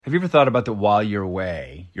Have you ever thought about that while you're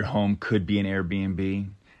away, your home could be an Airbnb?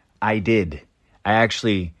 I did. I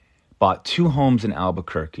actually bought 2 homes in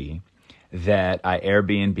Albuquerque that I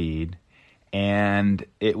Airbnb'd, and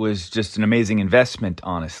it was just an amazing investment,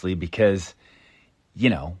 honestly, because, you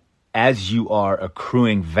know, as you are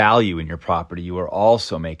accruing value in your property, you are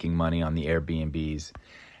also making money on the Airbnbs.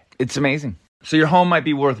 It's amazing. So your home might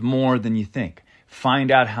be worth more than you think. Find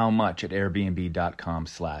out how much at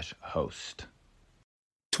airbnb.com/host.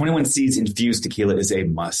 21 Seeds Infused Tequila is a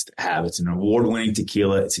must-have. It's an award-winning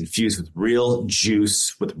tequila. It's infused with real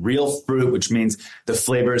juice, with real fruit, which means the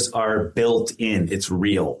flavors are built in. It's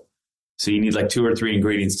real. So you need like 2 or 3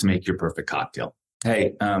 ingredients to make your perfect cocktail.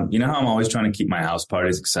 Hey, you know how I'm always trying to keep my house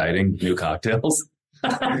parties exciting? New cocktails.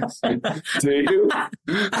 Do you?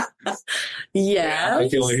 Yeah. I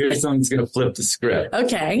feel like here's someone's going to flip the script.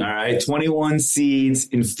 Okay. All right. 21 Seeds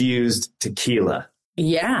Infused Tequila.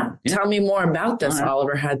 Yeah. Tell me more about this, right.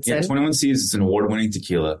 Oliver Hudson. Yeah, 21 Seeds is an award-winning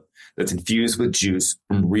tequila that's infused with juice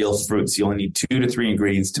from real fruits. You only need 2 to 3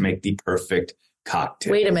 ingredients to make the perfect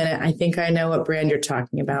cocktail. Wait a minute. I think I know what brand you're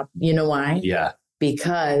talking about. You know why? Yeah.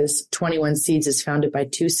 Because 21 Seeds is founded by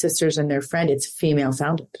 2 sisters and their friend. It's female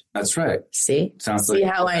founded. That's right. See? See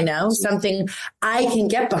how I know? Something I can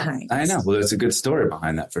get behind. I know. Well, there's a good story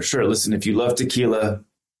behind that for sure. Listen, if you love tequila,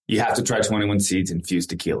 you have to try 21 Seeds Infused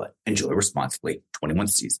Tequila. Enjoy responsibly. 21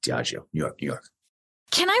 Seeds, Diageo, New York, New York.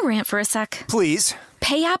 Can I rant for a sec? Please.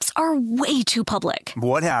 Pay apps are way too public.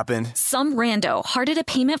 What happened? Some rando hearted a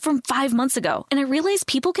payment from 5 months ago, and I realized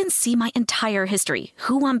people can see my entire history,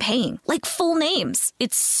 who I'm paying, like full names.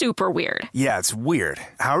 It's super weird. Yeah, it's weird.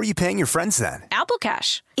 How are you paying your friends then? Apple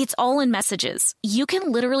Cash. It's all in messages. You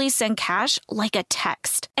can literally send cash like a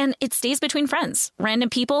text, and it stays between friends. Random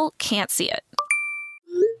people can't see it.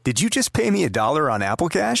 Did you just pay me $1 on Apple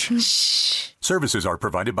Cash? Shh. Services are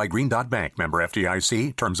provided by Green Dot Bank. Member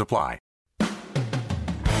FDIC. Terms apply.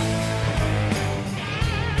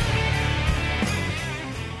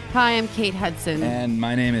 Hi, I'm Kate Hudson. And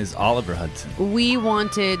my name is Oliver Hudson. We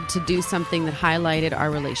wanted to do something that highlighted our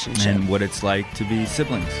relationship. And what it's like to be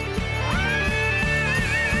siblings.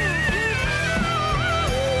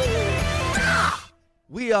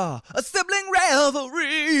 We are a sibling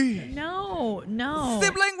rivalry. No.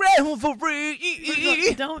 Sibling rivalry.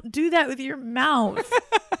 Don't do that with your mouth.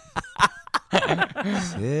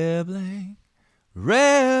 Sibling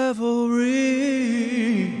rivalry.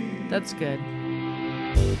 That's good.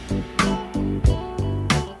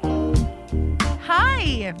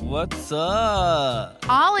 Hi. What's up?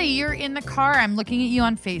 Ollie, you're in the car. I'm looking at you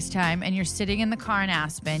on FaceTime, and you're sitting in the car in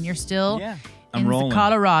Aspen. You're still I'm rolling.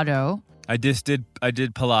 Colorado. I did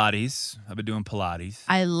Pilates. I've been doing Pilates.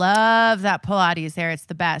 I love that Pilates there. It's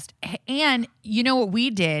the best. And you know what we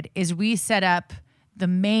did is we set up the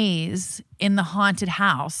maze in the haunted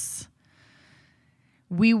house.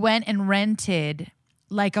 We went and rented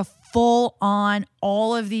like a full-on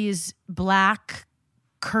all of these black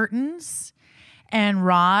curtains and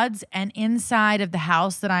rods, and inside of the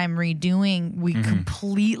house that I'm redoing, we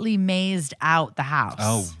completely mazed out the house.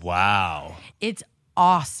 Oh, wow. It's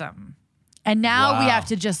awesome. And now we have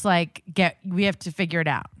to just we have to figure it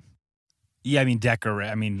out. Yeah, I mean, make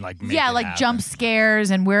it happen. Jump scares,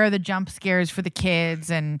 and where are the jump scares for the kids,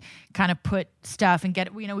 and kind of put stuff and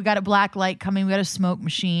get, we got a black light coming. We got a smoke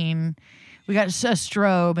machine. We got a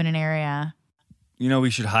strobe in an area. We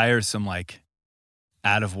should hire some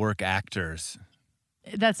out of work actors.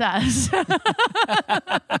 That's us.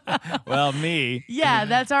 Well, me. Yeah,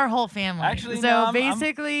 that's our whole family. Actually, so no,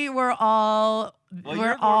 basically, we're all.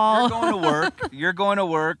 You're going to work. You're going to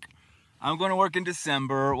work. I'm going to work in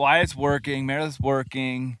December. Wyatt's working. Meredith's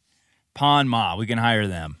working. Pa and Ma. We can hire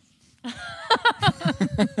them.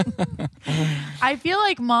 I feel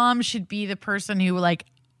like mom should be the person who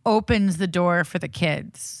opens the door for the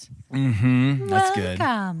kids. Mm-hmm. That's good.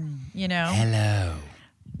 Welcome. Hello.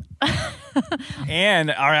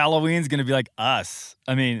 And our Halloween's gonna be like us.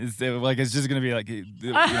 I mean, it's just gonna be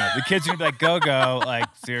the kids are gonna be like, go,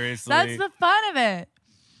 seriously. That's the fun of it.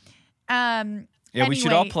 Yeah, we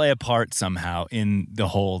should all play a part somehow in the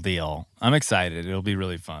whole deal. I'm excited. It'll be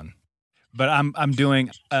really fun. But I'm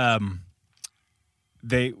doing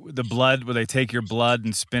the blood where they take your blood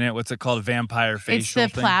and spin it. What's it called? A vampire facial.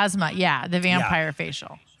 It's the plasma. Yeah, the vampire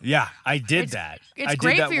facial. Yeah, I did that. It's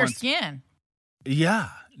great for your skin. Yeah.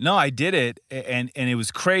 No, I did it, and it was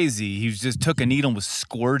crazy. He just took a needle and was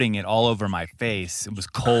squirting it all over my face. It was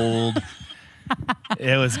cold.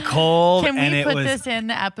 It was cold. Can we put this in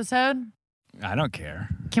the episode? I don't care.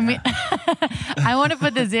 Can we? I want to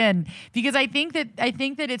put this in because I think that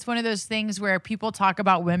it's one of those things where people talk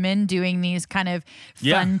about women doing these kind of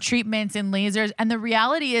fun treatments and lasers, and the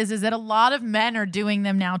reality is that a lot of men are doing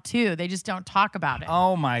them now too. They just don't talk about it.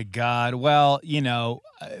 Oh my God. Well,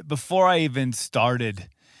 before I even started,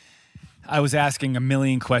 I was asking a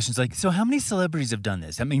million questions like, so how many celebrities have done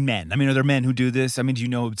this? I mean, men. I mean, are there men who do this? I mean, do you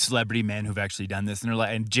know celebrity men who've actually done this? And they're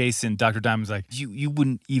like, and Jason, Dr. Diamond's like, you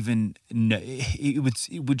wouldn't even know.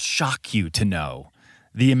 It would shock you to know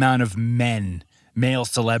the amount of male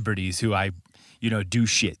celebrities who I, do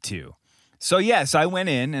shit to. So yes, I went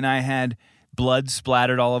in and I had blood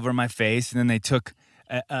splattered all over my face, and then they took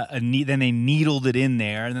then they needled it in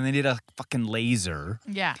there, and then they did a fucking laser.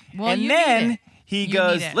 Yeah. Well, and then he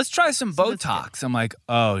goes, let's try some Botox. I'm like,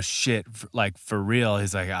 oh, shit, for real?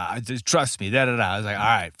 He's like, just trust me, da-da-da. I was like, all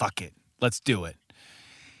right, fuck it. Let's do it.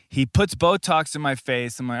 He puts Botox in my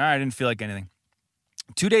face. I'm like, all right, I didn't feel like anything.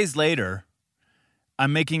 2 days later,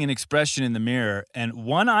 I'm making an expression in the mirror, and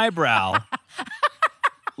one eyebrow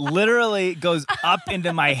literally goes up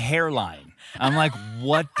into my hairline. I'm like,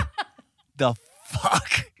 what the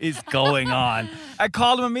fuck is going on? I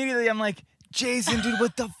called him immediately. I'm like, Jason, dude,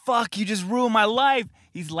 what the fuck? You just ruined my life.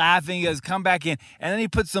 He's laughing. He goes, come back in. And then he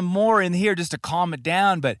put some more in here just to calm it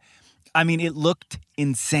down. But, I mean, it looked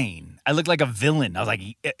insane. I looked like a villain. I was like,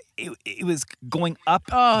 it was going up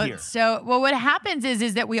here. So, well, what happens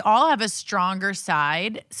is that we all have a stronger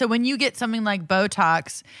side. So when you get something like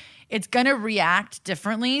Botox, it's going to react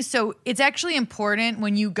differently. So it's actually important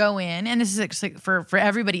when you go in, and this is actually for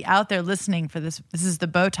everybody out there listening for this is the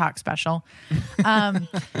Botox special.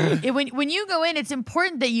 When you go in, it's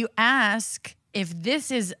important that you ask if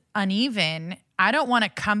this is uneven. I don't want to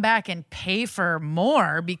come back and pay for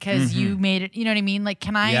more because you made it, you know what I mean? Like,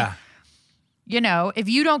 can I... Yeah. If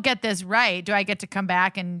you don't get this right, do I get to come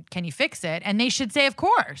back and can you fix it? And they should say, of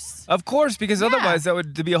course. Of course, because otherwise that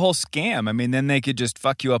would be a whole scam. I mean, then they could just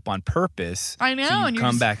fuck you up on purpose. I know. So you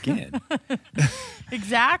come back in.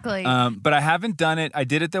 Exactly. But I haven't done it. I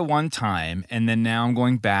did it the one time, and then now I'm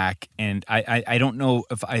going back, and I don't know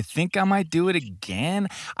if I think I might do it again.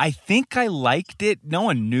 I think I liked it. No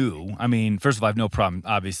one knew. I mean, first of all, I have no problem,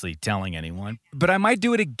 obviously, telling anyone. But I might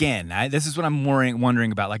do it again. This is what I'm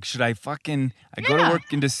wondering about. Like, should I fucking... I go to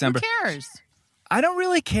work in December. Who cares? I don't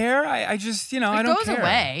really care. I just, I don't care. It goes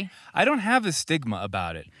away. I don't have a stigma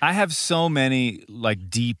about it. I have so many, like,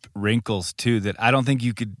 deep wrinkles, too, that I don't think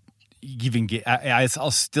you could even get...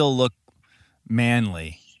 I'll still look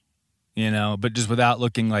manly, but just without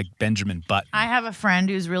looking like Benjamin Button. I have a friend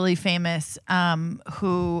who's really famous,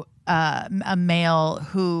 who a male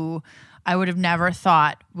who I would have never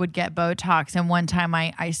thought would get Botox. And one time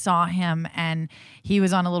I saw him and he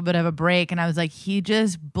was on a little bit of a break, and I was like, he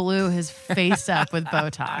just blew his face up with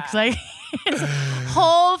Botox. Like, his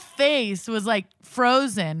whole face was like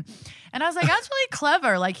frozen. And I was like, that's really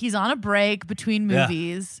clever. Like, he's on a break between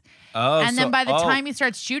movies. Oh, and then by the time he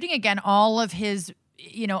starts shooting again, all of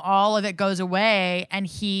it goes away, and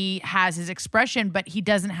he has his expression, but he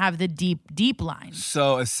doesn't have the deep lines.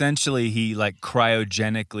 So essentially, he like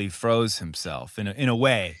cryogenically froze himself in a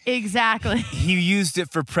way. Exactly. He used it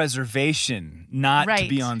for preservation, not to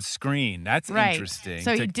be on screen. That's interesting.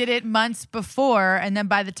 So he did it months before, and then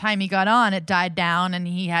by the time he got on, it died down, and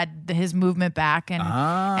he had his movement back,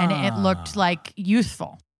 and it looked like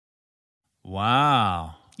youthful.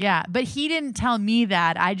 Wow. Yeah, but he didn't tell me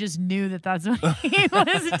that. I just knew that that's what he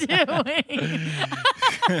was doing.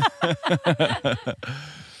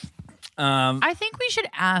 I think we should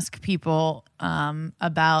ask people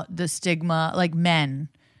about the stigma, like men.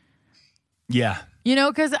 Yeah.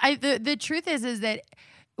 Because the truth is that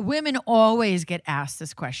women always get asked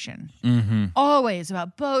this question. Mm-hmm. Always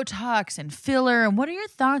about Botox and filler. And what are your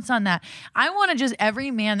thoughts on that? I want to just, every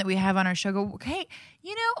man that we have on our show go, okay,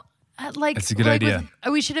 that's a good idea.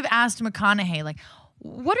 We should have asked McConaughey, like,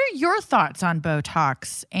 what are your thoughts on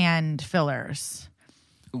Botox and fillers?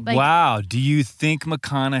 Like, wow. Do you think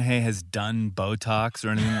McConaughey has done Botox or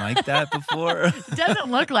anything like that before? Doesn't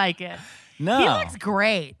look like it. No. He looks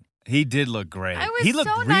great. He did look great. It was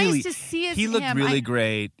so nice to see him. He looked really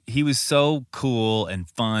great. He was so cool and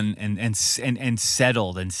fun and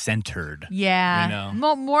settled and centered. Yeah.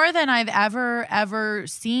 More than I've ever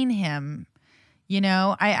seen him.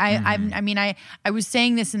 I was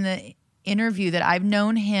saying this in the interview that I've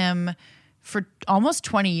known him for almost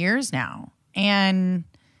 20 years now. And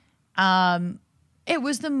it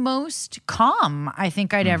was the most calm I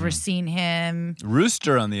think I'd ever seen him.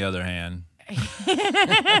 Rooster, on the other hand.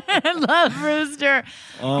 I love Rooster.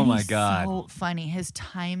 Oh, my God. So funny. His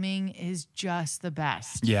timing is just the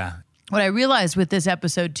best. Yeah. what I realized with this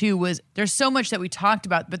episode too was there's so much that we talked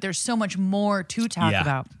about, but there's so much more to talk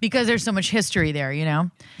about because there's so much history there, you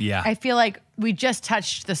know? Yeah. I feel like we just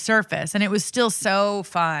touched the surface and it was still so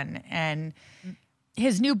fun. And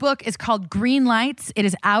his new book is called Green Lights. It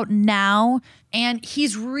is out now. And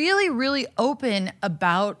he's really, really open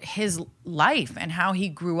about his life and how he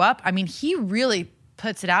grew up. I mean, he really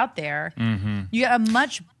puts it out there. Mm-hmm. You get a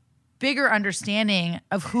much bigger understanding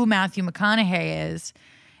of who Matthew McConaughey is.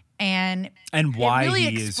 And why it really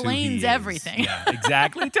he explains is who he everything. Is. Yeah,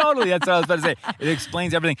 exactly. Totally. That's what I was about to say. It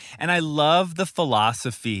explains everything. And I love the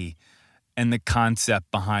philosophy and the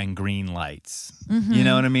concept behind green lights. Mm-hmm. You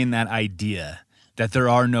know what I mean? That idea that there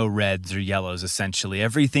are no reds or yellows, essentially.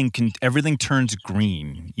 Everything turns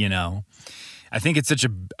green, you know? I think it's such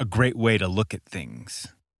a great way to look at things.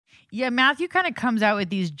 Yeah, Matthew kind of comes out with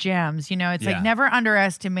these gems. You know, it's like never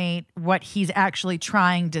underestimate what he's actually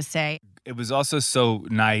trying to say. It was also so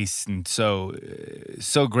nice and so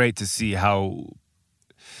great to see how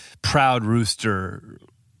proud Rooster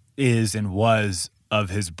is and was of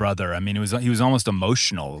his brother. I mean, he was almost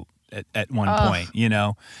emotional at one point, you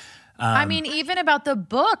know? I mean, even about the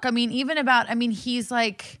book. He's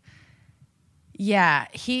like, yeah,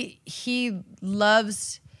 he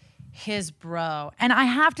loves his bro. And I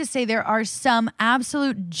have to say, there are some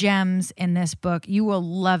absolute gems in this book. You will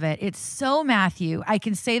love it. It's so Matthew. I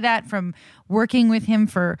can say that from working with him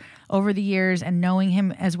for over the years and knowing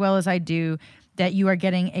him as well as I do, that you are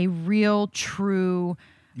getting a real, true,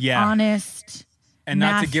 honest and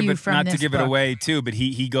Matthew not to give it away too, but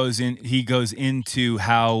he goes into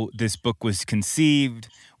how this book was conceived,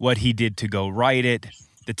 what he did to go write it,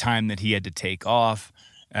 the time that he had to take off,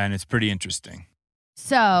 and it's pretty interesting.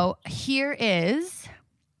 So here is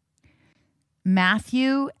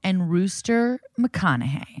Matthew and Rooster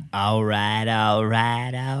McConaughey. All right.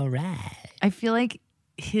 I feel like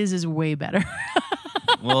his is way better.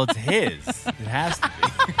 Well, it's his. It has to be.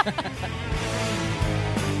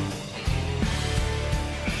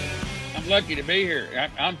 I'm lucky to be here.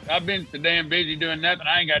 I've been so damn busy doing nothing.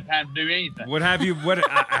 I ain't got time to do anything. What have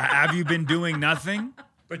you been doing? Nothing.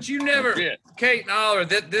 But you never, Kate and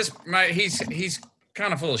Oliver. He's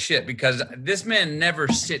kind of full of shit because this man never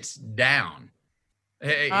sits down.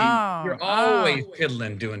 You're always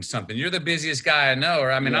piddling doing something. You're the busiest guy I know. Or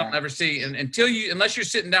I'll never see unless you're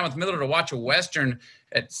sitting down with Miller to watch a Western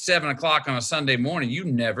at 7:00 on a Sunday morning. You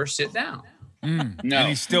never sit down. No, and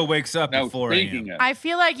he still wakes up at 4 a.m. I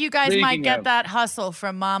feel like you guys might get that hustle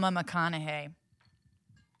from Mama McConaughey.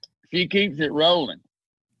 She keeps it rolling.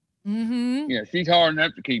 Mm-hmm. Yeah, she's hard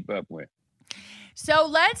enough to keep up with. So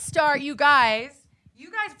let's start, you guys.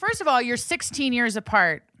 First of all, you're 16 years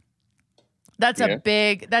apart. That's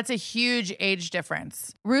a huge age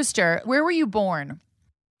difference. Rooster, where were you born?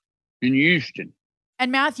 In Houston.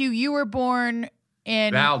 And Matthew, you were born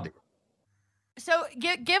in Valdy. So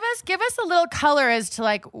give us a little color as to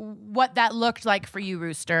like what that looked like for you,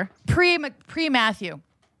 Rooster, pre Matthew.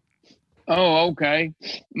 Oh, okay.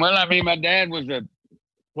 Well, I mean, my dad was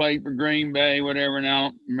played for Green Bay, whatever, and I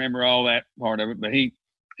don't remember all that part of it, but he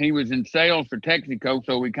was in sales for Texaco,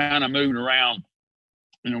 so we kind of moved around.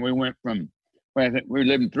 And we went from, we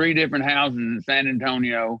lived in 3 different houses in San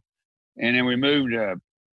Antonio, and then we moved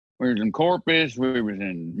we was in Corpus, we was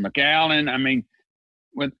in McAllen, I mean,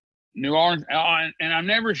 with New Orleans, and I'm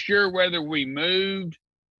never sure whether we moved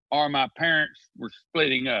or my parents were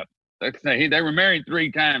splitting up. They were married 3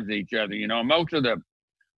 times to each other, you know. Most of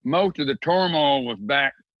the turmoil was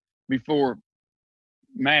back before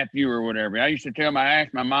Matthew or whatever. I used to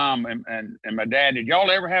ask my mom and my dad, did y'all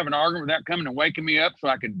ever have an argument without coming and waking me up so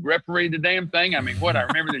I could referee the damn thing? I mean, I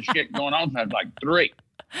remember this shit going on since I was like 3,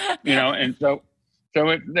 you know. And I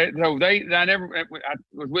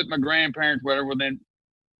was with my grandparents, whatever. Well, then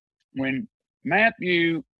when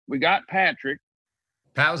Matthew, we got Patrick.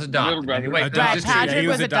 Pat was adopted. Patrick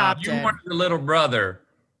was adopted. You wanted the little brother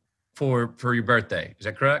for your birthday. Is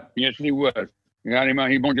that correct? Yes, he was. We got him.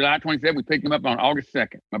 He was born July 27th. We picked him up on August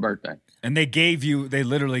 2nd, my birthday. And they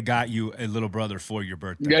literally got you a little brother for your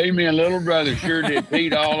birthday. Gave me a little brother. Sure did.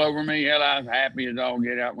 Peed all over me. Hell, I was happy as all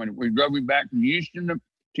get out. When we drove me back from Houston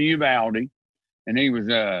to Uvalde, and he was,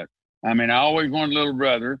 I always wanted a little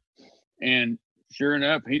brother. And sure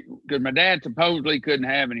enough, because my dad supposedly couldn't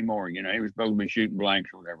have any more. You know, he was supposed to be shooting blanks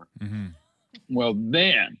or whatever. Mm-hmm. Well,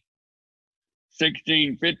 then,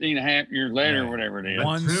 15 and a half years later, whatever it is.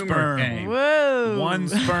 One sperm. Whoa. One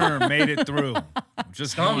sperm made it through.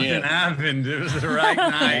 Just something happened. It was the right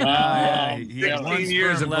night. 16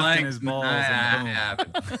 years of blanks in his balls.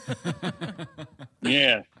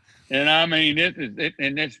 Yeah. And I mean,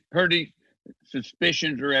 it's pretty,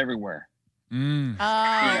 suspicions are everywhere.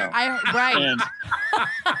 Right.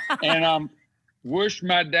 And wish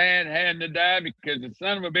my dad hadn't have died, because the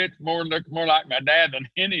son of a bitch looks more like my dad than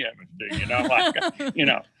any of us do,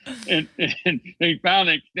 and he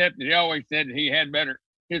finally accepted. He always said that he had better,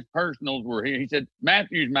 his personals were here. He said,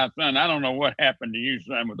 Matthew's my son. I don't know what happened to you,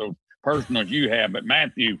 son, with those personals you have, but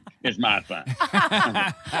Matthew is my son. You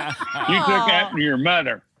took after your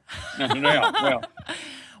mother. Well,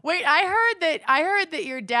 wait, I heard that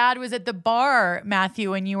your dad was at the bar, Matthew,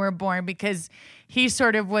 when you were born, because he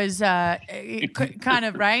sort of was kind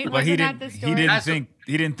of, right? Well, he didn't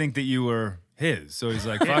think that you were his, so he's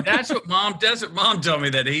like, fuck. That's what mom told me,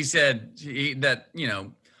 that he said that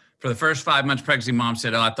for the first 5 months pregnancy, mom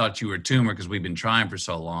said, "Oh, I thought you were a tumor because we've been trying for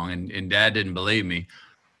so long," and dad didn't believe me.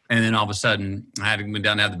 And then all of a sudden, I had to go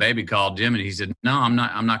down to have the baby, called Jim, and he said, "No, I'm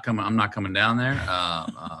not coming down there."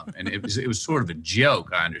 And it was sort of a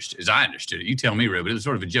joke. I understood it. You tell me, Rue, but it was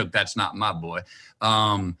sort of a joke. That's not my boy.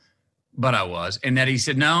 But I was, and that he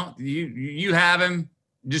said, "No, you have him.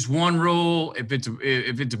 Just one rule: if it's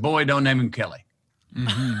a boy, don't name him Kelly."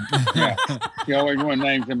 Mm-hmm. Yeah. You always want to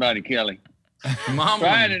name somebody Kelly. Mom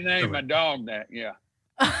tried to name my dog that. Yeah.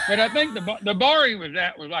 But I think the bar he was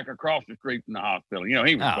at was like across the street from the hospital.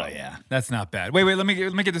 He was. Oh, yeah. That's not bad. Wait. Let me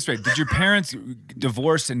get this straight. Did your parents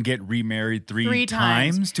divorce and get remarried three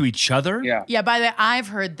times to each other? Yeah. Yeah. By the way, I've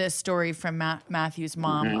heard this story from Matthew's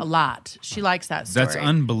mom a lot. She likes that story. That's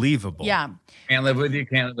unbelievable. Yeah. Can't live with you,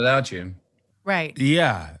 can't live without you. Right.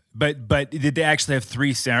 Yeah. But did they actually have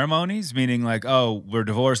 3 ceremonies? Meaning like, oh, we're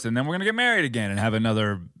divorced and then we're going to get married again and have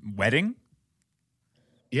another wedding?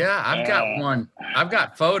 Yeah, I've got one. I've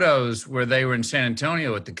got photos where they were in San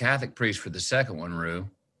Antonio with the Catholic priest for the second one, Rue.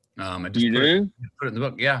 I just you do? Put it in the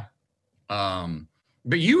book, yeah.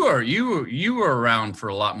 But you were around for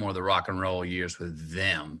a lot more of the rock and roll years with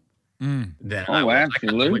them than I was.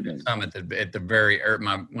 Absolutely. I got at the very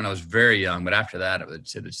when I was very young, but after that it had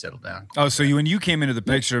settled down. Oh, so when you came into the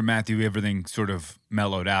picture, Matthew, everything sort of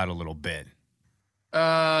mellowed out a little bit.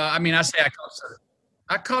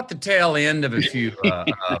 I caught the tail end of a few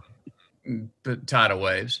tidal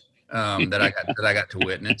waves that I got to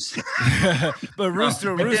witness. But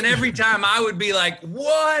Rooster. Then every time I would be like,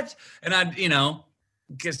 "What?" And I'd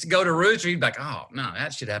just go to Rooster. He'd be like, "Oh no,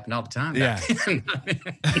 that shit happened all the time." Yeah.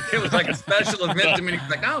 It was like a special event to me. He's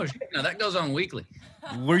like, "Oh shit, no, that goes on weekly."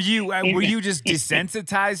 Were you just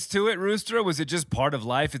desensitized to it, Rooster? Or was it just part of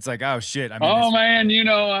life? It's like, oh shit. Man,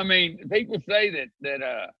 people say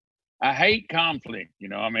that I hate conflict,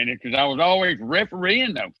 because I was always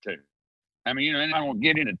refereeing those two. And I won't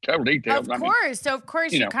get into total details. Of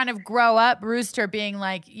course, you kind of grow up, Rooster, being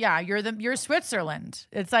like, yeah, you're Switzerland.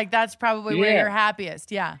 It's like, that's probably where you're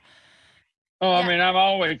happiest. Yeah. Oh, yeah. I'm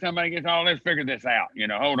always, somebody gets, let's figure this out.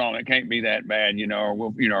 Hold on, it can't be that bad,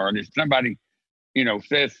 or if somebody,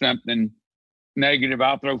 says something negative,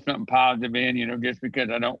 I'll throw something positive in, just because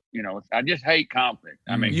I don't, I just hate conflict.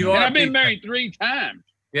 I've been married 3 times.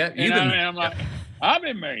 Yeah, I'm like, I've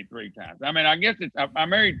been married 3 times. I guess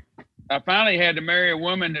I finally had to marry a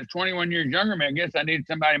woman that's 21 years younger than me. I guess I needed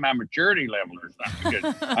somebody my maturity level or something,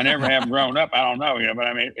 because I never have grown up. I don't know,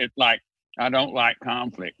 but it's like, I don't like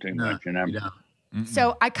conflict too much,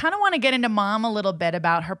 So I kind of want to get into Mom a little bit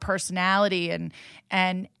about her personality and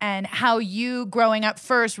how you growing up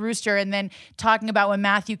first, Rooster, and then talking about when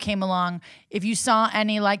Matthew came along, if you saw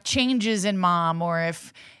any like changes in Mom, or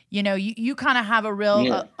if you kind of have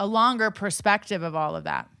a longer perspective of all of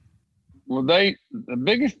that. Well, the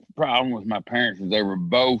biggest problem with my parents is they were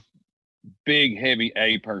both big, heavy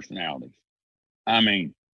A personalities.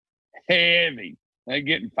 Heavy. They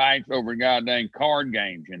get in fights over goddamn card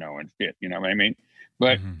games, and shit, you know what I mean?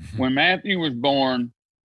 But when Matthew was born,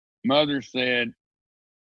 Mother said,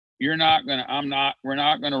 we're not going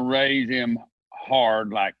to raise him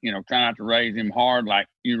hard, like, try not to raise him hard like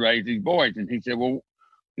you raise these boys. And he said, well,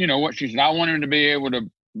 what she said, I want him to be able to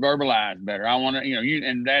verbalize better. I want to,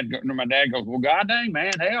 and my dad goes, well, God dang,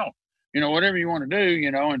 man, hell, whatever you want to do,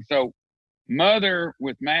 and so Mother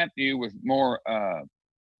with Matthew was more,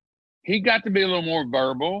 he got to be a little more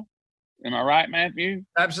verbal. Am I right, Matthew?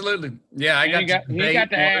 Absolutely. Yeah. He got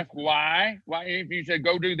to ask why, if you said,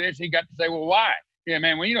 go do this, he got to say, well, why? Yeah,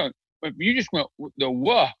 man, well, if you just went the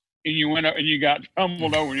whoa, and you went up and you got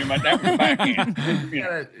tumbled over, and you're like, that was backhand.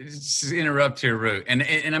 Just interrupt here, Rue.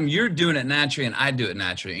 And you're doing it naturally, and I do it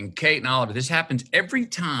naturally. And Kate and Oliver, this happens every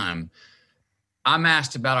time I'm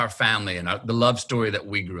asked about our family and the love story that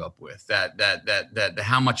we grew up with, that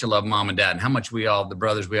how much I love Mom and Dad, and how much the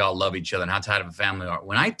brothers, we all love each other, and how tight of a family we are.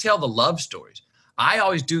 When I tell the love stories, I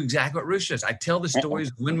always do exactly what Rooster does. I tell the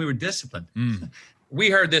stories when we were disciplined. we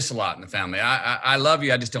heard this a lot in the family. I love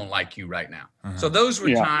you. I just don't like you right now. So those were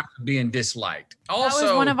times of being disliked. Also, that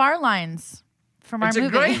was one of our lines from our movie. It's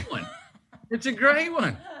a great one. It's a great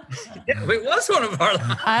one. Yeah, it was one of our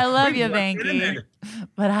lines. I love you, Vanky,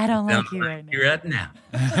 but I don't like you right now. You're right now.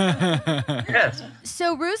 Yes.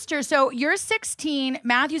 So Rooster, so you're 16.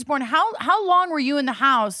 Matthew's born. How long were you in the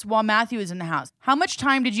house while Matthew was in the house? How much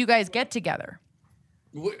time did you guys get together?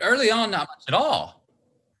 Early on, not much at all.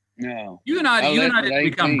 No. You and I didn't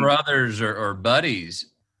become brothers or buddies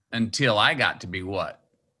until I got to be what?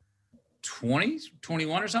 20,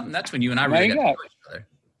 21 or something? That's when you and I really got to know each other.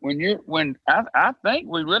 I think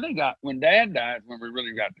we really got, when Dad died, when we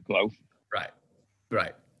really got too close.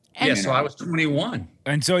 Right. And so I was 21.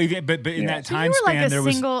 And so even but in that time span there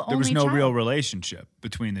was no child. real relationship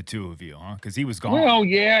between the two of you, huh? Because he was gone. Well,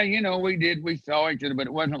 yeah, we saw each other, but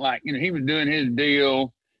it wasn't like, he was doing his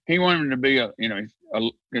deal. He wanted to be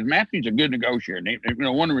because Matthew's a good negotiator.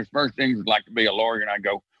 And one of his first things was like to be a lawyer. And I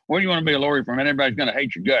go, what do you want to be a lawyer for? And everybody's going to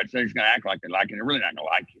hate your guts. They're just going to act like they like you. They're really not going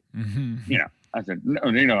to like you. Mm-hmm. I said, no,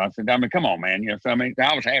 I mean, come on, man. So, I mean,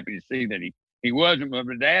 I was happy to see that he wasn't, but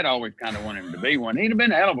Dad always kind of wanted him to be one. He'd have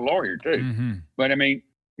been a hell of a lawyer too. Mm-hmm. But I mean,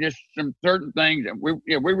 just some certain things that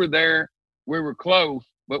we were there, we were close,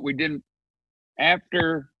 but we didn't.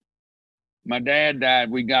 After my dad died,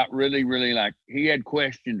 we got really, really he had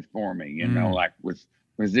questions for me, like was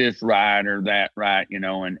this right or that right,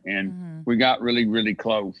 and we got really, really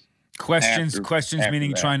close. Questions after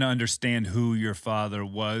meaning that. trying to understand who your father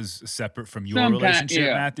was separate from your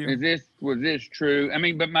relationship, Matthew? Was this true? I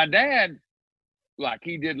mean, but my dad, like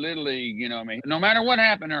he did Little League, no matter what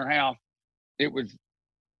happened in our house, there was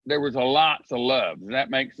a lots of love. Does that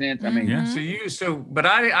make sense? I mean, But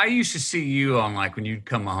I used to see you on like when you'd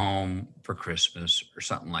come home for Christmas or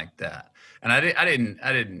something like that. And I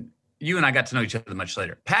didn't, you and I got to know each other much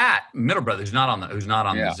later. Pat, middle brother, who's not on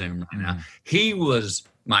the Zoom right now, he was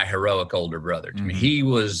my heroic older brother to me. He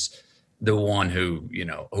was the one who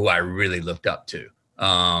I really looked up to,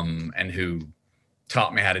 and who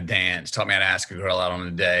taught me how to dance, taught me how to ask a girl out on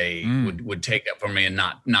a date, would take up for me and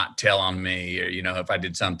not tell on me, or, if I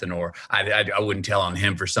did something, or I wouldn't tell on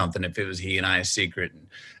him for something if it was he and I's secret.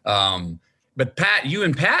 But Pat, you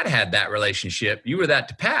and Pat had that relationship. You were that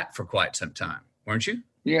to Pat for quite some time, weren't you?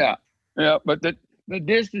 Yeah. But the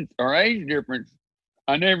distance or age difference,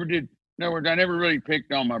 I never did. In other words, I never really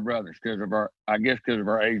picked on my brothers because of our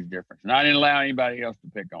age difference. And I didn't allow anybody else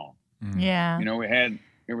to pick on them. Yeah.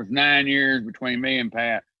 There was 9 years between me and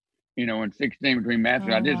Pat, and 16 between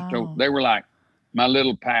Matthew. Wow. So they were like my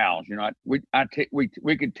little pals. We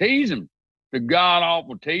could tease them, the god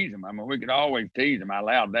awful tease them. I mean, we could always tease them. I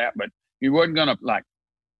allowed that, but you wasn't gonna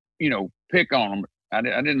pick on them. I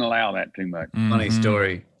didn't allow that too much. Funny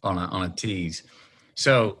story on a tease.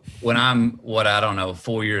 So when I'm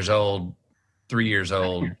 4 years old, 3 years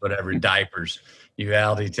old, whatever, diapers,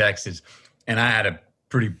 Uvalde, Texas, and I had a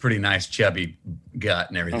pretty nice chubby gut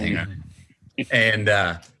and everything. And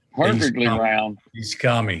perfectly round. He's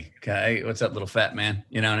call me, okay, what's up, little fat man?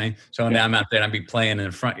 You know what I mean? So one day I'm out there and I'd be playing in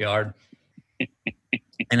the front yard,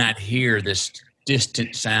 and I'd hear this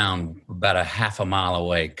distant sound about a half a mile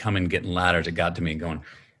away, coming, getting louder as it got to me, going.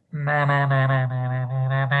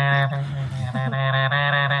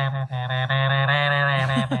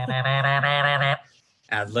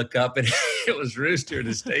 I'd look up and it was Rooster in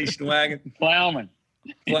the station wagon. Plowman.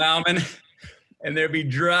 And they'd be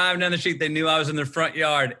driving down the street. They knew I was in their front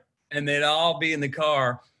yard, and they'd all be in the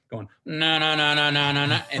car going, no, no, no, no, no, no,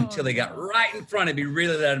 no, until they got right in front. It'd be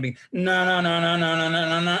really loud to me, no, no, no, no, no, no, no,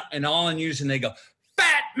 no, no, and all in unison, they go,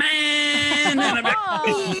 fat man! And I'm like,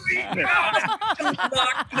 oh,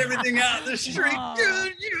 knocking everything out of the street.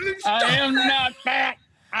 Dude, you stop. I am not fat.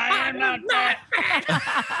 I am not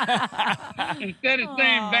fat. Instead of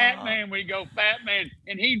saying Batman, we go Fat Man,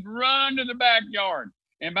 and he'd run to the backyard.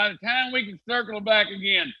 And by the time we could circle back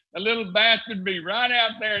again, the little bastard would be right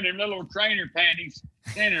out there in them little trainer panties,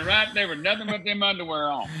 standing right there with nothing but them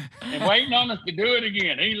underwear on, and waiting on us to do it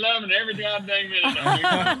again. He's loving every goddamn minute.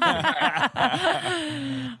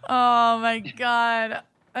 Oh my God.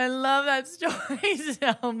 I love that story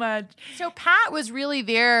so much. So Pat was really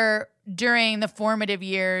there during the formative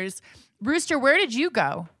years. Rooster, where did you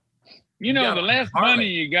go? The less money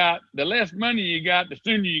you got, the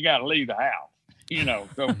sooner you got to leave the house.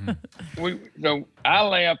 So I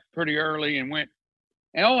left pretty early and went.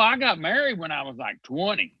 And I got married when I was like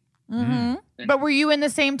 20. Mm-hmm. But were you in the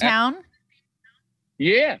same town?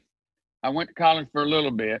 Yeah, I went to college for a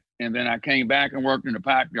little bit, and then I came back and worked in the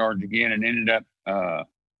pipe yards again, and ended up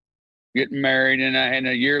getting married. And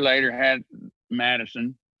a year later had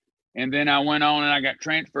Madison, And then I went on and I got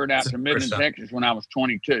transferred out to Midland, Texas when I was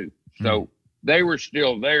 22. So they were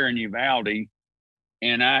still there in Uvalde.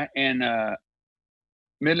 And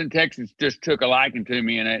Midland, Texas just took a liking to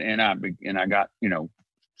me, and I got,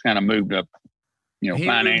 kind of moved up,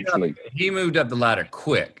 financially. He moved up the ladder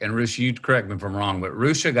quick. And Rooster, you correct me if I'm wrong, but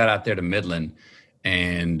Rooster got out there to Midland,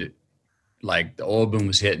 and like the oil boom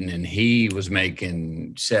was hitting, and he was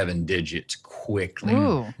making 7 digits quickly.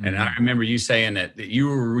 Ooh. And I remember you saying that you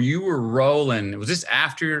were rolling. Was this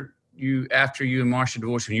after you and Marsha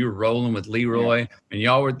divorced, when you were rolling with Leroy, and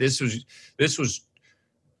y'all were? This was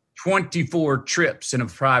 24 trips in a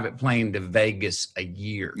private plane to Vegas a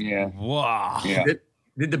year. Yeah. Wow. Yeah.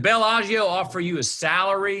 Did the Bellagio offer you a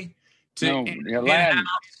salary? No, the Aladdin.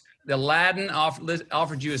 The Aladdin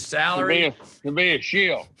offered you a salary to be a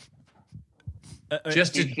shield.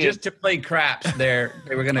 Just to play craps there.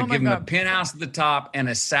 They were going to give him a penthouse at the top and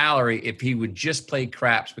a salary if he would just play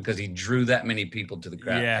craps, because he drew that many people to the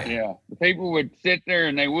crap. Yeah. The people would sit there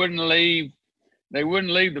and they wouldn't leave. They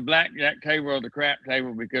wouldn't leave the blackjack table or the crap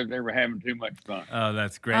table because they were having too much fun. Oh,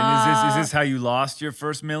 that's great. And is this how you lost your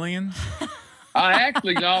first million? I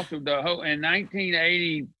actually lost the whole in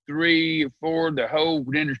 1983 or 4. The whole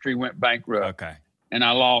industry went bankrupt. Okay, and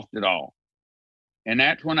I lost it all. And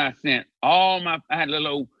that's when I sent I had a little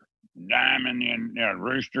old diamond in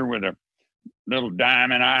Rooster with a little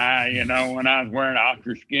diamond eye, when I was wearing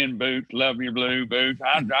ostrich-skin boots, love your blue boots.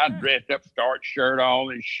 I dressed up, starched shirt, all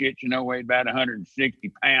this shit, weighed about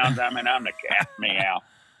 160 pounds. I mean, I'm the cat meow.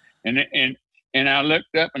 And I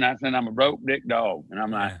looked up and I said, I'm a broke dick dog. And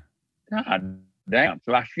I'm like, God damn.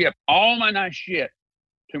 So I shipped all my nice shit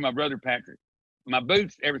to my brother Patrick. My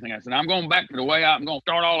boots, everything. I said, I'm going back to the way I'm going to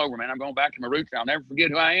start all over, man. I'm going back to my roots. I'll never forget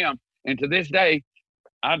who I am. And to this day,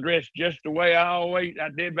 I dress just the way I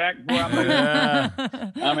did back before I moved.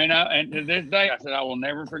 I mean, and to this day, I said, I will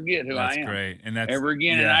never forget who I am. That's great. And that's ever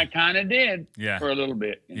again. And I kind of did for a little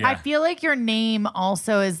bit. Yeah. I feel like your name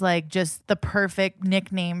also is like just the perfect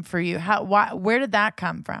nickname for you. Where did that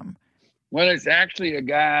come from? Well, it's actually a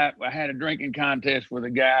guy. I had a drinking contest with a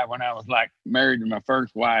guy when I was like married to my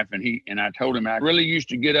first wife, and I told him I really used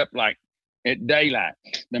to get up like at daylight.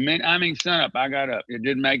 Sun up, I got up. It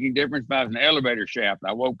didn't make any difference if I was in the elevator shaft.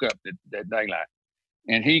 I woke up at daylight.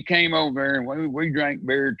 And he came over there, and we drank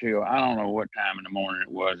beer till I don't know what time in the morning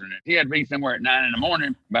it was. And he had to be somewhere at 9 in the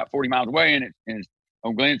morning, about 40 miles away. And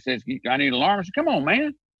old Glenn says, I need an alarm. I said, come on,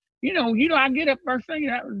 man. I get up first thing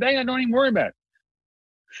of the day. I don't even worry about it.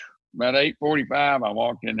 About 8:45, I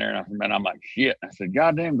walked in there, and I said, man, I'm like, shit. I said,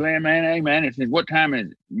 goddamn, Glenn, man, hey, man. It says, what time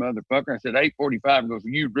is it, motherfucker? I said, 8:45. He goes,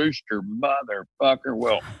 you Rooster, motherfucker.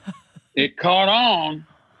 Well, it caught on,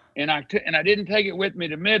 and I didn't take it with me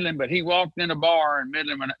to Midland, but he walked in a bar in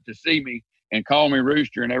Midland to see me and called me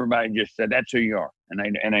Rooster, and everybody just said, that's who you are. And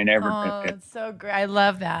they never. Oh, it's so great. I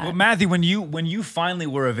love that. Well, Matthew, when you finally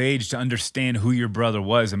were of age to understand who your brother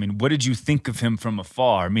was, I mean, what did you think of him from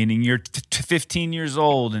afar? Meaning you're 15 years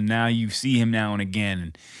old and now you see him now and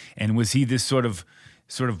again. And was he this sort of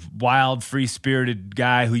wild, free-spirited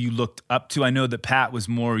guy who you looked up to? I know that Pat was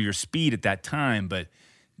more your speed at that time, but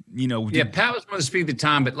Pat was more the speed at the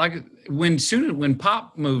time. But like when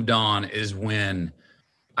Pop moved on is when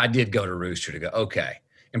I did go to Rooster to go, okay.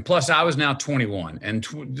 And plus, I was now 21. And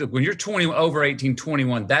when you're 20, over 18,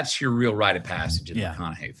 21, that's your real rite of passage in the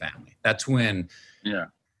McConaughey family. That's when, other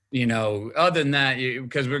than that,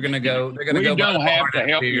 because they're going to go. We don't have to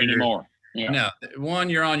help you anymore. Yeah. No, 1,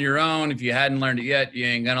 you're on your own. If you hadn't learned it yet, you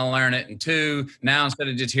ain't going to learn it. And 2, now instead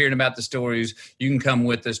of just hearing about the stories, you can come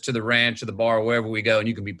with us to the ranch or the bar, wherever we go, and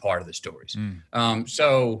you can be part of the stories.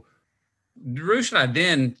 So Roosh and I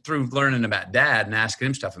then, through learning about Dad and asking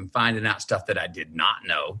him stuff and finding out stuff that I did not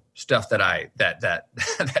know, stuff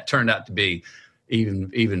that turned out to be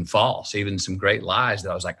even false, even some great lies that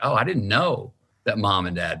I was like, oh, I didn't know that Mom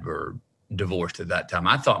and Dad were divorced at that time.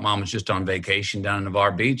 I thought Mom was just on vacation down in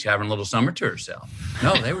Navarre Beach having a little summer to herself.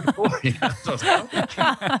 No, they were divorced. So I was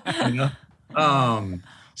like,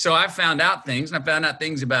 so I found out things, and I found out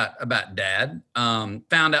things about Dad. Found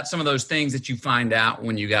out some of those things that you find out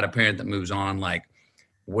when you got a parent that moves on, like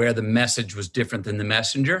where the message was different than the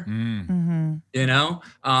messenger.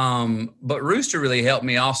 But Rooster really helped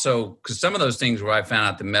me also, because some of those things where I found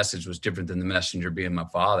out the message was different than the messenger, being my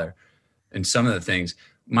father, and some of the things,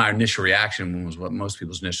 my initial reaction was what most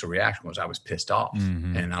people's initial reaction was. I was pissed off,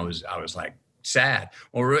 and I was like sad.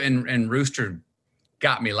 Well, and Rooster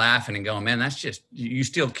got me laughing and going, man, that's just, you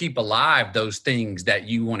still keep alive those things that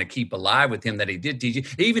you want to keep alive with him that he did teach you.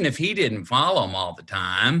 Even if he didn't follow them all the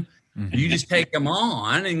time, you just take them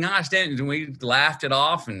on. And we laughed it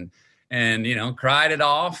off. And and cried it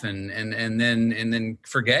off and then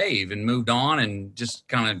forgave and moved on, and just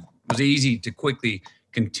kind of was easy to quickly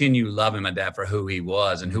continue loving my dad for who he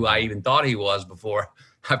was and who I even thought he was before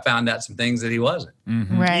I found out some things that he wasn't.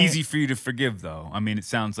 Mm-hmm. Right. Easy for you to forgive, though. I mean, it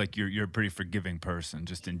sounds like you're a pretty forgiving person,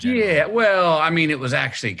 just in general. Yeah, well, I mean, it was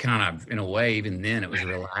actually kind of, in a way, even then, it was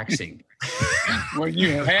relaxing. Well,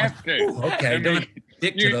 you have to. Okay, don't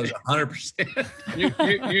stick to those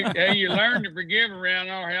 100%. You learn to forgive around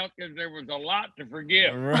our house because there was a lot to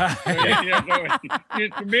forgive. Right. So you're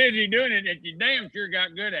so busy doing it that you damn sure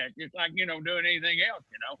got good at it. It's like, doing anything else,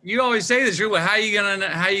 You always say this, Drew. How you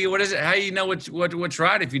know what's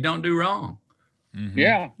right if you don't do wrong? Mm-hmm.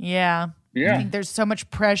 Yeah. Yeah. Yeah. I think there's so much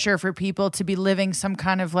pressure for people to be living some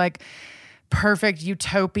kind of like perfect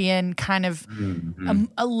utopian kind of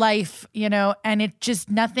a life, and it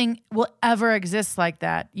just nothing will ever exist like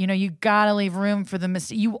that. You gotta leave room for the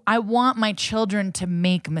mistake. I want my children to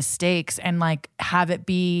make mistakes and like have it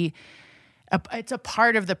be it's a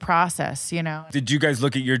part of the process, Did you guys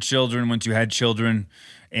look at your children once you had children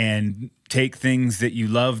and take things that you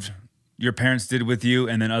loved your parents did with you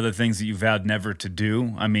and then other things that you vowed never to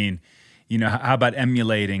do? I mean, how about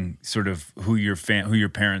emulating sort of who your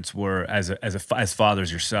parents were as fathers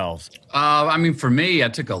yourselves? I mean, for me, I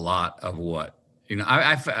took a lot of what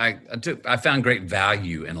I found great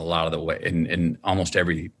value in a lot of the way in almost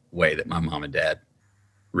every way that my mom and dad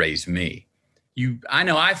raised me.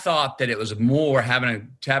 I thought that it was more having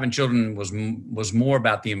children was more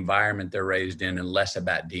about the environment they're raised in and less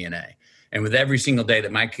about DNA. And with every single day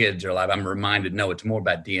that my kids are alive, I'm reminded, no, it's more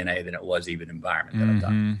about DNA than it was even environment that I've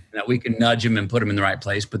done. That we can nudge them and put them in the right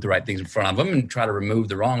place, put the right things in front of them, and try to remove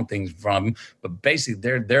the wrong things in front of them. But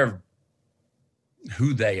basically, they're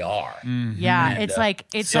who they are. Yeah, And, it's so like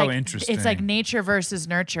interesting. It's like nature versus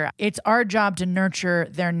nurture. It's our job to nurture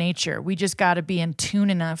their nature. We just got to be in tune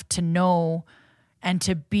enough to know and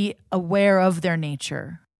to be aware of their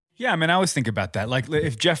nature. Yeah, I mean, I always think about that. Like,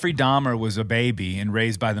 if Jeffrey Dahmer was a baby and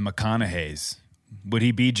raised by the McConaugheys, would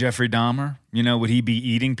he be Jeffrey Dahmer? Would he be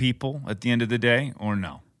eating people at the end of the day, or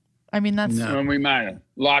no? I mean, that's... No. Well, we might have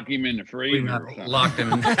locked him in the freezer. We or something. locked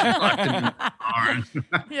him in the barn.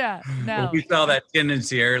 Yeah, no. We saw that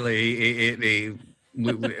tendency early.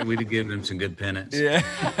 We'd have given him some good penance. Yeah.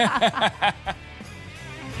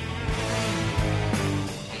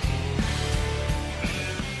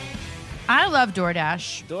 I love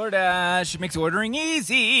DoorDash. DoorDash makes ordering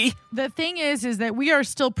easy. The thing is that we are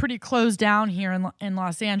still pretty closed down here in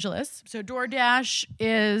Los Angeles. So DoorDash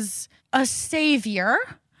is a savior.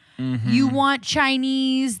 Mm-hmm. You want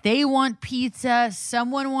Chinese, they want pizza,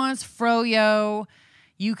 someone wants froyo.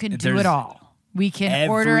 You can do it all. We can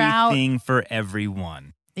order out everything for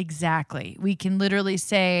everyone. Exactly. We can literally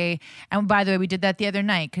say, and by the way, we did that the other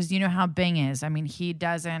night because you know how Bing is. I mean, he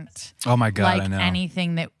doesn't I know.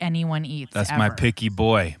 anything that anyone eats. That's ever. my picky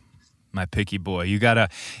boy. With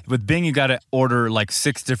Bing, you gotta order like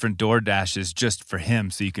 6 different DoorDashes just for him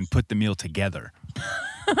so you can put the meal together.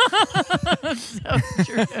 So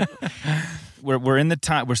true.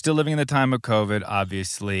 We're still living in the time of COVID,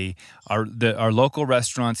 obviously. Our local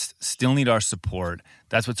restaurants still need our support.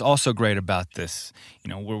 That's what's also great about this.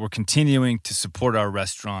 We're continuing to support our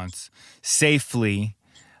restaurants safely.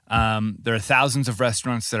 There are thousands of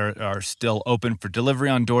restaurants that are still open for delivery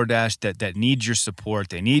on DoorDash that need your support.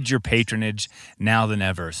 They need your patronage now than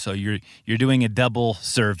ever. So you're doing a double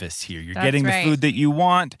service here. You're getting the food that you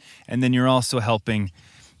want, and then you're also helping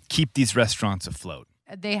keep these restaurants afloat.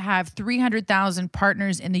 They have 300,000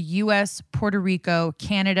 partners in the U.S., Puerto Rico,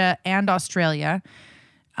 Canada, and Australia.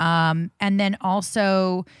 And then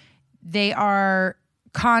also they are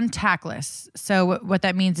contactless. So what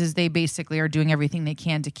that means is they basically are doing everything they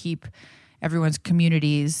can to keep everyone's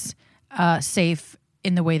communities safe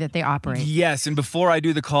in the way that they operate. Yes, and before I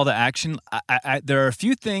do the call to action, there are a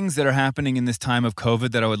few things that are happening in this time of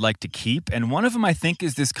COVID that I would like to keep, and one of them I think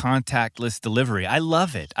is this contactless delivery. I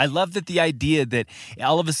love it. I love the idea that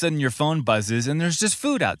all of a sudden your phone buzzes and there's just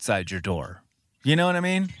food outside your door. You know what I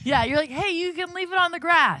mean? Yeah, you're like, hey, you can leave it on the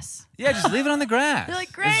grass. Yeah, just leave it on the grass. You're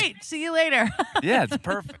like, great, see you later. Yeah, it's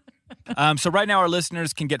perfect. So right now our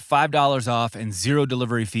listeners can get $5 off and 0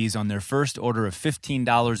 delivery fees on their first order of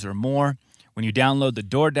 $15 or more when you download the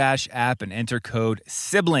DoorDash app and enter code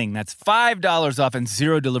SIBLING. That's $5 off and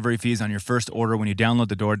 0 delivery fees on your first order when you download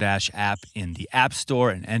the DoorDash app in the App Store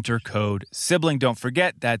and enter code SIBLING. Don't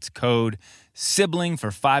forget, that's code SIBLING for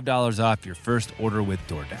 $5 off your first order with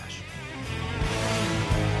DoorDash.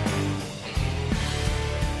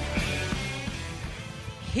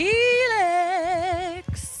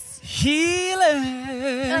 Helix.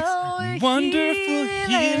 Helix. Oh, Wonderful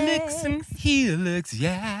helix and helix,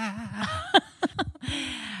 yeah.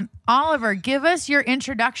 Oliver, give us your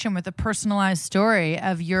introduction with a personalized story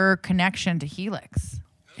of your connection to Helix.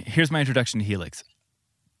 Here's my introduction to Helix.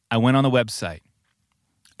 I went on the website.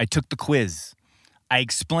 I took the quiz. I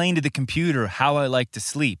explained to the computer how I like to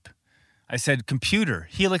sleep. I said, computer,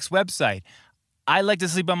 Helix website. I like to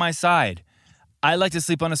sleep on my side. I like to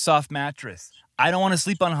sleep on a soft mattress. I don't want to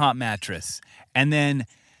sleep on a hot mattress. And then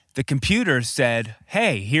the computer said,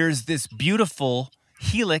 hey, here's this beautiful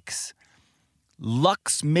Helix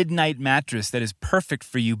Luxe Midnight mattress that is perfect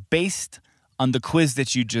for you based on the quiz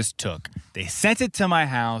that you just took. They sent it to my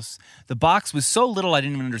house. The box was so little I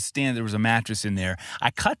didn't even understand there was a mattress in there. I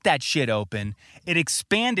cut that shit open. It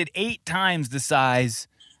expanded 8 times the size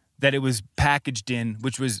that it was packaged in,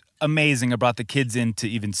 which was amazing. I brought the kids in to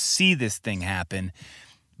even see this thing happen.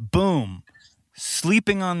 Boom.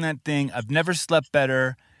 Sleeping on that thing. I've never slept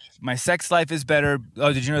better. My sex life is better.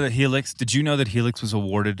 Oh, did you know that Helix was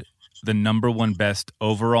awarded the #1 best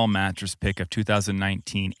overall mattress pick of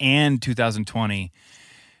 2019 and 2020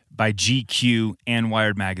 by GQ and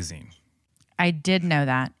Wired Magazine? I did know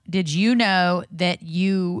that. Did you know that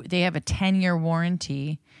they have a 10-year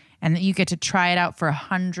warranty and that you get to try it out for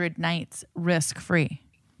 100 nights risk-free?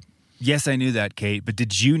 Yes, I knew that, Kate. But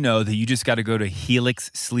did you know that you just got to go to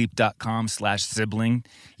helixsleep.com/sibling?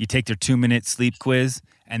 You take their 2-minute sleep quiz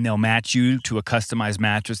and they'll match you to a customized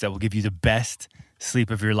mattress that will give you the best sleep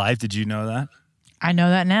of your life. Did you know that? I know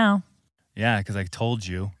that now. Yeah, because I told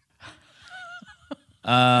you.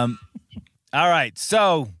 All right.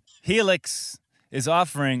 So Helix is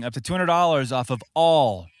offering up to $200 off of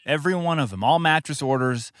every one of them, all mattress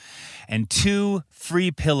orders, and 2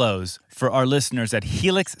 free pillows for our listeners at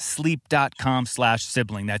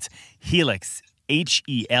helixsleep.com/sibling. That's Helix,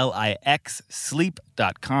 HELIX,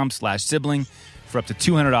 sleep.com/sibling for up to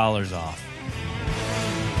 $200 off.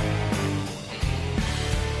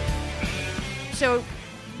 So,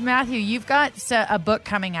 Matthew, you've got a book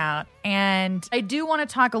coming out, and I do want to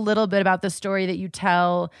talk a little bit about the story that you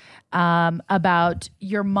tell about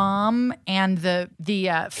your mom and the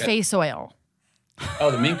face oil.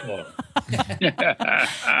 Oh, the mink oil.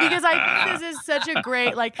 Because I think this is such a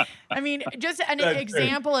great, just an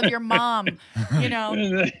example of your mom, Then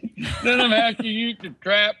I'm after you used to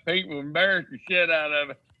trap people, embarrass the shit out of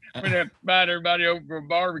it. We'd have to invite everybody over for a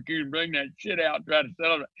barbecue and bring that shit out and try to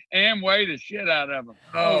sell it and weigh the shit out of them.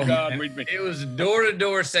 Oh God, it was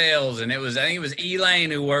door-to-door sales, and I think it was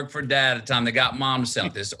Elaine who worked for Dad at the time that got Mom to sell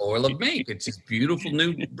this oil of mink. It's this beautiful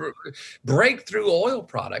new breakthrough oil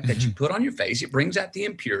product that you put on your face. It brings out the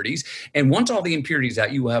impurities, and once all the impurities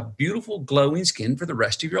out, you will have beautiful glowing skin for the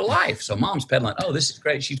rest of your life. So Mom's peddling, oh, this is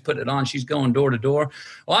great. She's putting it on. She's going door to door.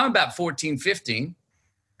 Well, I'm about 14, 15.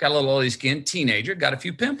 Got a little oily skin, teenager, got a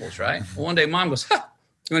few pimples, right? Well, one day Mom goes, you want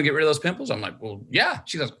to get rid of those pimples? I'm like, well, yeah.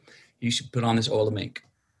 She goes, you should put on this oil of mink.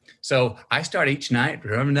 So I start each night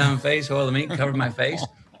rubbing down my face, oil of mink, cover my face.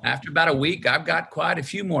 After about a week, I've got quite a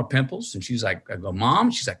few more pimples. And she's like, I go, Mom?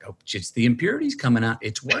 She's like, oh, it's the impurities coming out.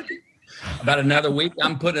 It's working. About another week,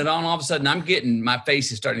 I'm putting it on. All of a sudden, my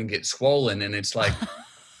face is starting to get swollen, and it's like,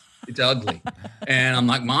 it's ugly. And I'm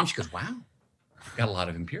like, Mom? She goes, wow. Got a lot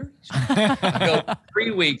of impurities. I go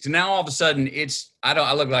 3 weeks, and now all of a sudden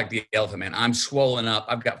I look like the Elephant Man. I'm swollen up.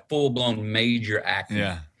 I've got full-blown major acne.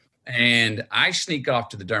 Yeah. And I sneak off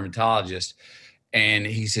to the dermatologist, and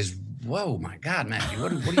he says, whoa, my God, Matthew,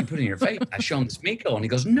 what are you putting in your face? I show him this mink oil, and he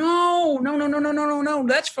goes, no.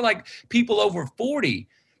 That's for like people over 40.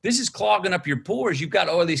 This is clogging up your pores. You've got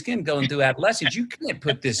oily skin going through adolescence. You can't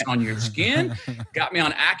put this on your skin. Got me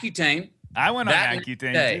on Accutane. I went on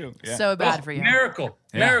Accutane too. Yeah. So bad for you. Miracle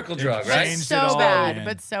drug, right? So bad,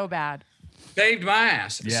 but so bad. Saved my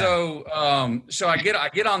ass. Yeah. So I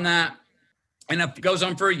get on that, and it goes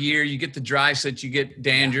on for a year. You get the dry slit, you get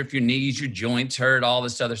dandruff, your knees, your joints hurt, all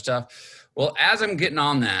this other stuff. Well, as I'm getting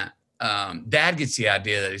on that, Dad gets the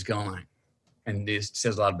idea that he's going like, and this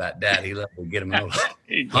says a lot about Dad. He let me get him over.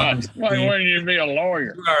 Why wouldn't you be a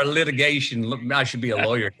lawyer? Our litigation, I should be a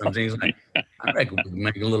lawyer. Comes in, he's like, I reckon we can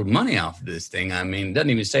make a little money off of this thing. I mean, it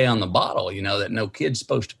doesn't even say on the bottle, that no kid's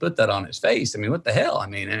supposed to put that on his face. I mean, what the hell? I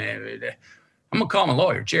mean, I'm going to call my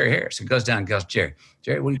lawyer, Jerry Harris. He goes down and goes, Jerry,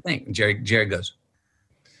 what do you think? And Jerry goes,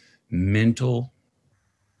 mental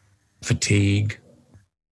fatigue,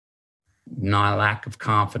 lack of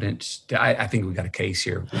confidence. I think we got a case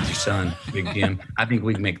here with your son, Big Jim. I think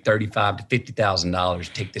we can make $35,000 to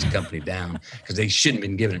 $50,000 take this company down because they shouldn't have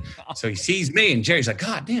been giving it. So he sees me, and Jerry's like,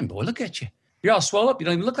 God damn, boy, look at you. You're all swell up. You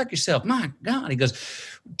don't even look like yourself. My God. He goes,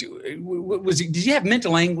 did you have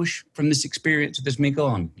mental anguish from this experience with this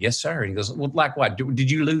Miko? Yes, sir. And he goes, well, like what?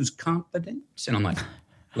 Did you lose confidence? And I'm like,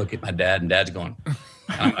 look at my dad, and Dad's going,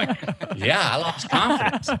 and I'm like, yeah, I lost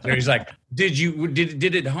confidence. So he's like, did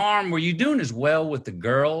it harm? Were you doing as well with the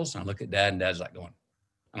girls? And I look at Dad, and Dad's like going,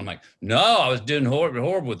 and I'm like, no, I was doing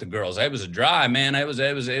horrible with the girls. It was a dry, man. It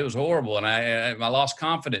was horrible. And I lost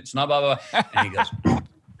confidence. Blah, blah, blah. And he goes,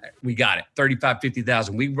 we got it. 35,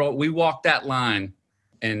 50,000. We walked that line,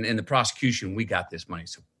 and in the prosecution, we got this money.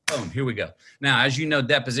 So boom, here we go. Now, as you know,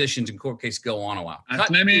 depositions and court cases go on a while.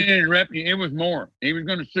 Let me interrupt you. It was more. He was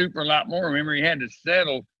going to sue for a lot more. Remember, he had to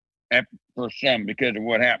settle for some because of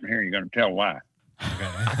what happened here. You're going to tell why. Okay.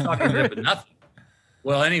 I thought he did nothing.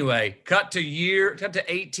 Well, anyway, cut to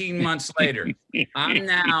 18 months later. I'm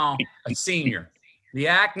now a senior. The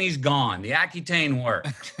acne's gone. The Accutane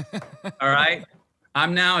worked. All right.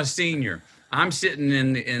 I'm now a senior. I'm sitting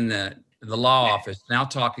in the law office now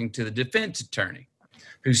talking to the defense attorney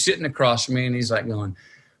who's sitting across from me, and he's like going,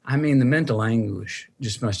 I mean, the mental anguish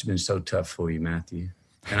just must have been so tough for you, Matthew.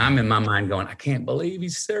 And I'm in my mind going, I can't believe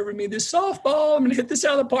he's serving me this softball. I'm going to hit this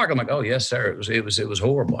out of the park. I'm like, oh, yes, sir. It was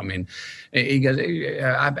horrible. I mean, he goes,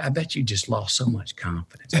 I bet you just lost so much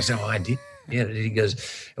confidence. I said, oh, I did. Yeah. He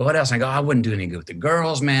goes, what else? I go, I wouldn't do any good with the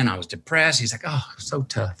girls, man. I was depressed. He's like, oh, so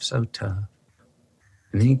tough, so tough.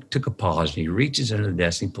 And then he took a pause, and he reaches under the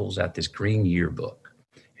desk, and he pulls out this green yearbook.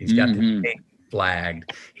 He's got the thing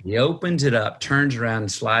flagged. He opens it up, turns around,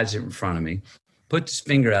 and slides it in front of me, puts his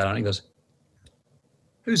finger out on it, and goes,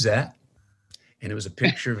 who's that? And it was a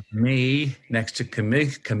picture of me next to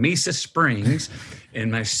Camisa Springs.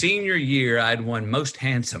 In my senior year, I'd won most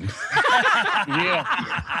handsome.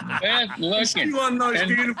 Yeah. Best looking. She won most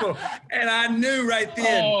beautiful. And I knew right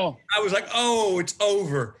then, I was like, oh, it's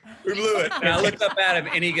over. We blew it. And I looked up at him,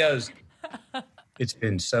 and he goes, it's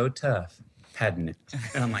been so tough, hadn't it?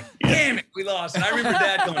 And I'm like, damn it, we lost. And I remember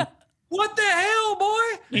Dad going, what the hell,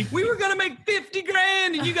 boy? We were going to make 50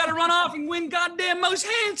 grand, and you got to run off and win goddamn most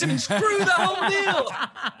handsome and screw the whole deal.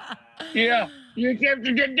 Yeah. You kept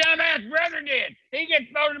your dumbass brother did. He gets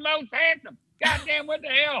voted most handsome. Goddamn, what the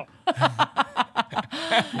hell?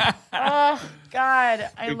 Oh, God.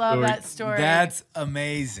 I love that story. That's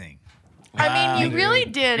amazing. I mean, you really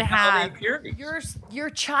did have your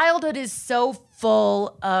childhood is so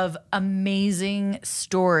full of amazing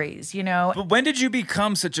stories, you know. But when did you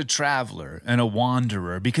become such a traveler and a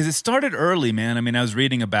wanderer? Because it started early, man. I mean, I was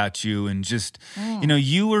reading about you, and just, you know,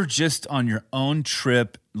 you were just on your own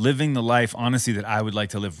trip, living the life, honestly, that I would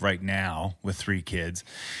like to live right now with 3 kids.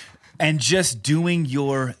 And just doing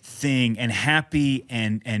your thing and happy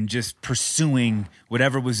and just pursuing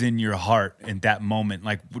whatever was in your heart in that moment.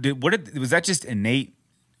 Like, was that just innate?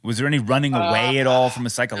 Was there any running away at all from a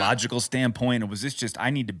psychological standpoint? Or was this just, I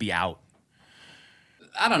need to be out?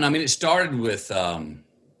 I don't know. I mean, it started with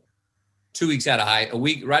 2 weeks out of a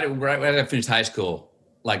week, right after I finished high school.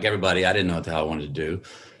 Like everybody, I didn't know what the hell I wanted to do.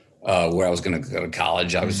 Where I was going to go to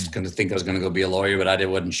college. I was going to think I was going to go be a lawyer, but I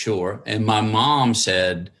wasn't sure. And my mom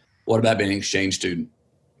said, what about being an exchange student?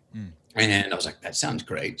 And I was like, that sounds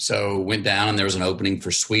great. So went down, and there was an opening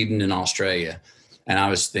for Sweden and Australia. And I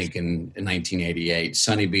was thinking in 1988,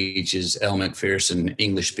 sunny beaches, Elle Macpherson,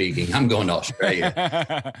 English speaking, I'm going to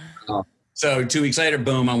Australia. So 2 weeks later,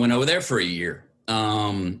 boom, I went over there for a year.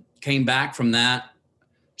 Came back from that,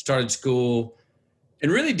 started school,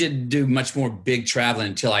 and really didn't do much more big traveling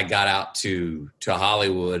until I got out to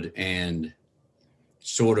Hollywood and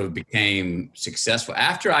sort of became successful.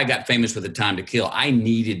 After I got famous with A Time to Kill, I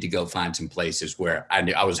needed to go find some places where I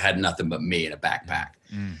had nothing but me in a backpack,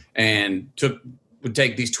 and would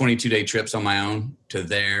take these 22-day trips on my own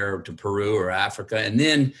to Peru or Africa. And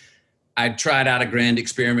then I tried out a grand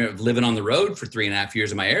experiment of living on the road for 3.5 years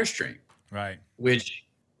of my Airstream, right? Which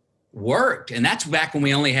worked. And that's back when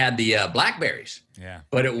we only had the Blackberries. Yeah.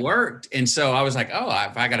 But it worked. And so I was like, oh,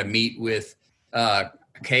 if I got to meet with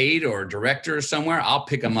Cade or a director somewhere, I'll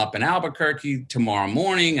pick them up in Albuquerque tomorrow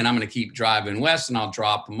morning, and I'm going to keep driving west, and I'll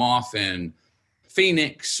drop them off in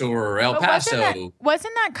Phoenix or El Paso.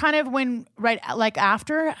 Wasn't that kind of when, right, like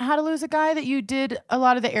after How to Lose a Guy, that you did a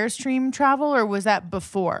lot of the Airstream travel, or was that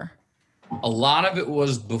before? A lot of it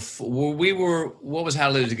was before. What was How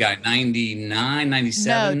to Lose a Guy? 99,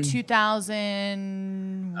 97? No,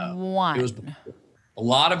 2001. It was a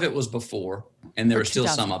lot of it was before, and there was still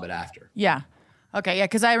some of it after. Yeah. Okay, yeah,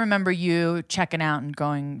 because I remember you checking out and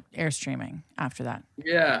going Airstreaming after that.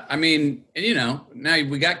 Yeah, I mean, and you know, now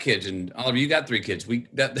we got kids, and all of you got 3 kids.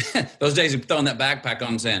 Those days of throwing that backpack on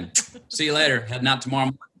and saying, see you later, heading out tomorrow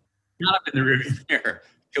morning. Not up in the rearview mirror.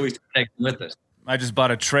 Till we start taking with us. I just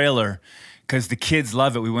bought a trailer because the kids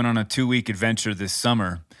love it. We went on a 2-week adventure this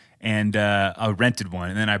summer, and I rented one,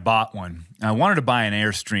 and then I bought one. I wanted to buy an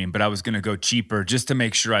Airstream, but I was going to go cheaper just to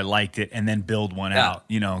make sure I liked it and then build one out,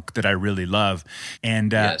 that I really love.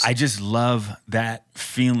 And I just love that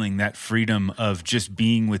feeling, that freedom of just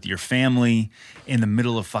being with your family in the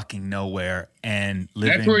middle of fucking nowhere and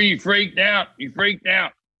living. That's where you freaked out. You freaked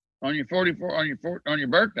out on your 44 on your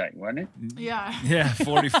birthday, wasn't it? Yeah. Yeah,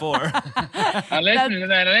 44. I listened to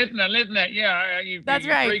that. I listened to that. Yeah, you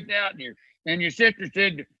right. freaked out, and your sister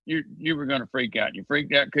said you were going to freak out. You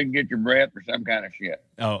freaked out, couldn't get your breath or some kind of shit.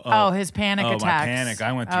 Oh, his panic attacks. My panic.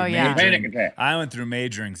 I went through panic attack. I went through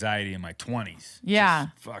major anxiety in my 20s. Yeah.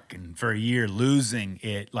 Just fucking for a year, losing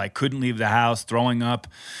it. Like, couldn't leave the house, throwing up.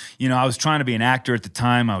 I was trying to be an actor at the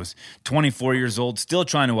time. I was 24 years old, still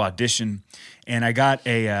trying to audition. And I got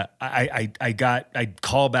I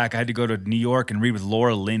called back. I had to go to New York and read with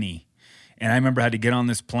Laura Linney. And I remember I had to get on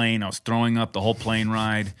this plane. I was throwing up the whole plane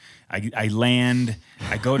ride. I land.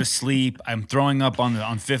 I go to sleep. I'm throwing up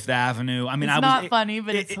on Fifth Avenue. I mean, it's not funny,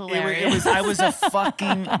 but it's hilarious. I was a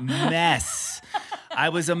fucking mess. I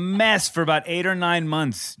was a mess for about 8 or 9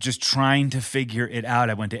 months, just trying to figure it out.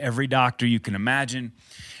 I went to every doctor you can imagine,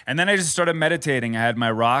 and then I just started meditating. I had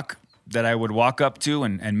my rock that I would walk up to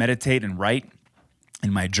and meditate and write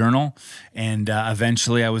in my journal, and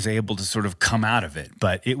eventually I was able to sort of come out of it.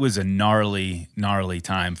 But it was a gnarly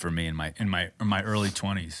time for me in my early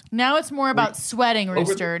 20s. Now it's more about sweating,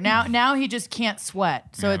 Rooster. Now he just can't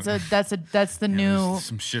sweat. So that's the new.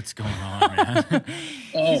 Some shit's going on, man.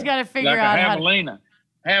 He's got to figure out how.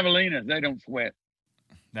 Javelinas, they don't sweat.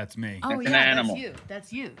 That's me. Oh, that's an animal.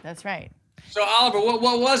 That's you. That's right. So Oliver,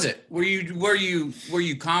 what was it? Were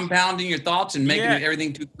you compounding your thoughts and making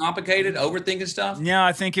everything too complicated, overthinking stuff? Yeah,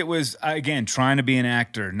 I think it was, again, trying to be an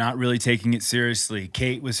actor, not really taking it seriously.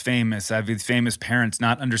 Kate was famous. I have these famous parents,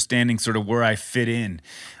 not understanding sort of where I fit in.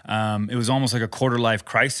 It was almost like a quarter-life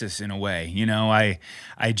crisis in a way.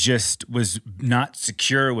 I just was not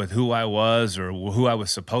secure with who I was or who I was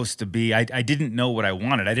supposed to be. I didn't know what I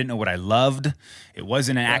wanted. I didn't know what I loved. It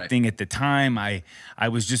wasn't acting at the time. I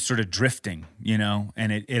was just sort of drifting,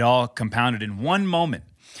 and it all compounded in one moment.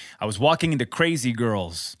 I was walking into Crazy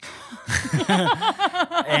Girls,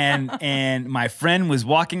 and my friend was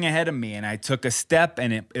walking ahead of me, and I took a step,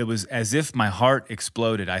 and it was as if my heart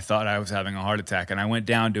exploded. I thought I was having a heart attack, and I went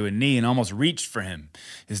down to a knee and almost reached for him.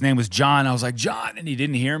 His name was John. I was like, John, and he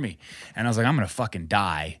didn't hear me. And I was like, I'm going to fucking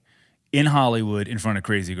die in Hollywood in front of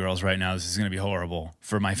Crazy Girls right now. This is going to be horrible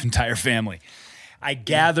for my entire family. I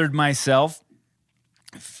gathered myself,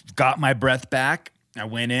 got my breath back. I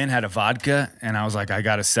went in, had a vodka, and I was like, I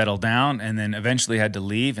got to settle down, and then eventually had to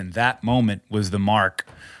leave. And that moment was the mark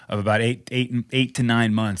of about eight to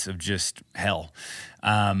 9 months of just hell.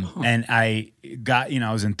 And I got,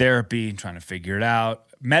 I was in therapy trying to figure it out,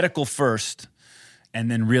 medical first, and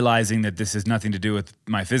then realizing that this has nothing to do with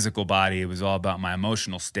my physical body. It was all about my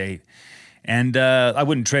emotional state. And I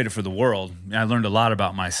wouldn't trade it for the world. I learned a lot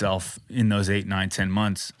about myself in those 8, 9, 10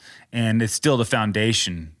 months. And it's still the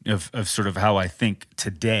foundation of sort of how I think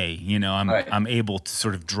today. I'm able to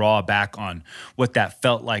sort of draw back on what that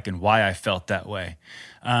felt like and why I felt that way.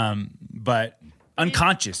 But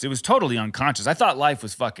unconscious. It was totally unconscious. I thought life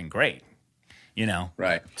was fucking great.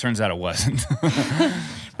 Right. Turns out it wasn't.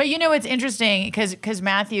 But it's interesting because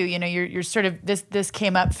Matthew, you're sort of this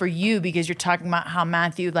came up for you because you're talking about how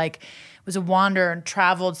Matthew was a wanderer and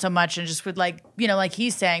traveled so much and just would like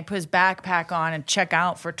he's saying, put his backpack on and check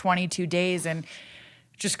out for 22 days and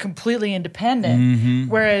just completely independent. Mm-hmm.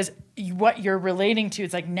 Whereas what you're relating to,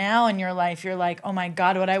 it's like now in your life, you're like, oh my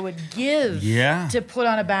God, what I would give to put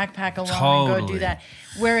on a backpack alone and go do that.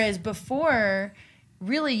 Whereas before,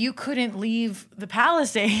 really, you couldn't leave the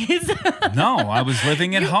Palisades. No, I was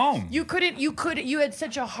living at home. You had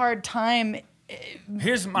such a hard time.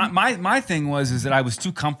 Here's my thing is that I was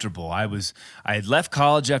too comfortable. I had left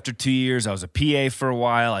college after 2 years. I was a PA for a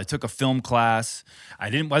while. I took a film class.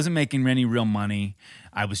 Wasn't making any real money.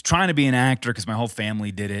 I was trying to be an actor because my whole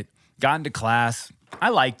family did it. Got into class. I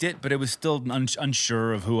liked it, but it was still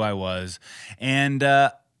unsure of who I was, and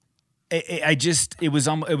I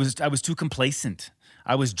was too complacent.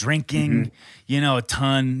 I was drinking, a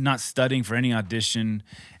ton, not studying for any audition.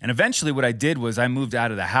 And eventually what I did was I moved out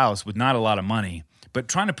of the house with not a lot of money, but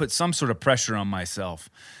trying to put some sort of pressure on myself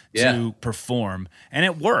to perform. And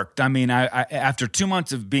it worked. I mean, I after 2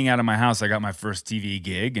 months of being out of my house, I got my first TV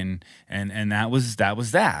gig and that was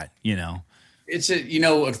that. It's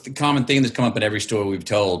a common thing that's come up in every story we've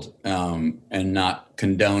told, and not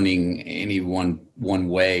condoning any one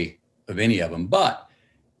way of any of them, but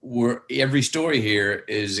every story here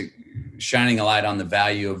is shining a light on the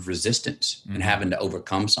value of resistance and having to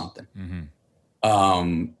overcome something.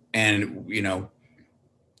 And, you know,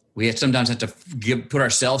 we sometimes have to put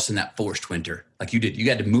ourselves in that forced winter like you did. You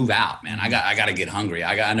got to move out, man. I got to get hungry.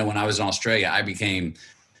 I know when I was in Australia, I became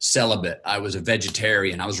celibate. I was a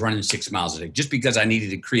vegetarian. I was running 6 miles a day just because I needed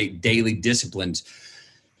to create daily disciplines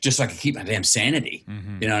just so I could keep my damn sanity.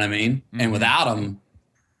 You know what I mean? And without them,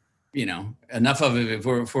 you know, enough of it, if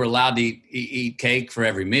we're allowed to eat cake for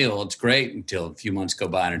every meal, it's great until a few months go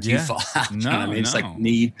by and our teeth fall out. You know what I mean? It's like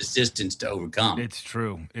need persistence to overcome. It's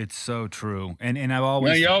true. It's so true. And I've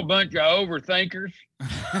always... Well, y'all bunch of overthinkers.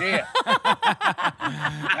 Yeah. Oh,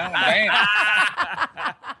 damn.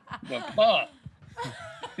 The fuck?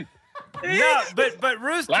 No, but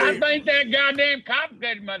Rooster... Well, I think that goddamn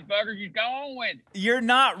complicated motherfuckers, you go on with it. You're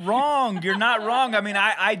not wrong. You're not wrong. I mean,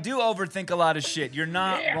 I do overthink a lot of shit. You're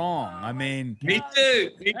not wrong. I mean... Me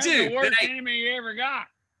too. That's the worst enemy you ever got.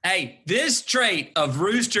 Hey, this trait of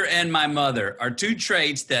Rooster and my mother are two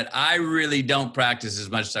traits that I really don't practice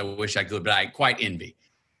as much as I wish I could, but I quite envy.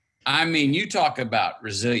 I mean, you talk about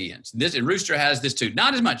resilience. Rooster has this too.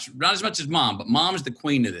 Not as much as Mom, but Mom's the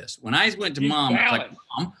queen of this. When I went to Mom, I was like,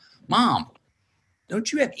 Mom,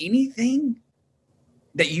 don't you have anything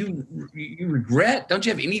that you regret? Don't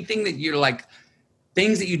you have anything that you're like,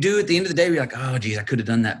 things that you do at the end of the day, where you're like, oh, geez, I could have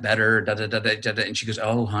done that better, da, da, da, da, da, da. And she goes,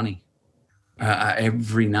 oh, honey,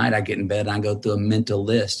 every night I get in bed and I go through a mental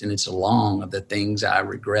list, and it's long of the things I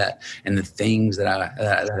regret and the things that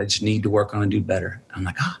I just need to work on and do better. I'm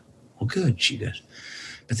like, well, good, she does.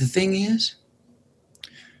 But the thing is,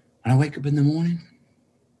 when I wake up in the morning,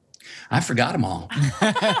 I forgot them all.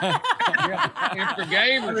 You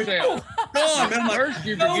forgave herself.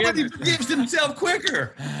 Nobody forgives himself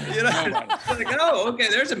quicker. You know, like, oh, okay,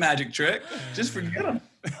 there's a magic trick. Just forget them.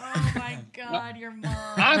 Oh my God, your mom.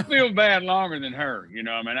 I feel bad longer than her. You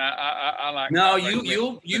know, I mean, I like. No, you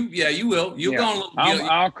will. You'll go on a little.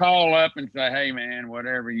 I'll call up and say, hey, man,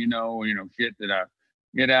 whatever, you know, shit that I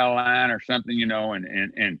get out of line or something, you know,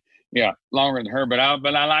 and yeah, longer than her. But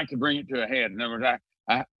I like to bring it to a head. In other words,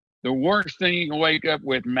 the worst thing you can wake up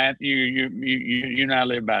with, Matthew, you and I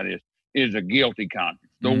live by this, is a guilty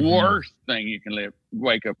conscience. The worst thing you can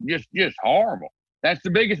wake up, just horrible. That's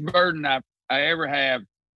the biggest burden I ever have,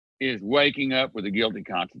 is waking up with a guilty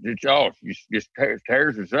conscience. It just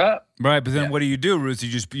tears us up. Right, but then what do you do, Ruth?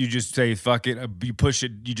 You just say fuck it.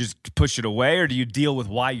 You just push it away, or do you deal with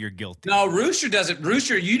why you're guilty? No, Rooster doesn't.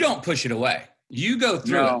 Rooster, you don't push it away. You go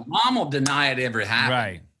through it. Mom will deny it ever happened.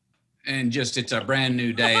 Right. And just, it's a brand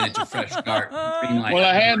new day and it's a fresh start. Like, well,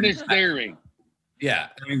 I had this theory. Yeah,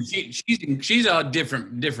 I mean, she's a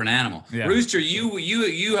different animal. Yeah. Rooster,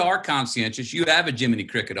 you are conscientious. You have a Jiminy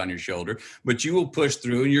Cricket on your shoulder, but you will push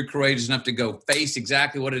through, and you're courageous enough to go face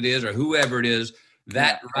exactly what it is or whoever it is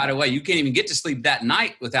right away. You can't even get to sleep that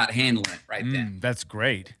night without handling it right then. That's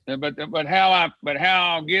great. But how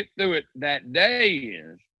I'll get through it that day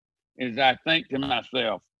is I think to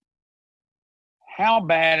myself, how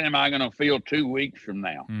bad am I going to feel 2 weeks from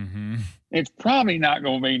now? It's probably not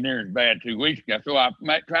going to be near as bad 2 weeks ago. So I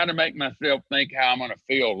try to make myself think how I'm going to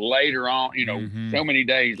feel later on, you know, so many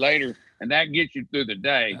days later, and that gets you through the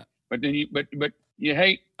day. But then you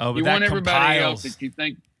hate, you want everybody else that you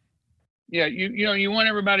think, you want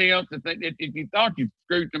everybody else to think, if you thought you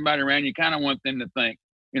screwed somebody around, you kind of want them to think,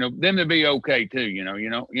 them to be okay too, you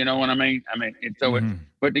know what I mean? I mean,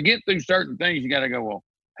 but to get through certain things, you got to go, well,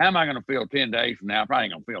 how am I going to feel 10 days from now? I'm probably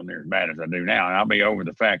going to feel near as bad as I do now. And I'll be over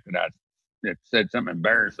the fact that I said something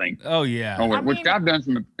embarrassing. Oh, yeah. I've done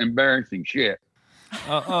some embarrassing shit.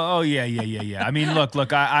 Oh, yeah. I mean,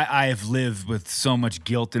 look, I have lived with so much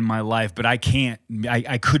guilt in my life, but I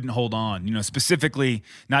couldn't hold on, specifically,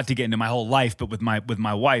 not to get into my whole life, but with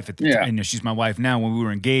my wife at the time. She's my wife now. When we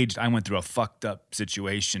were engaged, I went through a fucked up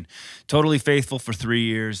situation. Totally faithful for 3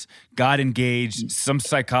 years, got engaged. Some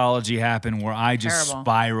psychology happened where I just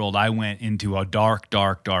spiraled. I went into a dark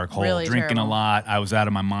hole, really drinking a lot. I was out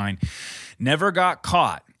of my mind. Never got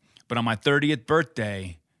caught, but on my 30th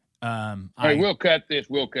birthday, we'll cut this.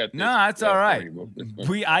 No, that's all right.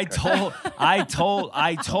 I told her. I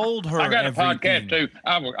got everything. A podcast too.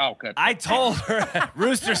 I'll cut. I told her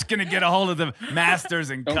Rooster's gonna get a hold of the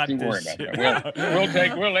masters and cut this. Don't worry about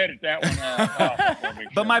that. We'll edit that one.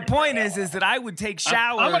 But my point is that I would take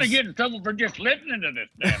showers. I'm gonna get in trouble for just listening to this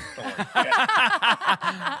damn story.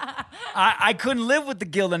 I couldn't live with the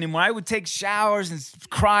guilt anymore. I would take showers and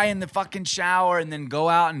cry in the fucking shower, and then go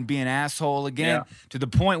out and be an asshole again to the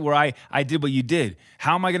point where where I did what you did.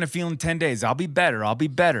 How am I going to feel in 10 days? I'll be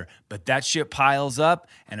better. But that shit piles up,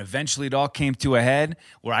 and eventually it all came to a head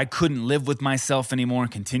where I couldn't live with myself anymore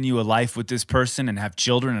and continue a life with this person and have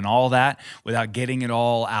children and all that without getting it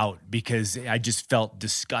all out because I just felt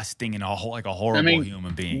disgusting and like a horrible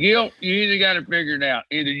human being. Guilt, you either got to figure it out.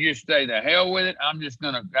 Either you stay the hell with it. I'm just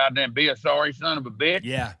going to goddamn be a sorry son of a bitch.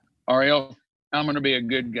 Yeah. Or else I'm going to be a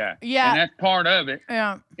good guy. Yeah. And that's part of it.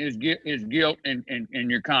 Yeah. Is guilt and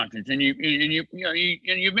your conscience. And you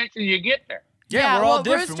eventually you get there. Yeah, we're all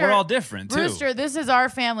different. We're all different, too. Rooster, this is our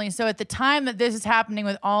family. So at the time that this is happening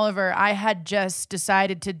with Oliver, I had just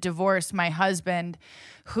decided to divorce my husband,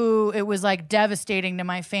 who it was like devastating to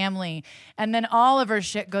my family. And then Oliver's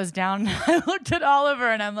shit goes down. I looked at Oliver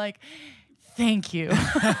and I'm like, thank you.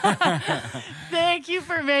 Thank you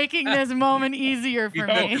for making this moment easier for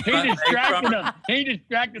me. He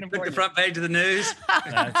distracted him. Took the front page of the news.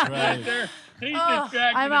 That's right. He's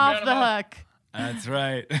distracted. I'm off the hook. That's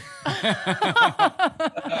right.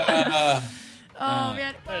 Oh,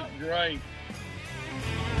 man. That's great.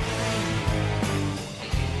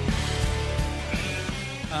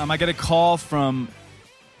 I got a call from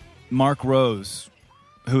Mark Rose,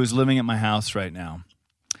 who is living at my house right now.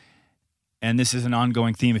 And this is an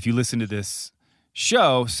ongoing theme. If you listen to this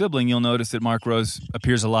show, Sibling, you'll notice that Mark Rose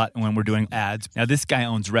appears a lot when we're doing ads. Now, this guy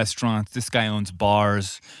owns restaurants. This guy owns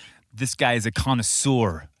bars. This guy is a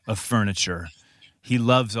connoisseur of furniture. He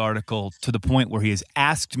loves Article to the point where he has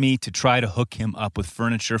asked me to try to hook him up with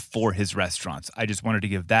furniture for his restaurants. I just wanted to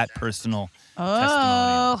give that personal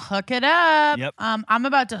testimonial. Hook it up. Yep. I'm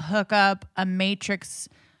about to hook up a Matrix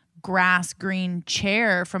grass green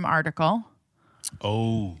chair from Article.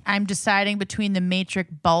 Oh. I'm deciding between the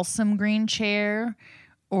Matrix balsam green chair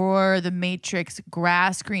or the Matrix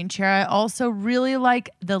grass green chair. I also really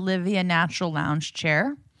like the Livia Natural Lounge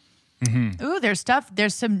chair. Mm-hmm. Ooh, there's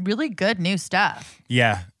some really good new stuff.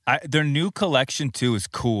 Yeah. Their new collection, too, is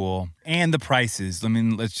cool. And the prices.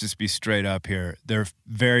 Let's just be straight up here. They're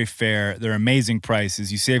very fair. They're amazing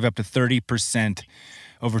prices. You save up to 30%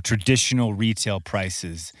 over traditional retail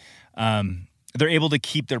prices. They're able to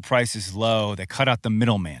keep their prices low. They cut out the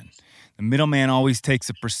middleman. The middleman always takes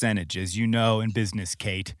a percentage, as you know in business,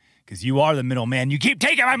 Kate, because you are the middleman. You keep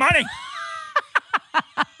taking my money.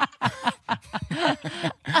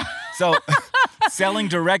 So selling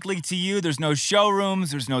directly to you, there's no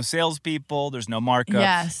showrooms, there's no salespeople, there's no markups.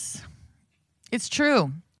 Yes, it's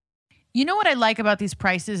true. You know what I like about these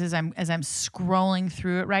prices as I'm scrolling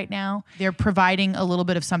through it right now? They're providing a little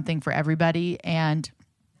bit of something for everybody, and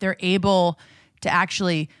they're able to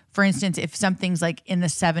actually, for instance, if something's like in the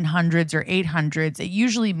 700s or 800s, it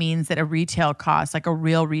usually means that a retail cost, like a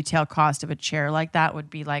real retail cost of a chair like that would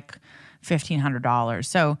be like $1,500.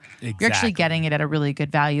 So You're actually getting it at a really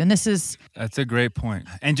good value. And that's a great point.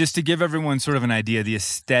 And just to give everyone sort of an idea, the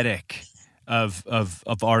aesthetic of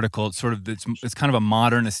Article, it's kind of a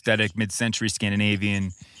modern aesthetic, mid-century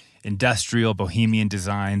Scandinavian, industrial, bohemian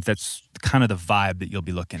designs. That's kind of the vibe that you'll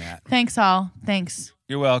be looking at. Thanks, all. Thanks.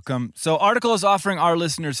 You're welcome. So Article is offering our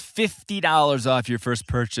listeners $50 off your first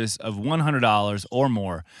purchase of $100 or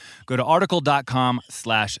more. Go to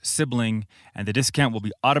article.com/sibling, and the discount will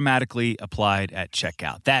be automatically applied at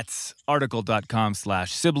checkout. That's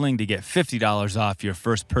article.com/sibling to get $50 off your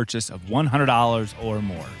first purchase of $100 or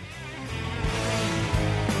more.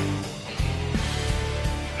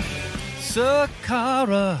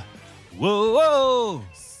 Sakara. Whoa, whoa.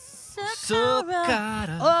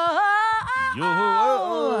 Sakara.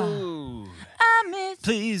 Yo.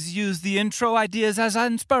 Please use the intro ideas as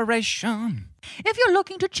inspiration. If you're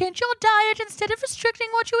looking to change your diet instead of restricting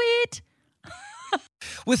what you eat.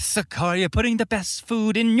 With Sakara, you're putting the best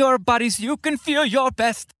food in your body so you can feel your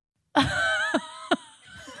best. And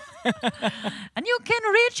you can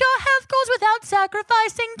reach your health goals without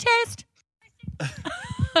sacrificing taste.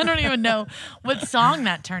 I don't even know what song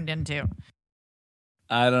that turned into.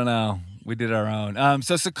 I don't know. We did our own.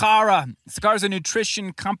 So Sakara is a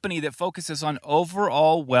nutrition company that focuses on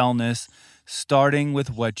overall wellness, starting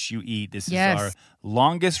with what you eat. This is our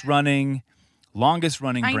longest running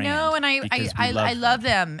brand. I know, and I love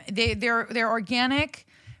them. They're organic,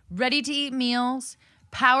 ready to eat meals,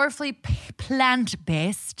 powerfully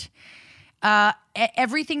plant-based.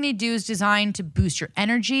 Everything they do is designed to boost your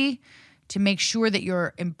energy, to make sure that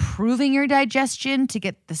you're improving your digestion, to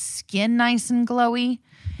get the skin nice and glowy.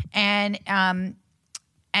 And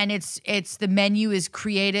it's the menu is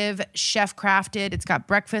creative, chef crafted. It's got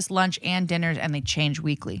breakfast, lunch, and dinners, and they change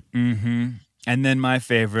weekly. Mm-hmm. And then my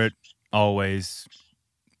favorite, always,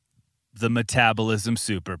 the metabolism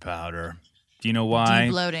super powder. Do you know why?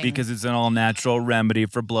 De-bloating. Because it's an all-natural remedy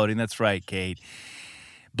for bloating. That's right, Kate.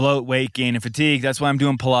 bloat, weight gain, and fatigue. That's why I'm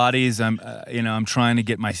doing Pilates. I'm trying to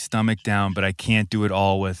get my stomach down, but I can't do it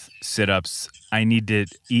all with sit-ups. I need to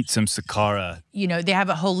eat some Sakara. They have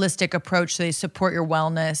a holistic approach, so they support your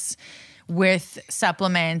wellness with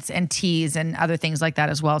supplements and teas and other things like that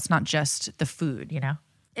as well. It's not just the food,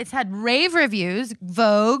 It's had rave reviews.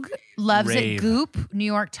 Vogue loves it. Goop, New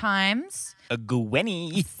York Times. A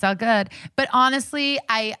gooey. So good. But honestly,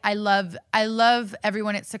 I love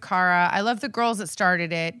everyone at Sakara. I love the girls that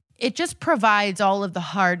started it. It just provides all of the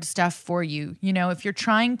hard stuff for you. If you're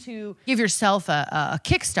trying to give yourself a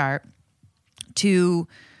kickstart to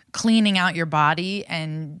cleaning out your body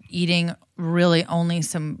and eating really only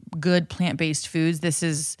some good plant-based foods, this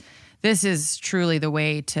is truly the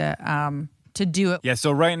way to do it. Yeah,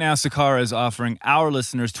 so right now, Sakara is offering our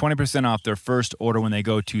listeners 20% off their first order when they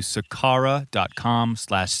go to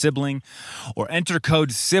sakara.com/sibling or enter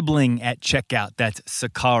code sibling at checkout. That's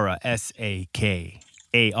Sakara,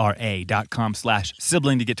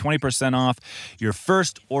 SAKARA.com/sibling to get 20% off your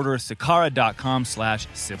first order,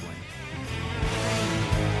 sakara.com/sibling.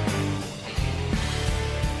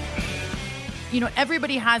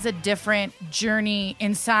 Everybody has a different journey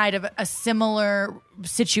inside of a similar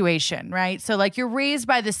situation, right? So like you're raised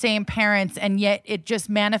by the same parents and yet it just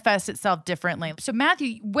manifests itself differently. So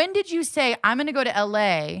Matthew, when did you say, I'm going to go to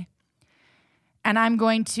LA and I'm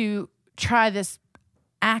going to try this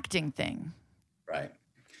acting thing? Right.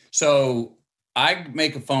 So I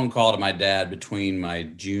make a phone call to my dad between my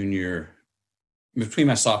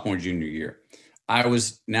sophomore and junior year. I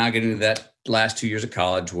was now getting to that last 2 years of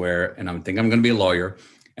college and I'm thinking I'm going to be a lawyer.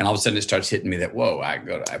 And all of a sudden it starts hitting me that,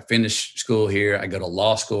 I finish school here. I go to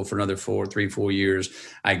law school for another 4 years.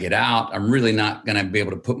 I get out. I'm really not going to be able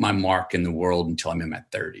to put my mark in the world until I'm in my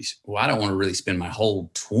 30s. Well, I don't want to really spend my whole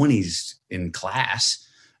 20s in class.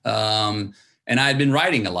 And I had been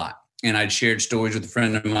writing a lot. And I'd shared stories with a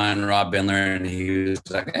friend of mine, Rob Bendler, and he was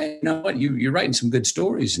like, hey, you know what? You're writing some good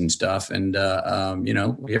stories and stuff. And,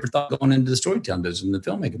 you ever thought going into the storytelling business and the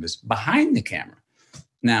filmmaking business behind the camera?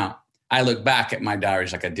 Now, I look back at my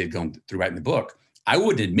diaries like I did going through writing the book. I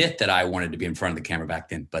wouldn't admit that I wanted to be in front of the camera back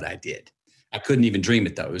then, but I did. I couldn't even dream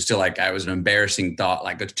it, though. It was still like it was an embarrassing thought,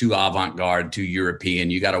 like it's too avant-garde, too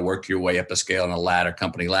European. You got to work your way up a scale on a ladder,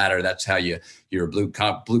 company ladder. That's how you're a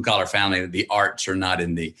blue-collar family. The arts are not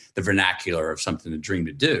in the vernacular of something to dream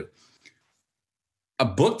to do. A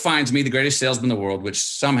book finds me the greatest salesman in the world, which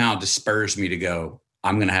somehow dispurs me to go,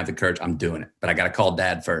 I'm going to have the courage. I'm doing it. But I got to call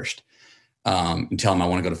Dad first and tell him I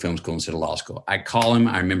want to go to film school instead of law school. I call him.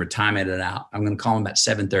 I remember timing it out. I'm going to call him about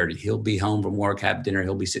 7:30. He'll be home from work, have dinner.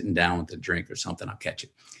 He'll be sitting down with a drink or something. I'll catch it.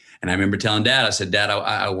 And I remember telling Dad, I said, Dad,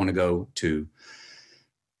 I want to go to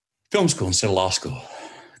film school instead of law school.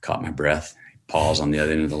 I caught my breath. Pause on the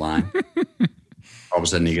other end of the line. All of a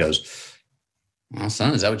sudden he goes, well,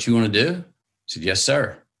 son, is that what you want to do? I said, yes,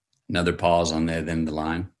 sir. Another pause on the other end of the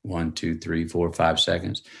line. 1, 2, 3, 4, 5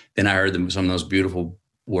 seconds. Then I heard some of those beautiful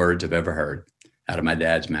words I've ever heard out of my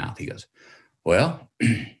dad's mouth. He goes, well,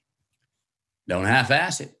 don't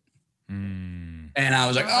half-ass it. And I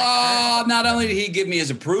was like, not only did he give me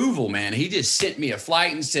his approval, man, he just sent me a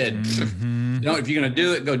flight and said, if you're going to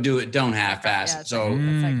do it, go do it. Don't half-ass it. So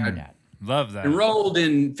that's like our dad. Love that. Enrolled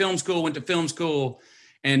in film school, went to film school.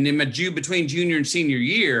 And in between junior and senior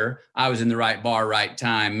year, I was in the right bar, right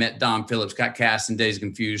time, met Don Phillips, got cast in Days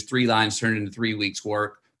Confused, 3 lines turned into 3 weeks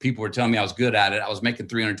work. People were telling me I was good at it. I was making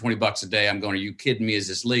 $320 a day. I'm going, are you kidding me? Is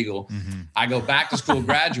this legal? Mm-hmm. I go back to school,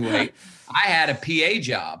 graduate. I had a PA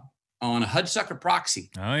job on a Hudsucker Proxy.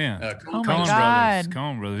 Oh, yeah. Oh, my God.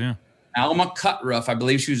 Coen Brothers, yeah. Alma Cutruff, I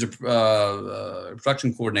believe she was a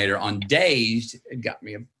production coordinator on Days. It got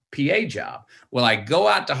me a PA job. Well, I go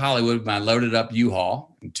out to Hollywood with my loaded up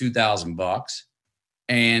U-Haul, $2,000,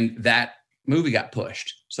 and that movie got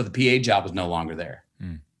pushed. So the PA job was no longer there.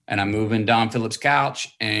 And I'm moving Don Phillips'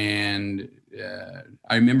 couch. And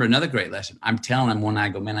I remember another great lesson. I'm telling him one night, I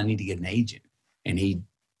go, man, I need to get an agent. And if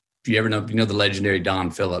you know the legendary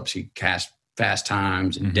Don Phillips, he cast Fast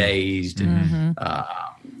Times and Dazed. And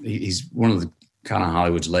he's one of the kind of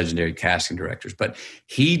Hollywood's legendary casting directors. But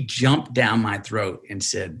he jumped down my throat and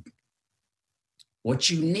said, what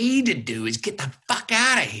you need to do is get the fuck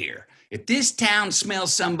out of here. If this town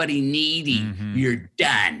smells somebody needy, you're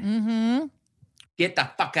done. Get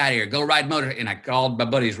the fuck out of here. Go ride motor. And I called my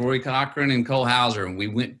buddies, Rory Cochran and Cole Hauser, and we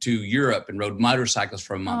went to Europe and rode motorcycles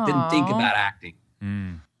for a month. Didn't think about acting.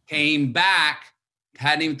 Came back,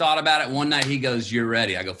 hadn't even thought about it. One night he goes, you're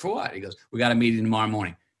ready. I go, for what? He goes, we got a meeting tomorrow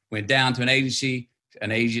morning. Went down to an agency.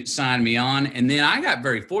 An agent signed me on. And then I got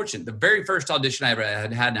very fortunate. The very first audition I ever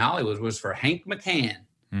had in Hollywood was for Hank McCann.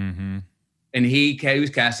 And he was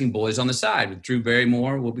casting Boys on the Side with Drew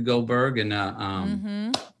Barrymore, Whoopi Goldberg, and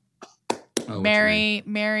Mary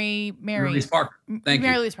Louise Parker. Thank you.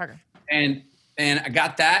 Mary Louise Parker. And I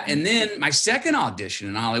got that. And then my second audition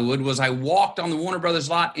in Hollywood was I walked on the Warner Brothers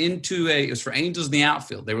lot into it was for Angels in the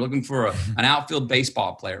Outfield. They were looking for an outfield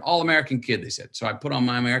baseball player, all-American kid, they said. So I put on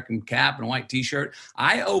my American cap and a white T-shirt.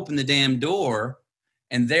 I opened the damn door,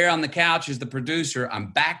 and there on the couch is the producer.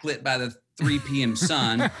 I'm backlit by the 3 p.m.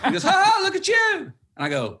 sun. He goes, look at you. And I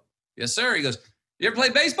go, yes, sir. He goes, you ever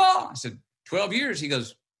played baseball? I said, 12 years. He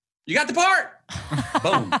goes, you got the part.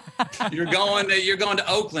 Boom. You're going to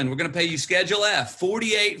Oakland. We're going to pay you Schedule F,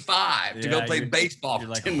 $48,500 to go play baseball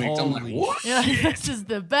for 10 weeks. I'm like, what? This is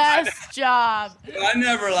the best job. I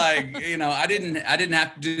never I didn't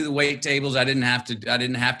have to do the weight tables. I didn't have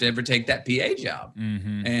to ever take that PA job.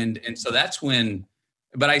 Mm-hmm. And so that's when,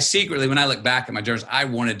 but I secretly, when I look back at my journals, I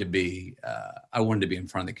wanted to be in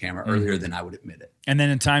front of the camera earlier than I would admit it. And then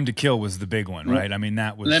In Time to Kill was the big one, right? I mean,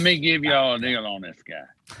 that was. Let me give y'all a deal on this guy.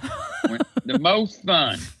 The most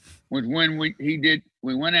fun was when we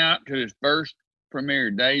went out to his first premiere,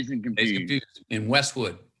 Dazed and Confused, in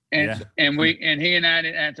Westwood. And he and I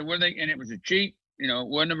did answer and it was a cheap, it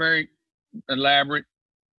wasn't a very elaborate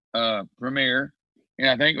premiere. And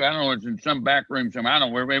I don't know, it's in some back room somewhere. I don't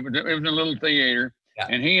know where it was a little theater. Yeah.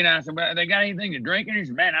 And he and I said, well, they got anything to drink? And he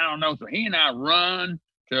said, man, I don't know. So he and I run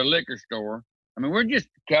to a liquor store. I mean, we're just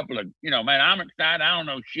a couple of, man, I'm excited. I don't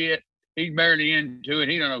know shit. He's barely into it.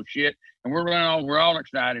 He don't know shit. And we're all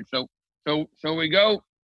excited. So we go.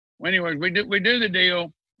 Well, anyways, we do the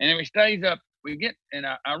deal. And then we stays up. We get, and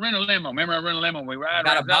I rent a limo. Remember, I rent a limo. We ride.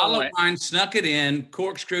 Got a bottle of wine, snuck it in,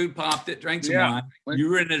 corkscrewed, popped it, drank some wine. You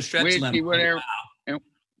were in a stretch limo. Whatever. Wow.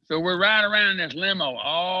 So we're riding around in this limo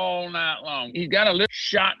all night long. He's got a little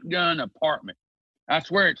shotgun apartment. I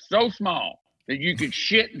swear it's so small that you could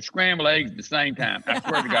shit and scramble eggs at the same time. I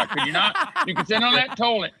swear to God. Could you not? You could sit on that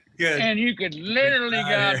toilet and you could literally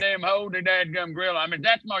goddamn hold the dadgum grill. I mean,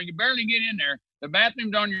 that's small. You barely get in there. The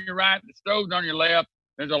bathroom's on your right. The stove's on your left.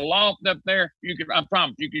 There's a loft up there. I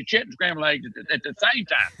promise you could shit and scramble eggs at the same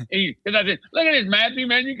time. Because I said, look at this, Matthew,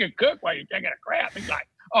 man. You can cook while you're taking a crap. He's like,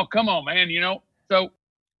 oh, come on, man. So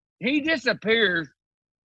he disappears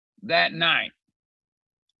that night.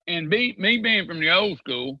 And me being from the old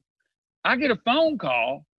school, I get a phone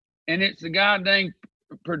call, and it's the goddamn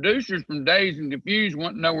producers from Dazed and Confused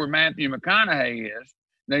wanting to know where Matthew McConaughey is.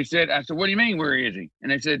 I said, what do you mean, where is he?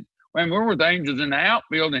 And they said, well, we're with Angels in the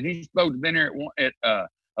Outfield, and he's supposed to have been here at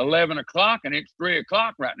 11 o'clock, and it's 3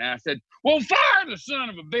 o'clock right now. I said, well, fire the son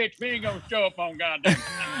of a bitch. He ain't going to show up on goddamn time.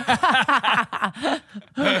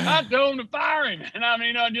 I told him to fire him. And I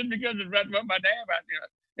mean, just because it's right what my dad about,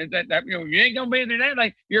 you ain't going to be there that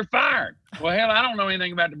day, you're fired. Well, hell, I don't know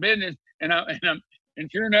anything about the business. And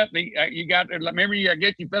sure enough, you got there. Remember, I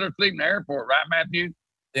guess you fell asleep in the airport, right, Matthew?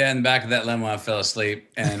 Yeah, in the back of that limo, I fell asleep,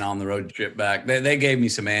 and on the road trip back, they gave me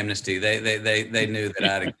some amnesty. They knew that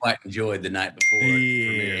I had quite enjoyed the night before.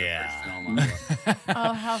 Yeah.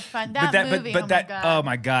 Oh, how fun! Movie. Oh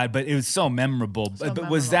my God! But it was so memorable. But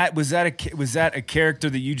was that a character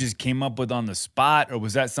that you just came up with on the spot, or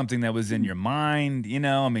was that something that was in your mind?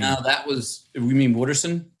 I mean, no, that was. We mean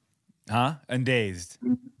Wooderson, huh? And Dazed.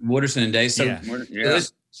 Wooderson and Dazed. So, yeah.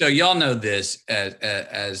 So y'all know this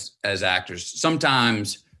as actors.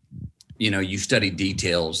 Sometimes, you study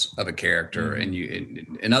details of a character,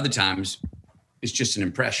 and other times it's just an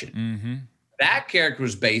impression. Mm-hmm. That character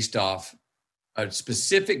was based off a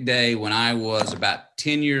specific day when I was about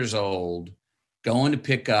 10 years old,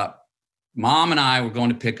 Mom and I were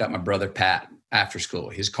going to pick up my brother Pat after school.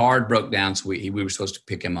 His car broke down, so we were supposed to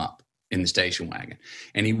pick him up in the station wagon,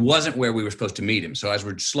 and he wasn't where we were supposed to meet him. So as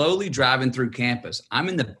we're slowly driving through campus, I'm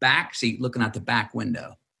in the back seat looking out the back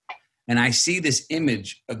window, and I see this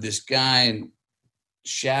image of this guy in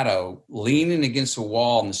shadow leaning against the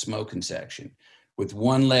wall in the smoking section with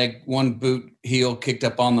one boot heel kicked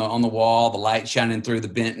up on the wall, the light shining through the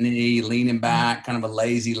bent knee, leaning back, kind of a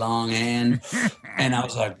lazy long hand. And I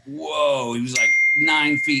was like, whoa, he was like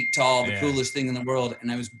 9 feet tall, the coolest thing in the world.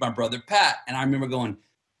 And I was my brother Pat. And I remember going,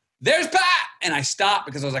 there's Pat. And I stopped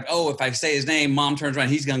because I was like, oh, if I say his name, Mom turns around,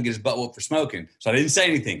 he's going to get his butt whooped for smoking. So I didn't say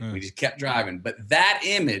anything. We just kept driving. But that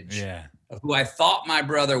image of who I thought my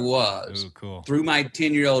brother was through my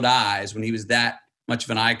 10-year-old eyes when he was that much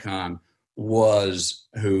of an icon was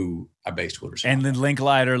who I based Wooderson. And then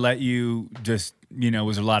Linklater let you just,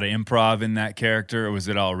 was there a lot of improv in that character, or was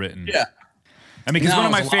it all written? Yeah. I mean, because one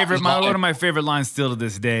of my favorite lines still to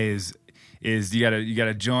this day is you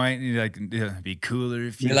gotta join. You like be cooler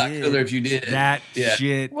if you Be a lot cooler if you did. That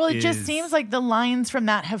shit. Well, it just seems like the lines from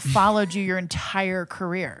that have followed you your entire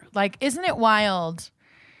career. Like, isn't it wild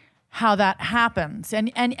how that happens?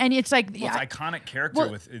 And it's like it's iconic character.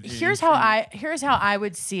 Well, here's how I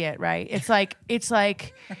would see it. Right? It's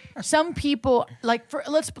like some people like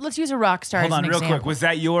let's use a rock star. Hold as on, an real example. quick. Was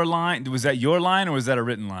that your line? Was that your line or was that a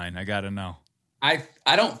written line? I gotta know. I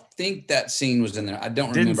don't think that scene was in there. I don't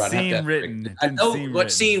remember. Didn't seem written. I know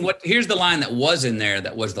what scene. Here's the line that was in there.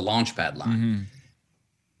 That was the Launchpad line. Mm-hmm.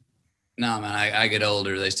 No, man, I get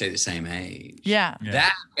older. They stay the same age. Yeah.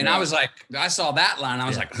 That, and I was like, I saw that line. I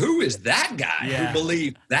was like, who is that guy who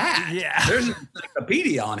believed that? Yeah. There's an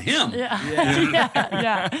encyclopedia on him.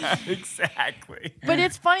 Yeah. Exactly. But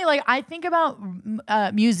it's funny. Like, I think about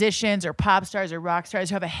musicians or pop stars or rock stars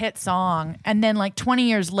who have a hit song, and then like 20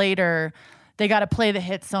 years later, they got to play the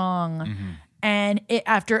hit song. Mm-hmm.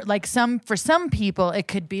 And for some people, it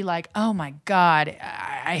could be like, oh my God,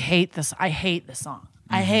 I hate this. I hate the song.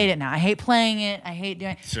 I hate it now. I hate playing it. I hate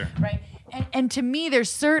doing it. Sure. Right. And to me,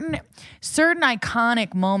 there's certain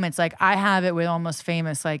iconic moments. Like, I have it with Almost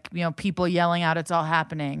Famous, like, people yelling out, "It's all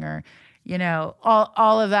happening," or,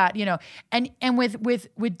 all of that, and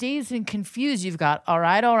with Dazed and Confused, you've got All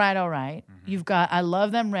Right. Mm-hmm. You've got I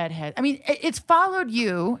Love Them Redhead. I mean, it's followed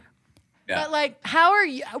you. Yeah. But like,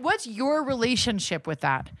 what's your relationship with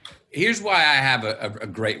that? Here's why I have a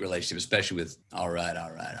great relationship, especially with All Right.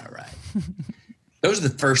 Those are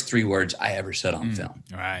the first 3 words I ever said on film.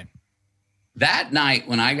 All right. That night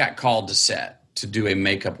when I got called to set to do a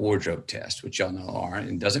makeup wardrobe test, which y'all know are,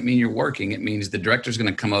 and doesn't mean you're working. It means the director's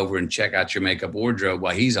going to come over and check out your makeup wardrobe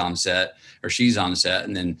while he's on set or she's on set,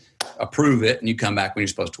 and then approve it, and you come back when you're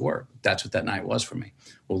supposed to work. That's what that night was for me.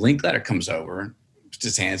 Well, Linkletter comes over, puts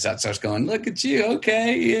his hands out, starts going, "Look at you,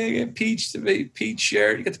 okay, yeah, you got peach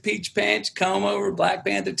shirt, you got the peach pants, comb over, Black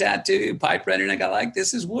Panther tattoo, pipe wrench." And I got like,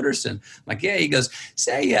 "This is Wooderson." I'm like, "Yeah." He goes,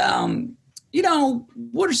 "Say,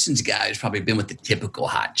 Wooderson's guy has probably been with the typical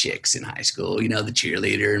hot chicks in high school, the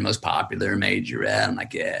cheerleader and most popular majorette." I'm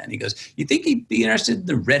like, "Yeah." And he goes, "You think he'd be interested in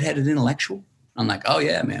the redheaded intellectual?" I'm like, "Oh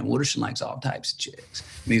yeah, man, Wooderson likes all types of chicks."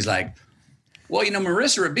 And he's like, "Well,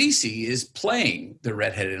 Marissa Ribisi is playing the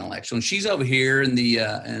redheaded intellectual, and she's over here in the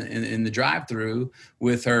in the drive-through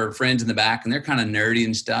with her friends in the back, and they're kind of nerdy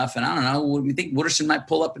and stuff. And I don't know, we think Wooderson might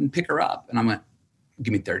pull up and pick her up." And I went,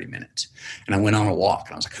 "Give me 30 minutes." And I went on a walk,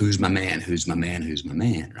 and I was like, "Who's my man? Who's my man? Who's my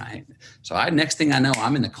man?" Right? So next thing I know,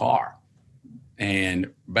 I'm in the car and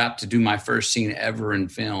about to do my first scene ever in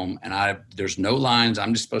film, and there's no lines.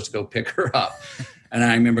 I'm just supposed to go pick her up. And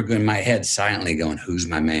I remember going in my head silently going, "Who's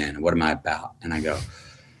my man? What am I about?" And I go,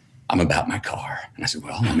 "I'm about my car." And I said,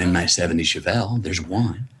 "Well, I'm in my 70 Chevelle. There's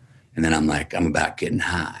one." And then I'm like, "I'm about getting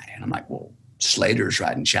high." And I'm like, "Well, Slater's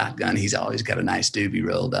riding shotgun. He's always got a nice doobie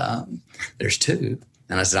rolled up. There's 2.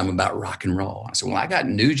 And I said, "I'm about rock and roll." I said, "Well, I got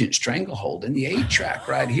Nugent Stranglehold in the 8-track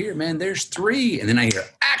right here, man. There's 3. And then I hear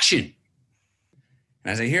action.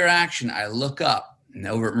 And as I hear action, I look up, and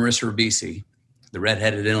over at Marissa Ribisi, the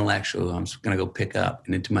redheaded intellectual I'm going to go pick up.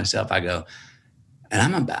 And into myself, I go, "And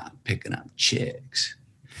I'm about picking up chicks."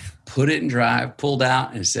 Put it in drive, pulled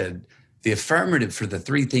out, and said, "The affirmative for the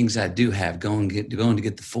 3 things I do have, going to get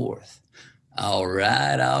the 4th. All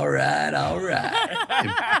right. That's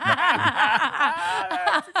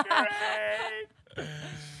great.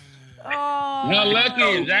 How lucky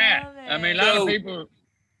is that? I mean, a lot of people,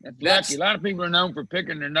 that's lucky. A lot of people are known for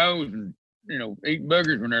picking their nose and, eat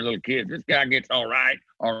boogers when they're little kids. This guy gets all right.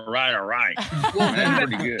 Well, that's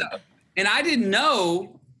pretty good. And I didn't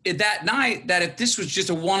know that night that if this was just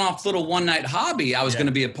a one-off little one-night hobby I was going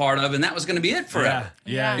to be a part of, and that was going to be it forever.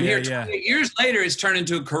 Yeah. And here 28 years later, it's turned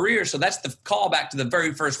into a career. So that's the callback to the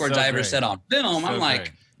very first words I ever said on film. I'm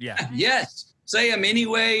like, yes. Say them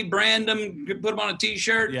anyway, brand them, put them on a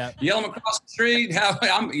T-shirt, yell them across the street.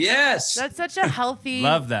 Yes. That's such a healthy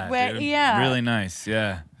Love that, way. dude. Yeah. Really nice,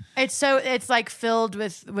 yeah. It's like filled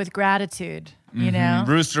with gratitude, you know?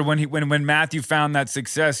 Rooster, when Matthew found that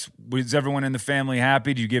success, was everyone in the family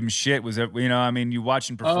happy? Did you give him shit? Was it, you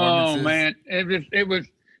watching performances? Oh man, it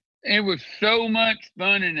was so much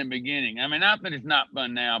fun in the beginning. I mean, not that it's not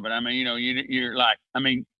fun now, but I mean, you're like, how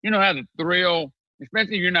the thrill,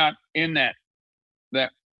 especially if you're not in that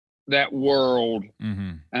world.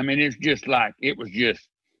 Mm-hmm. I mean, it's just like, it was just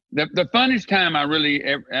the funnest time I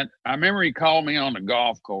remember he called me on the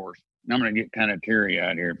golf course, and I'm going to get kind of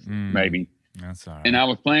teary-eyed here, maybe. That's all right. And I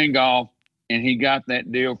was playing golf, and he got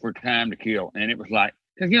that deal for Time to Kill. And it was like,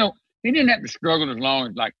 because, he didn't have to struggle as long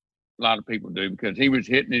as like a lot of people do, because he was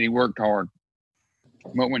hitting it, he worked hard.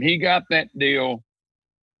 But when he got that deal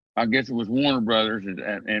I guess it was Warner Brothers,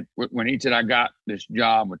 and when he said, I got this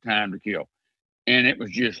job with Time to Kill. And it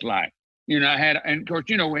was just like, and of course,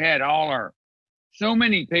 we had so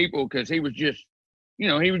many people, because he was just,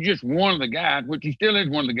 he was just one of the guys, which he still is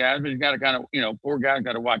one of the guys, but he's got to kind of, poor guy's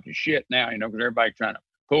got to watch his shit now, because everybody's trying to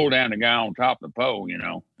pull down the guy on top of the pole,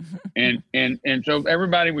 and so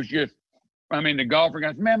everybody was just, the golfer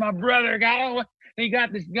guys, man, my brother he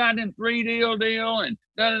got this goddamn 3-deal and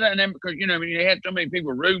and then because, they had so many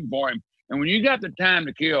people rooting for him. And when you got the Time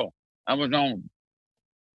to Kill, I was on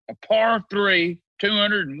a par 3,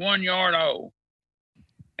 201-yard hole.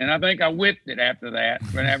 And I think I whipped it after that.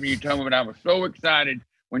 Whenever you told me, but I was so excited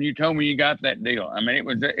when you told me you got that deal. It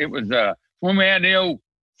was when we had the old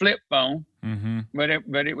flip phone. Mm-hmm.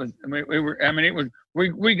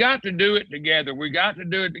 We got to do it together.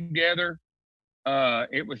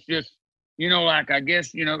 It was just, I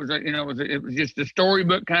guess, it was just a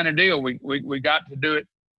storybook kind of deal. We got to do it.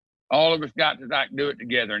 All of us got to do it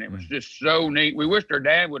together, and it was just so neat. We wished our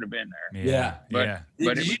dad would have been there. Yeah. But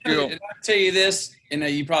it was still. I'll tell you this,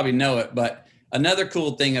 you probably know it, but another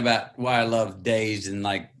cool thing about why I love days and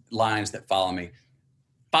like lines that follow me.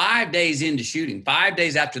 5 days into shooting, 5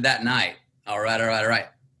 days after that night. All right.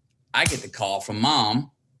 I get the call from Mom.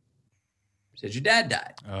 Says your dad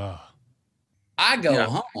died. Oh. I go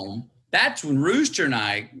home. That's when Rooster and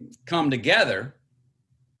I come together.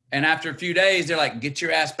 And after a few days, they're like, get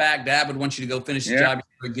your ass back. Dad would want you to go finish the job.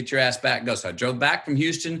 Get your ass back. Go. So I drove back from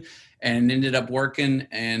Houston and ended up working.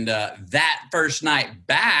 And that first night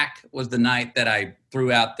back was the night that I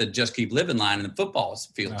threw out the Just Keep Living line in the football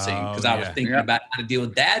field scene, because I was thinking about how to deal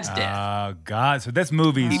with Dad's death. Oh, God. So this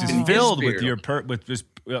movie is just filled with your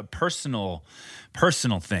personal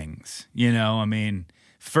things,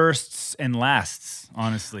 firsts and lasts,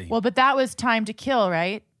 honestly. Well, but that was Time to Kill,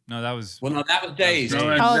 right? No, that was... Well, no, that was Days.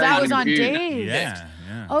 That was on Days.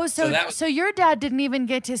 Yeah. Oh, so your dad didn't even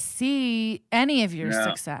get to see any of your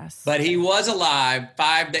success. But he was alive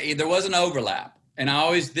 5 days. There was an overlap. And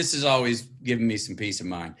this has always given me some peace of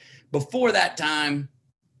mind. Before that time,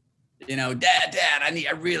 Dad,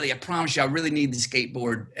 I promise you, I really need the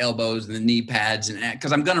skateboard elbows and the knee pads, and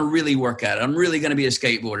because I'm going to really work at it. I'm really going to be a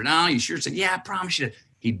skateboarder. No, you sure? Said, yeah, I promise you.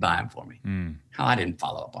 He'd buy them for me. Hell, I didn't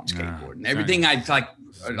follow up on skateboarding. Everything I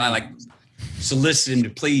solicited him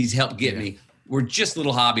to please help get me were just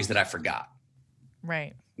little hobbies that I forgot.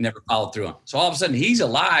 Right. Never followed through on. So all of a sudden, he's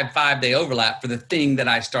alive 5 day overlap for the thing that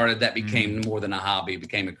I started that became more than a hobby,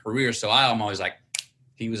 became a career. So I'm always like,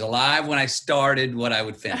 he was alive when I started what I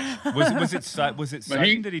would finish. Was it sudden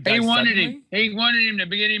that he died? He wanted him to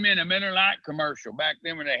get him in a Miller Lite commercial back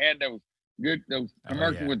then when they had those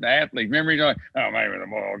commercials with the athletes. Remember, he's like, oh, maybe the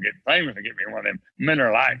boy will get famous and get me one of them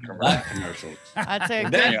Miller Lite commercials.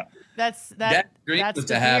 That's Dad's dream was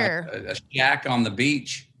to have a shack on the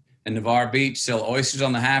beach in Navarre Beach, sell oysters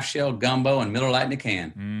on the half shell, gumbo, and Miller Lite in a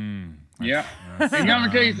can. Yeah. And I'm going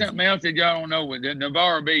to tell you something else that y'all don't know. With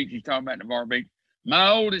Navarre Beach, he's talking about Navarre Beach. My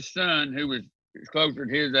oldest son, who was closer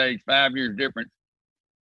to his age, 5 years difference,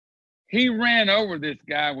 he ran over this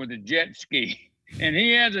guy with a jet ski. And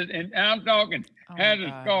he has a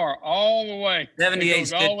scar all the way.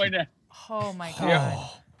 78 all the way down. Oh, my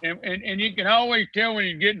God. Yeah. And you can always tell when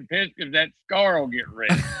he's getting pissed because that scar will get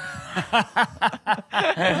red.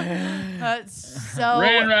 That's so...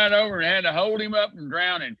 Ran right over and had to hold him up from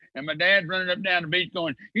drowning. And my dad's running up down the beach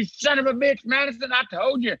going, you son of a bitch, Madison, I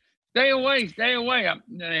told you. Stay away.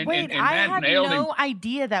 Wait, I had no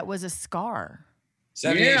idea that was a scar.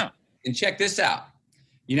 78. And check this out.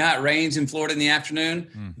 You know how it rains in Florida in the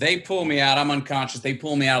afternoon? They pull me out. I'm unconscious. They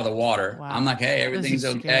pull me out of the water. Wow. I'm like, hey, everything's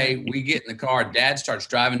okay. Scary. We get in the car. Dad starts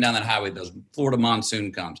driving down that highway. Those Florida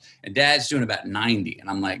monsoon comes. And Dad's doing about 90. And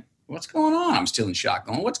I'm like, what's going on? I'm still in shock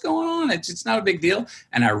going, what's going on? It's not a big deal.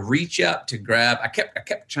 And I reach up to grab. I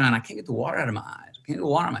kept trying. I can't get the water out of my eyes.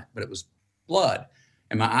 But it was blood.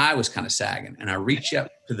 And my eye was kind of sagging. And I reach up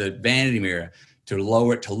to the vanity mirror to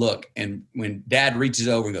lower it to look. And when Dad reaches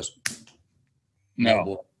over and goes,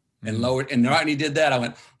 no. And lowered. And right when he did that, I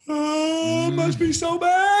went, oh, it must be so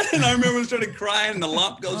bad. And I remember I started crying and the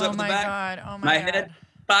lump goes up the back. Oh, my God. Head.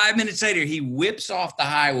 5 minutes later, he whips off the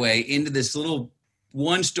highway into this little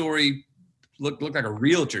one-story, looked like a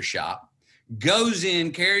realtor shop, goes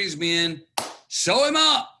in, carries me in, sew him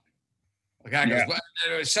up. The guy goes,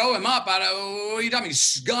 sew him up? What are you talking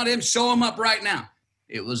about? Got him, sew him up right now.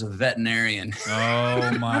 It was a veterinarian.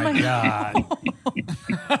 Oh, my God.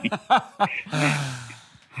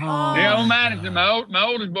 Yeah, Madison, my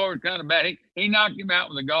oldest boy was kind of bad. He knocked him out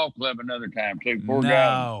with a golf club another time too. Poor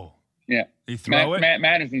guy. Yeah. You throw it? Matt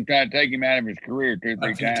Madison tried to take him out of his career 2 or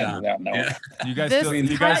 3 times without knowing. Yeah. You guys This still,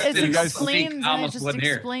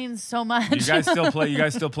 explains so much. You guys still play? You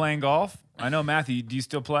guys still playing golf? I know, Matthew. Do you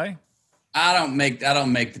still play? I don't make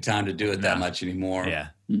the time to do it that much anymore. Yeah.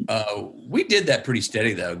 We did that pretty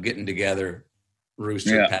steady though, getting together,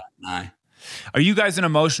 Rooster, Pat, and I. Are you guys an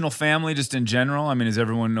emotional family just in general? I mean, is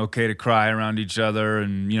everyone okay to cry around each other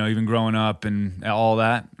and, even growing up and all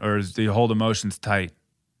that? Or do you hold emotions tight?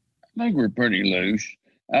 I think we're pretty loose.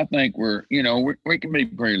 I think we can be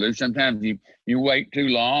pretty loose. Sometimes you wait too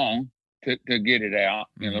long to get it out,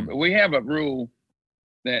 but we have a rule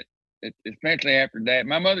that especially after Dad,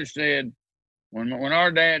 my mother said when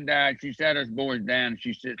our dad died, she sat us boys down and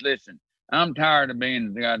she said, listen, I'm tired of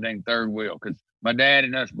being the goddamn third wheel, because my dad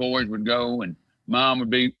and us boys would go and Mom would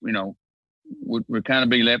be, would kind of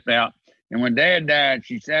be left out. And when Dad died,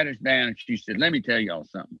 she sat us down and she said, let me tell y'all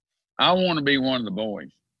something. I want to be one of the boys.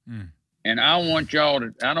 And I don't want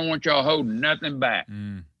y'all holding nothing back.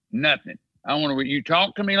 Nothing. I want to, you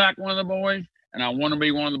talk to me like one of the boys, and I want to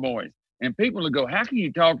be one of the boys. And people will go, how can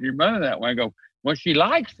you talk to your mother that way? I go, well, she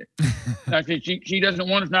likes it. I said, she doesn't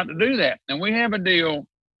want us not to do that. And we have a deal,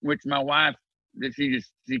 which my wife, that she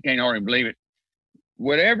can't hardly believe it.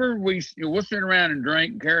 Whatever we'll sit around and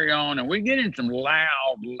drink and carry on, and we get in some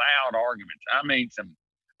loud arguments. I mean,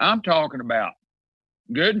 I'm talking about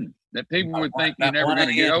goodness that people would think you're never going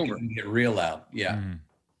to get over. Get real loud, yeah.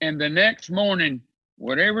 And the next morning,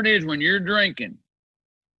 whatever it is, when you're drinking,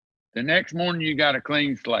 the next morning you got a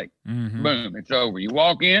clean slate. Boom, it's over. You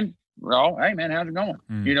walk in, raw. Hey man, how's it going?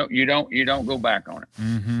 You don't go back on it.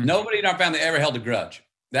 Nobody in our family ever held a grudge.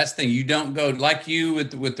 That's the thing. You don't go like you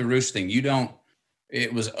with the Rooster thing. You don't.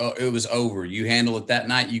 It was over. You handle it that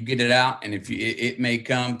night. You get it out, and if it may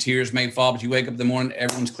come, tears may fall, but you wake up in the morning,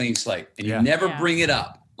 everyone's clean slate, and you never bring it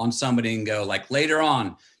up on somebody and go like later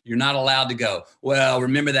on. You're not allowed to go, well,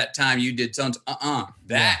 remember that time you did something?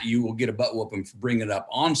 That you will get a butt whooping for bringing it up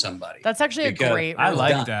on somebody. That's actually a great rule. I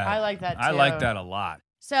like that. I like that too. I like that a lot.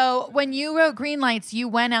 So when you wrote Green Lights, you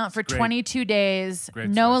went out for 22 days,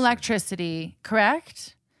 no electricity,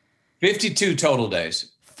 correct? 52 total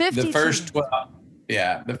days. 52. The first 12.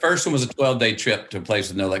 Yeah, the first one was a 12-day trip to a place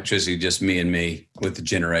with no electricity, just me and me with the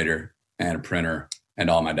generator and a printer and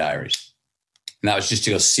all my diaries. And that was just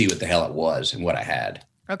to go see what the hell it was and what I had.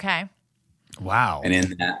 Okay. Wow. And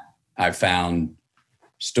in that, I found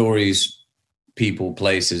stories, people,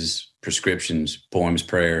 places, prescriptions, poems,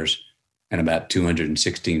 prayers, and about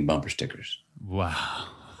 216 bumper stickers. Wow.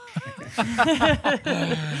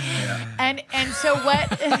 And so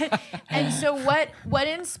what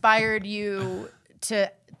inspired you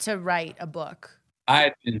to write a book?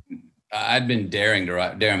 I'd been daring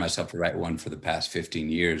myself to write one for the past 15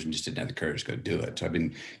 years and just didn't have the courage to go do it. So I've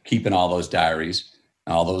been keeping all those diaries,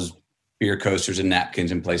 all those beer coasters and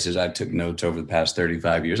napkins and places I took notes over the past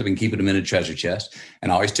 35 years. I've been keeping them in a treasure chest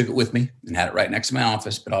and I always took it with me and had it right next to my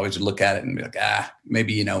office, but always would look at it and be like,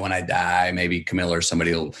 maybe, when I die, maybe Camilla or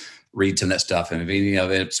somebody will read some of that stuff. And if any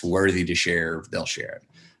of it's worthy to share, they'll share it.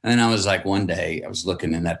 And then I was like, one day I was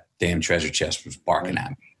looking and that damn treasure chest was barking at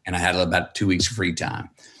me. And I had about 2 weeks of free time.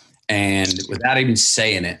 And without even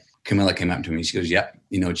saying it, Camilla came up to me. She goes, yep,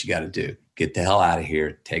 you know what you got to do. Get the hell out of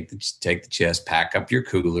here. Take the chest, pack up your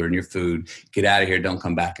cooler and your food. Get out of here. Don't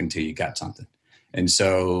come back until you got something. And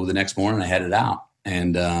so the next morning I headed out.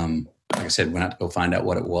 And like I said, went out to go find out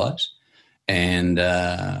what it was. And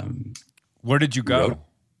where did you go?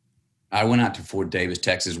 I went out to Fort Davis,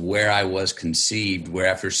 Texas, where I was conceived, where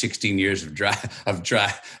after 16 years of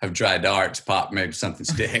dry darts, pop made something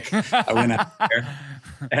stick. I went out there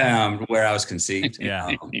where I was conceived.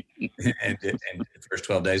 And the first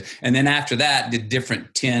 12 days. And then after that, did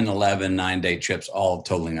different 10, 11, 9-day trips, all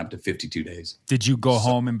totaling up to 52 days. Did you go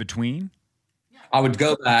home in between? I would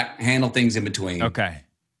go back, handle things in between. Okay.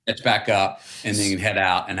 Catch back up and then head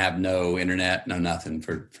out and have no internet, no nothing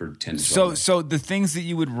for 10 to 12 days. So the things that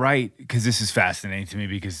you would write, because this is fascinating to me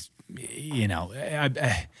because,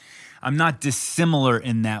 I'm not dissimilar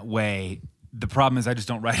in that way. The problem is I just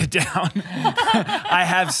don't write it down. I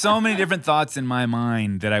have so many different thoughts in my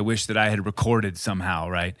mind that I wish that I had recorded somehow,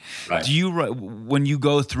 right? Do you, when you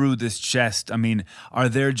go through this chest, I mean, are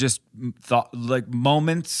there just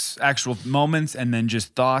moments, actual moments, and then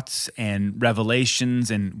just thoughts and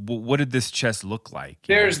revelations? And what did this chest look like?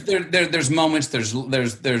 There's moments, there's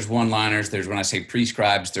one-liners, there's when I say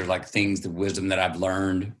prescribes, there's like things, the wisdom that I've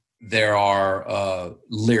learned There are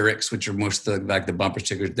lyrics, which are most of the bumper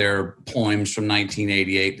stickers. There are poems from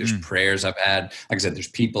 1988. There's prayers I've had. Like I said, there's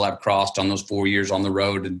people I've crossed on those 4 years on the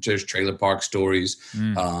road, and there's trailer park stories.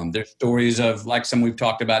 There's stories of like some we've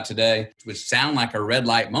talked about today, which sound like a red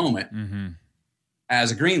light moment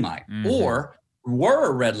as a green light, or were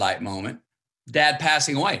a red light moment, dad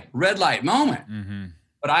passing away, red light moment.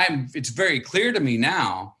 But it's very clear to me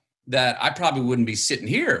now that I probably wouldn't be sitting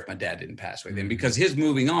here if my dad didn't pass away then, because his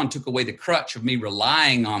moving on took away the crutch of me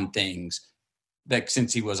relying on things that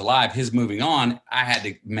since he was alive, his moving on, I had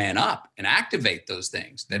to man up and activate those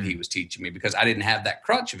things that he was teaching me because I didn't have that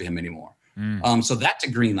crutch of him anymore. So that's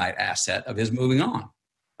a green light asset of his moving on.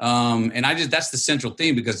 And that's the central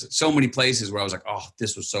theme, because so many places where I was like, oh,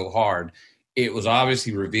 this was so hard. It was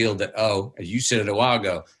obviously revealed that, oh, as you said it a while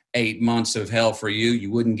ago, 8 months of hell for you,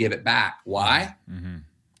 you wouldn't give it back. Why?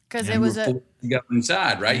 Because it was you got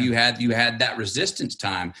inside, right? Yeah. You had that resistance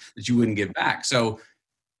time that you wouldn't give back. So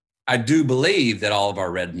I do believe that all of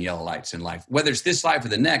our red and yellow lights in life, whether it's this life or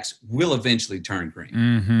the next, will eventually turn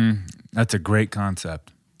green. That's a great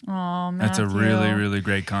concept. Oh, Matthew. That's a really, really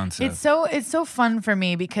great concept. It's so fun for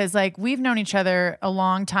me because like we've known each other a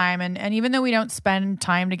long time, and even though we don't spend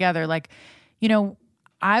time together, like, you know,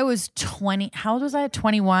 I was 20. How old was I?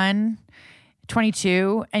 21.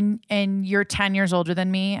 22, and you're 10 years older than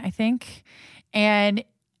me, I think. And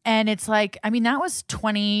it's like, I mean, that was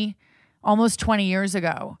almost 20 years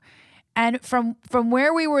ago. And from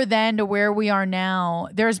where we were then to where we are now,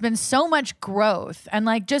 there's been so much growth. And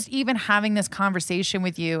like just even having this conversation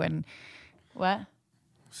with you and what?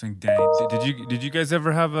 Saying, Danny, did you guys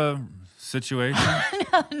ever have a situation?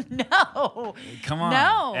 No. Come on.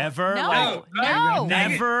 No. Ever? No.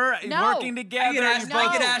 Never working together? I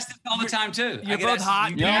get asked this all the time, too. You're both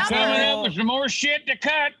hot. You're coming up with some more shit to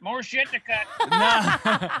cut.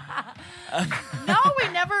 No, we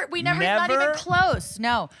never, not even close.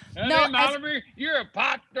 No. Oliver, you're a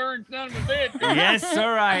pot-stirring son of a bitch. Yes,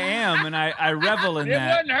 sir, I am, and I revel in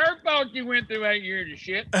that. It wasn't her fault you went through 8 years of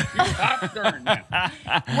shit. You're pot-stirring now.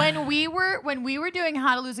 When we were doing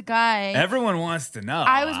How to Lose a Guy, everyone wants to know.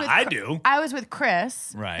 I do. I was with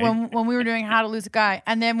Chris, right? When we were doing How to Lose a Guy,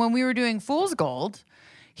 and then when we were doing Fool's Gold,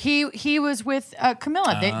 he was with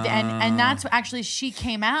Camilla, and that's actually she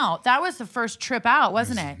came out. That was the first trip out,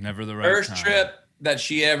 wasn't it? Never the right first time. Trip that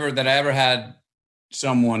I ever had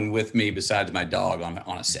someone with me besides my dog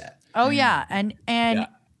on a set. Oh yeah, and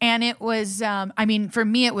it was. I mean, for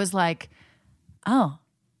me, it was like, oh,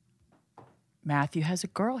 Matthew has a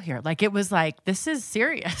girl here. Like it was like, this is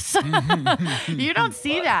serious. You don't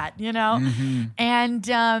see that, you know? And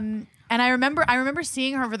I remember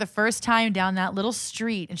seeing her for the first time down that little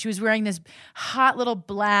street, and she was wearing this hot little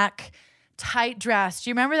black tight dress.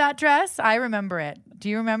 Do you remember that dress? I remember it. Do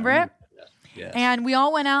you remember it? Yes. And we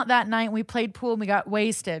all went out that night and we played pool and we got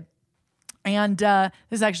wasted. And this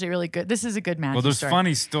is actually really good. This is a good Matthew Well, there's story.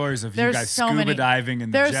 funny stories of you guys scuba diving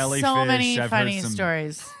and the jellyfish. There's so many I've funny heard some...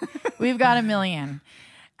 stories. We've got a million.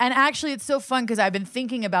 And actually, it's so fun because I've been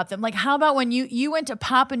thinking about them. Like, how about when you went to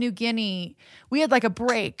Papua New Guinea? We had like a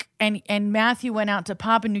break, and Matthew went out to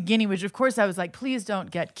Papua New Guinea, which of course I was like, please don't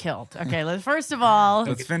get killed. Okay, first of all,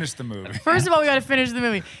 let's finish the movie. First of all, we got to finish the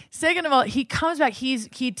movie. Second of all, he comes back.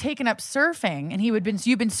 He'd taken up surfing, and you've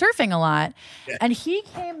been surfing a lot, and he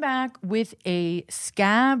came back with a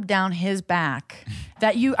scab down his back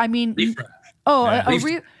that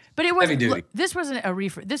But it wasn't. This wasn't a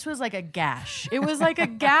refresh. This was like a gash. It was like a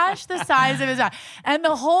gash the size of his eye, and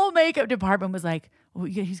the whole makeup department was like, well,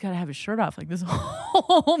 he's got to have his shirt off like this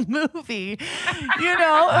whole movie. You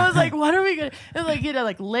know, it was like, what are we gonna? It was like, you know,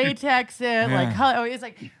 like latex it, like color. Oh, it's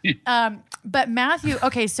like, but Matthew.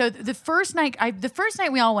 Okay, so the first night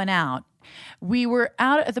we all went out. We were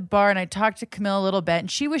out at the bar, and I talked to Camille a little bit,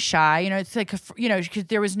 and she was shy. You know, it's like, you know, because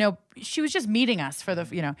she was just meeting us for the,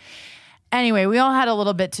 you know. Anyway, we all had a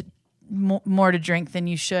little bit more to drink than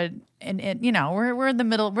you should, and you know, we're in the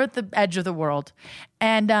middle, we're at the edge of the world,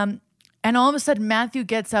 and all of a sudden Matthew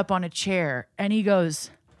gets up on a chair and he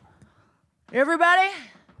goes, "Everybody,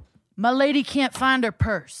 my lady can't find her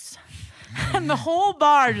purse," and the whole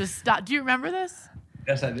bar just stopped. Do you remember this?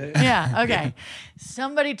 Yes, I do. Yeah. Okay.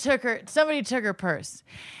 Somebody took her purse.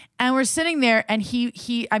 And we're sitting there, and he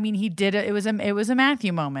did it. It was a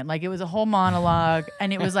Matthew moment. Like, it was a whole monologue,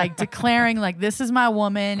 and it was like declaring, like, this is my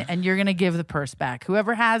woman, and you're gonna give the purse back.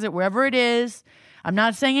 Whoever has it, wherever it is. I'm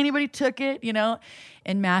not saying anybody took it, you know,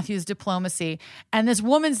 in Matthew's diplomacy. And this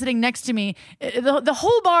woman sitting next to me, the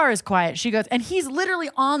whole bar is quiet. She goes, and he's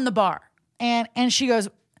literally on the bar, and she goes,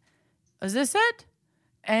 "Is this it?"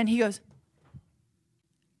 And he goes,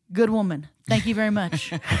 "Good woman." Thank you very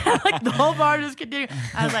much. Like the whole bar just continued.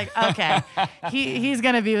 I was like, okay, he's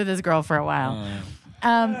going to be with his girl for a while.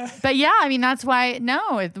 But yeah, I mean, that's why,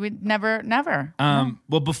 we never.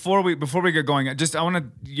 Well, before we get going, I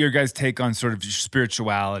want your guys' take on sort of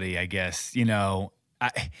spirituality, I guess,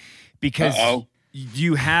 because are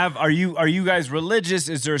you guys religious?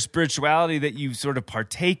 Is there a spirituality that you sort of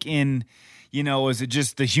partake in? Is it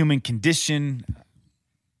just the human condition?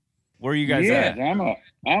 Where are you guys at? I'm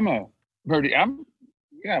a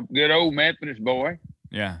good old Methodist boy.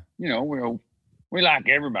 Yeah. We like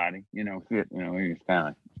everybody, it's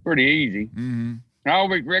pretty easy. Mm-hmm. I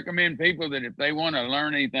always recommend people that if they want to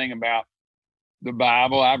learn anything about the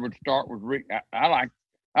Bible, I would start with I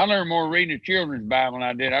learned more reading the children's Bible than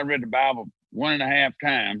I did. I read the Bible 1.5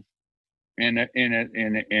 times,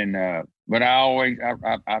 but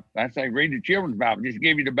I say read the children's Bible. Just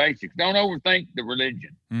give you the basics. Don't overthink the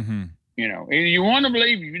religion. Mm-hmm. Either you want to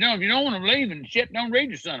believe, if you don't want to believe, then shit, don't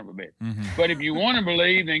read the son of a bitch. Mm-hmm. But if you want to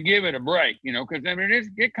believe, then give it a break, because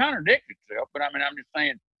it contradicts itself. But I'm just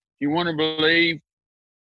saying, if you want to believe,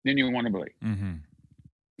 then you want to believe.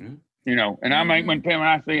 Mm-hmm. And I make when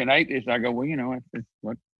I see an atheist, I go, well, I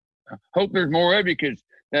hope there's more of you, because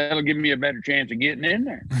that'll give me a better chance of getting in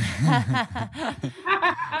there.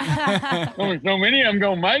 Only so many of them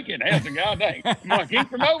gonna make it. That's a goddamn. I'm gonna keep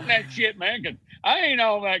promoting that shit, man, because I ain't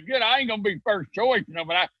all that good. I ain't gonna be first choice,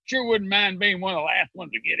 but I sure wouldn't mind being one of the last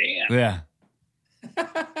ones to get in. Yeah.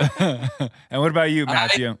 And what about you,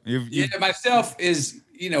 Matthew? Myself is,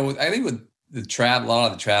 I think with the travel, a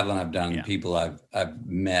lot of the traveling I've done, people I've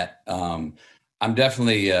met, I'm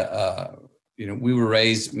definitely, we were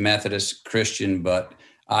raised Methodist Christian, but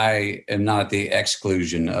I am not at the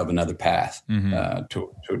exclusion of another path to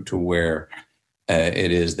where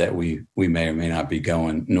it is that we may or may not be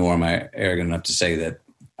going, nor am I arrogant enough to say that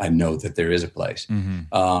I know that there is a place.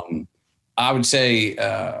 Mm-hmm. I would say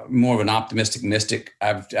more of an optimistic mystic.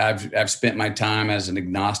 I've spent my time as an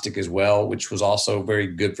agnostic as well, which was also very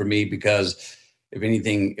good for me, because if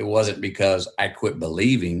anything, it wasn't because I quit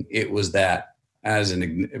believing. It was that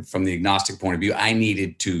from the agnostic point of view, I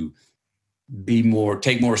needed to take more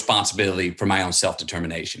responsibility for my own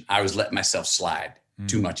self-determination. I was letting myself slide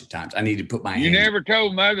too much at times. I need to put my hands. You never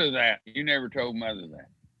told Mother that.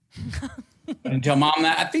 And tell Mom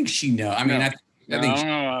that? I think she knows. I mean,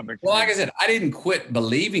 well, like I said, I didn't quit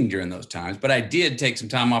believing during those times, but I did take some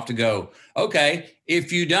time off to go, okay,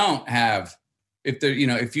 if you don't have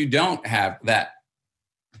that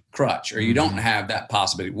crutch, or you don't have that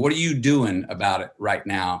possibility, what are you doing about it right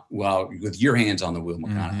now? Well, with your hands on the wheel,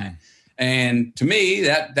 McConaughey. Mm-hmm. And to me,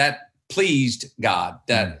 that pleased God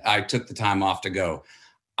that I took the time off to go,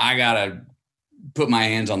 I got to put my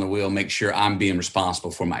hands on the wheel, make sure I'm being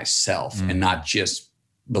responsible for myself and not just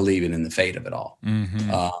believing in the fate of it all.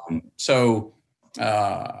 Mm-hmm.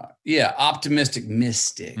 Optimistic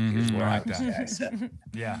mystic is what I said.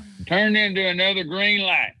 Yeah. Turned into another green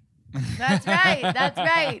light. That's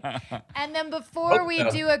right. And then before we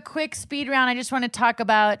do a quick speed round, I just want to talk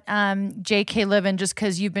about JK Living, just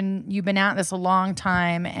because you've been at this a long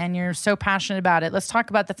time and you're so passionate about it. Let's talk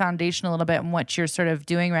about the foundation a little bit and what you're sort of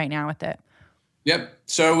doing right now with it. Yep.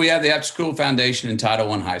 So we have the After School Foundation in Title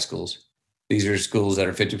I high schools. These are schools that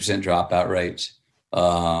are 50% dropout rates,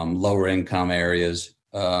 lower income areas.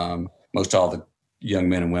 Most all the young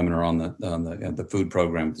men and women are on the food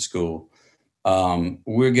program at the school.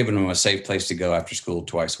 We're giving them a safe place to go after school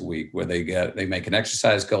twice a week, where they make an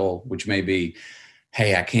exercise goal, which may be,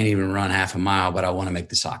 hey, I can't even run half a mile, but I want to make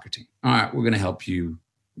the soccer team. All right, we're going to help you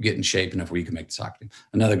get in shape enough where you can make the soccer team.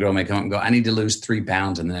 Another girl may come up and go, I need to lose 3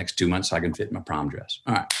 pounds in the next 2 months so I can fit in my prom dress.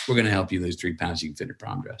 All right, we're going to help you lose 3 pounds so you can fit in your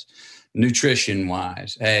prom dress. Nutrition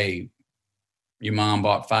wise, hey, your mom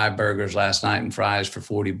bought 5 burgers last night and fries for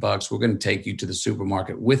 $40. We're going to take you to the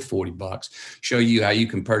supermarket with $40, show you how you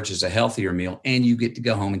can purchase a healthier meal, and you get to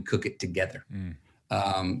go home and cook it together.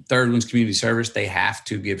 Third one's community service. They have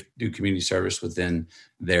to do community service within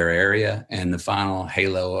their area. And the final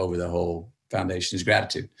halo over the whole foundation is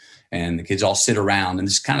gratitude. And the kids all sit around, and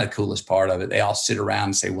this is kind of the coolest part of it. They all sit around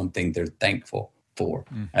and say one thing they're thankful for,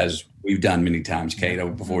 as we've done many times, Kate,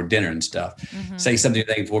 over before dinner and stuff. Say something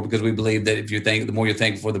you're thankful for, because we believe that if the more you're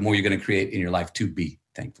thankful for, the more you're going to create in your life to be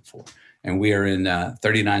thankful for. And we are in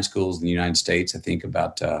 39 schools in the United States, I think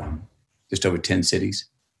about just over 10 cities.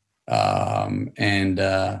 So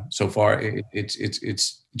far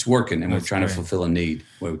it's working, and we're trying to fulfill a need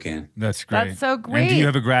where we can. That's great. That's so great. And do you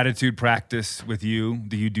have a gratitude practice with you?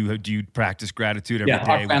 Do you practice gratitude every day? Yeah,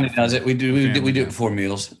 our family does it. We do it before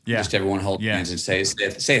meals. Yeah. Just everyone hold hands and say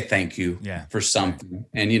a thank you for something.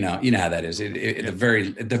 And you know how that is. At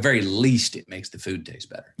the very least, it makes the food taste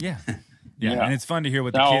better. Yeah. Yeah, and it's fun to hear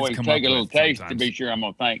what I the kids always come take up a little with taste sometimes. to be sure I'm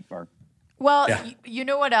gonna thank first. Well, you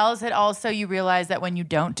know what else? It also, you realize that when you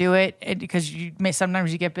don't do it, because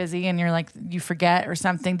sometimes you get busy and you're like, you forget or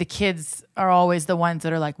something. The kids are always the ones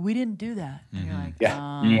that are like, we didn't do that. And you're like,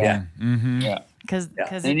 Yeah. Because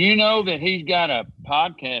And you know that he's got a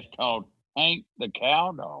podcast called Hank the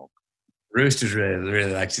Cow Dog. Rooster's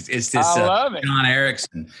really likes it. It's this I love it. John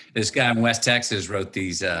Erickson, this guy in West Texas, wrote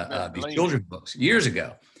these children's books years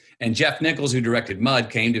ago. And Jeff Nichols, who directed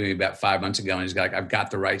Mud, came to me about 5 months ago, and he's like, I've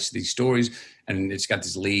got the rights to these stories. And it's got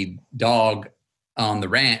this lead dog on the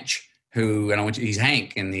ranch he's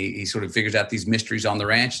Hank, and he sort of figures out these mysteries on the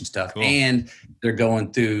ranch and stuff. Cool. And they're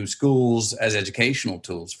going through schools as educational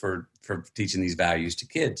tools for teaching these values to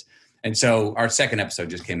kids. And so our second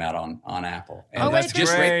episode just came out on Apple. And that's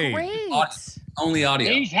just great. Only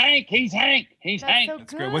audio. He's Hank. That's so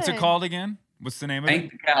That's great. What's it called again? What's the name of Hank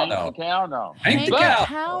it? the Cow Dog. Hank the Cow Dog. Hank the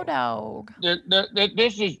Cow Dog.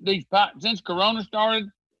 Since Corona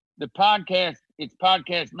started, it's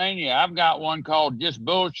podcast mania. I've got one called Just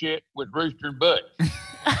Bullshit with Rooster and Butch.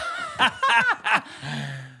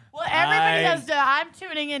 Well, everybody does. I'm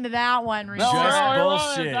tuning into that one.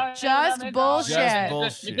 Bullshit. Just bullshit.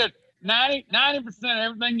 Because 90% of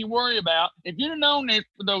everything you worry about, if you'd have known this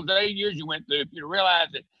for those 8 years you went through, if you'd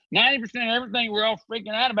realized that 90% of everything we're all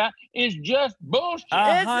freaking out about is just bullshit.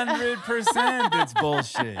 100% it's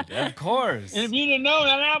bullshit. Of course. And if you didn't know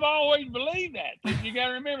that, I've always believed that. You got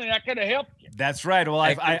to remember that I could have helped you. That's right. Well,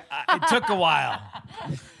 it took a while.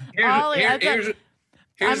 Here's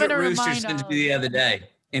what Rooster said to me the other day.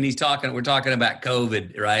 And we're talking about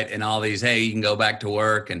COVID, right? And all these, hey, you can go back to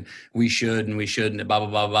work and we shouldn't, blah, blah,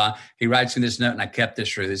 blah, blah. He writes in this note, and I kept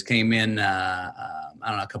this through. This came in, I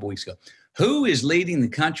don't know, a couple weeks ago. Who is leading the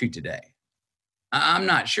country today? I'm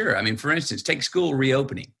not sure. I mean, for instance, take school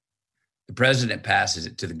reopening. The president passes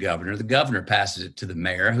it to the governor passes it to the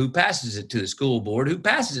mayor, who passes it to the school board, who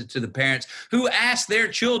passes it to the parents, who ask their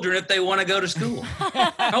children if they want to go to school.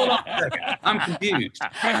 Hold on a second. I'm confused.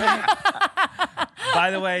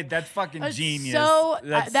 By the way, that's fucking genius. So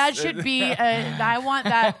that should be. I want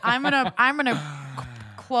that. I'm gonna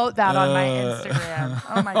quote that on my Instagram.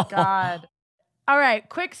 Oh my God! All right,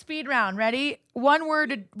 quick speed round. Ready? One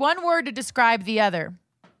word to describe the other.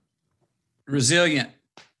 Resilient.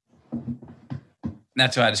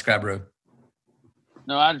 That's how I describe Rue.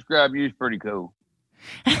 No, I describe you as pretty cool.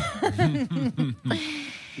 He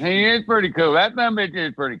is pretty cool. That dumb bitch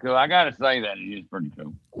is pretty cool. I got to say that. He is pretty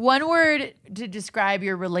cool. One word to describe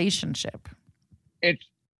your relationship. It's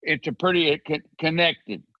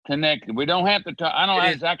connected. We don't have to talk.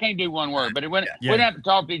 I can't do one word, but we don't have to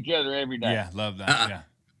talk to each other every day. Yeah, love that. Yeah.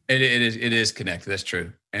 It is connected. That's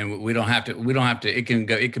true. And we don't have to, it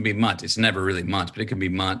can be months. It's never really months, but it can be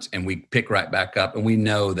months, and we pick right back up, and we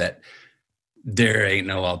know that there ain't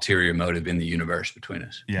no ulterior motive in the universe between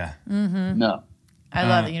us. Yeah. Mm-hmm. No. I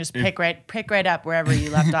love it. You just pick right up wherever you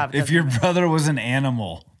left off. If your brother was an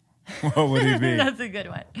animal, what would he be? That's a good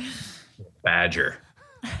one. Badger.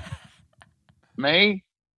 Me?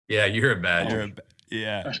 Yeah, you're a badger.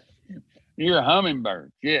 Yeah. You're a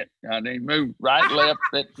hummingbird. Shit. They move right, left.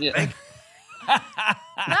 That's it.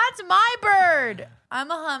 That's my bird. I'm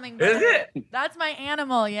a hummingbird. Is it? That's my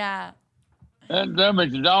animal, yeah. That dumb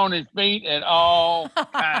bitch is on his feet at all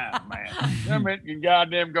times, man. Dumb bitch can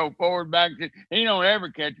goddamn go forward, back. He don't ever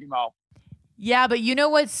catch him off. Yeah, but you know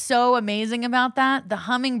what's so amazing about that? The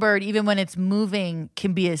hummingbird, even when it's moving,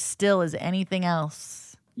 can be as still as anything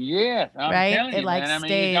else. Yes, I'm right? telling you, It like man.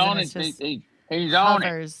 stays. He's on and it. it's just He's on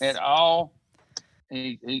hovers. it at all.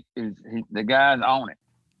 The guy's on it.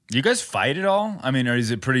 Do you guys fight at all? I mean, or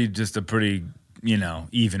is it just a pretty,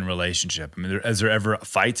 even relationship? I mean, is there ever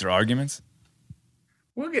fights or arguments?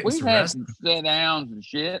 We'll We've had some sit downs and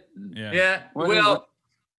shit. Yeah. Well,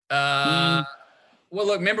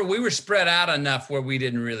 look, remember, we were spread out enough where we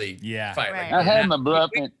didn't really fight. Right. Like I had my bluff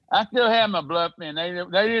in. I still have my bluff in.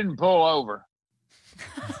 They didn't pull over.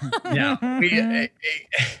 Yeah.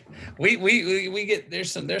 We get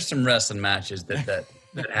there's some wrestling matches that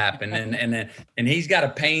happen, and he's got a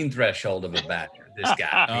pain threshold of a badger. This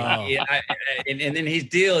guy, and then his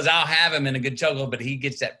deal is I'll have him in a good chokehold, but he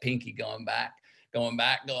gets that pinky going back. I'm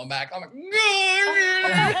like,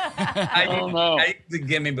 I usually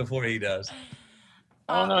get me before he does.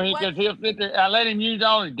 Oh no, because he'll sit there. I let him use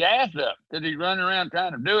all his gas up because he's running around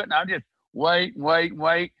trying to do it, and I'll just wait,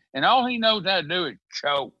 and all he knows how to do is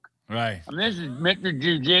choke. Right. I mean, this is Mr.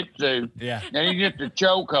 Jiu-Jitsu. Yeah. And he's just a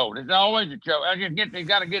chokehold. It's always a choke. He's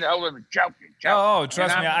got to get a hold of him and choke. Oh,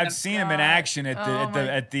 trust me, I've seen him in action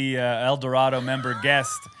at the El Dorado member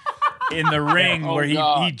guest. in the ring where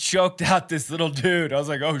he choked out this little dude. I was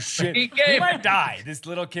like, oh shit, he might die. This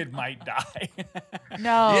little kid might die.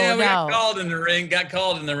 No, we got called in the ring. Got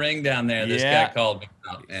called in the ring down there. This guy called me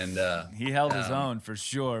out, and he held his own for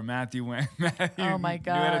sure. Matthew went. Oh my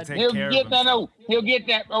God! He'll get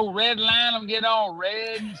that old red line. He'll get all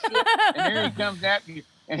red and shit. And here he comes after you.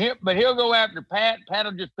 And he'll go after Pat.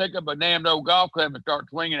 Pat'll just pick up a damned old golf club and start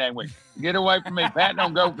swinging that way. Get away from me. Pat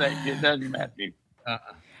don't go for that shit, does he, Matthew?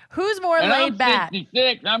 Who's more laid back?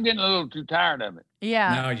 66. I'm getting a little too tired of it.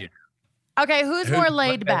 Yeah. No, you. Okay, who's more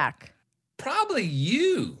laid back? Probably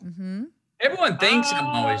you. Mm-hmm. Everyone thinks I'm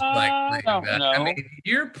always laid back. No. I mean,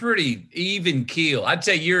 you're pretty even keel. I'd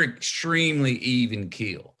say you're extremely even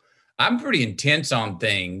keel. I'm pretty intense on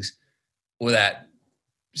things with that.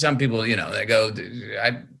 Some people, that go,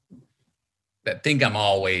 that think I'm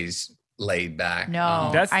always laid back. No,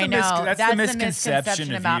 that's I know. That's the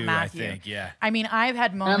misconception about you, Matthew. I think. Yeah. I mean, I've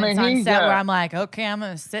had moments on set where I'm like, okay, I'm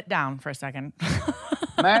going to sit down for a second.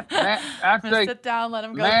 Matt, I say, sit down, let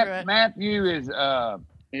him go through it. Matthew is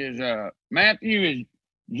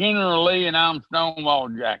General Lee, and I'm Stonewall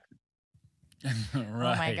Jackson.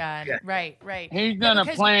 Right. Oh my God! Yeah. Right. He's gonna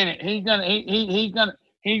plan it. He's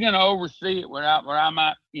gonna oversee it where I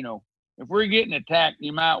might, if we're getting attacked,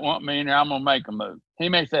 you might want me in there. I'm gonna make a move. He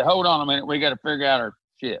may say, "Hold on a minute, we got to figure out our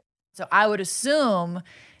shit." So I would assume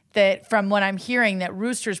that from what I'm hearing, that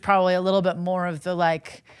Rooster's probably a little bit more of the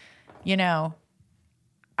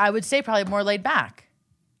I would say probably more laid back.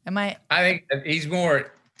 Am I? I think he's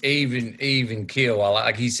more even keel.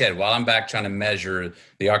 Like he said, while I'm back trying to measure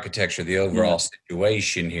the architecture, the overall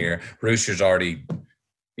situation here, Rooster's already,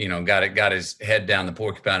 got his head down the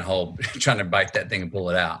porcupine hole, trying to bite that thing and pull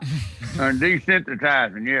it out.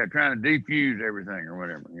 Desensitizing, trying to defuse everything or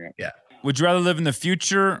whatever. Yeah. Would you rather live in the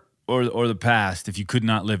future or the past if you could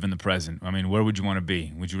not live in the present? I mean, where would you want to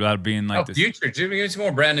be? Would you rather be in the future? Give me some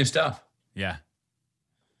more brand new stuff. Yeah.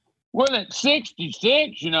 Well, at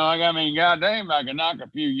 66, goddamn, I can knock a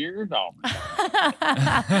few years off.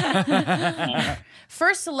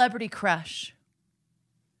 First celebrity crush.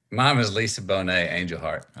 Mine was Lisa Bonet, Angel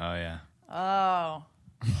Heart. Oh, yeah. Oh,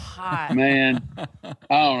 hot. Man, I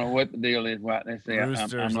don't know what the deal is. What they say. I'm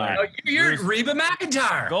like, you're Reba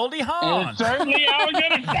McEntire. Goldie Hawn. Certainly, I was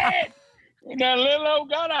going to say it. That little old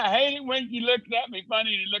God, I hate it when you looked at me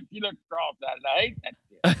funny and you looked cross-eyed. I hate that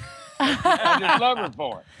shit. I just love her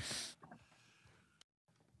for it.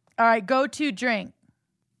 All right, go-to drink.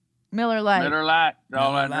 Miller Lite. Miller Lite.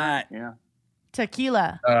 Yeah.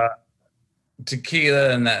 Tequila.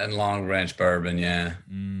 Tequila and Long Branch bourbon, yeah.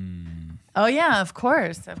 Oh, yeah, of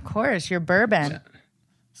course. Your bourbon.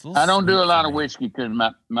 I don't do a lot of whiskey because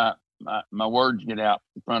my words get out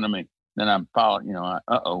in front of me. Then I'm following,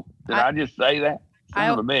 Did I just say that? Son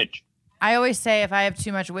of a bitch. I always say if I have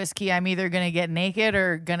too much whiskey, I'm either going to get naked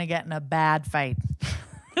or going to get in a bad fight.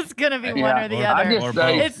 It's going to be one or the other.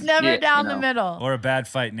 It's never down the middle. Or a bad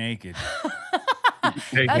fight naked.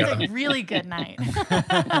 That's a really good night.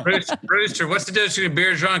 Rooster, what's the difference between a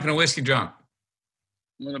beer drunk and a whiskey drunk?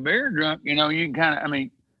 Well, a beer drunk, you can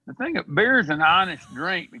the thing of beer is an honest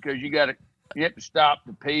drink because you have to stop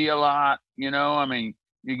to pee a lot, you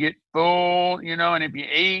get full, and if you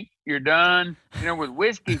eat, you're done. With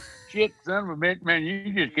whiskey, shit, son of a bitch, man,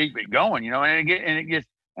 you just keep it going, and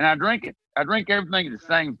I drink it. I drink everything at the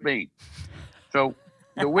same speed. So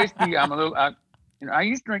the whiskey, I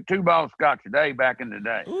used to drink 2 bottles of scotch a day back in the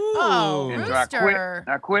day. Ooh, and Rooster.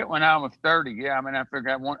 I quit when I was 30. Yeah, I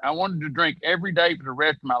figured I wanted to drink every day for the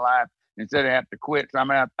rest of my life instead of have to quit. So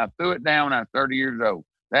I threw it down when I was 30 years old.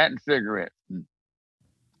 That and cigarettes.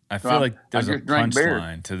 I feel like there's a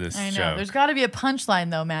punchline to this I know. show. There's got to be a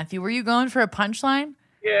punchline, though, Matthew. Were you going for a punchline?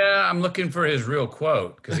 Yeah, I'm looking for his real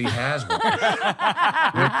quote because he has one.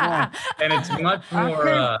 And it's much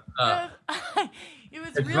more. It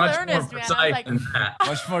was real earnest, man. I was like,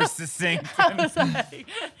 much more succinct. I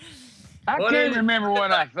can't remember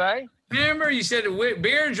what I say. Remember, you said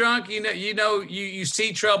beer drunk. You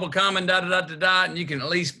see trouble coming, and you can at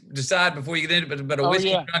least decide before you get into it. But a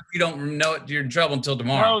whiskey drunk, you don't know you're in trouble until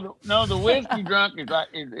tomorrow. No, the whiskey drunk is like.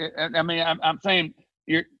 I'm saying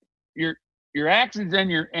your actions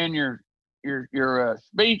and your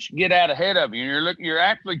speech get out ahead of you, and you're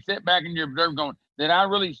actually sit back and you're observing, going, did I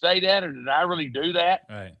really say that, or did I really do that?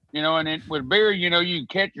 Right. And then with beer, you can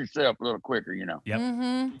catch yourself a little quicker. Yep.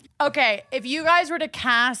 Mm-hmm. Okay, if you guys were to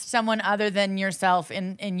cast someone other than yourself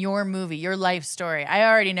in your movie, your life story, I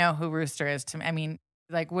already know who Rooster is.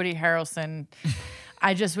 Like Woody Harrelson.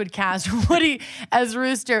 I just would cast Woody as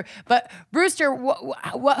Rooster. But Rooster,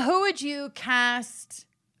 who would you cast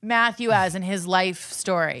Matthew as in his life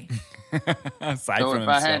story? Aside So from if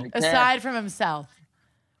I had himself. to cast Aside from himself.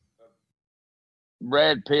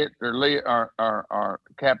 Brad Pitt or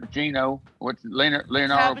Cappuccino, what's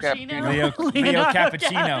Leonardo Cappuccino? Leo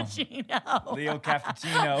Cappuccino. Leo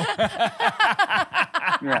Cappuccino.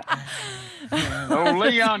 Yeah. Oh,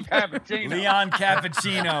 Leon Cappuccino. Leon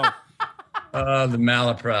Cappuccino. Oh, the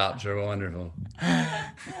malaprops are wonderful.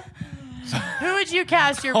 Who would you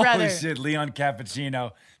cast your brother? Holy shit, Leon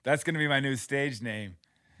Cappuccino. That's going to be my new stage name.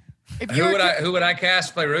 Who would I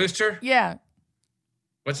cast play Rooster? Yeah.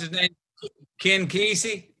 What's his name? Ken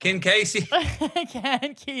Casey? Ken Casey?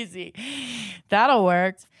 Ken Kesey. That'll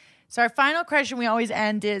work. So our final question we always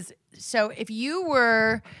end is, so if you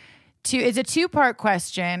were to, it's a two-part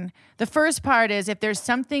question. The first part is if there's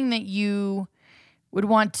something that you would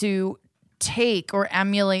want to take or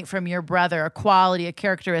emulate from your brother, a quality, a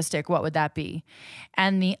characteristic, what would that be?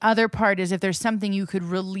 And the other part is if there's something you could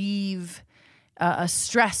relieve a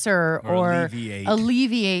stressor or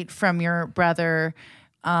alleviate from your brother,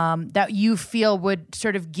 that you feel would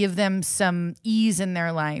sort of give them some ease in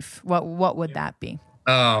their life, what would that be?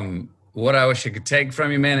 What I wish I could take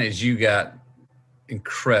from you, man, is you got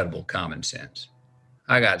incredible common sense.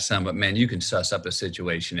 I got some, but man, you can suss up a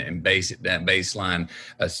situation and base it, that baseline,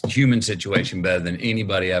 a human situation better than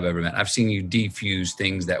anybody I've ever met. I've seen you defuse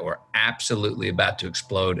things that were absolutely about to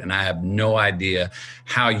explode, and I have no idea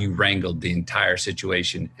how you wrangled the entire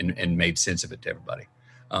situation and made sense of it to everybody.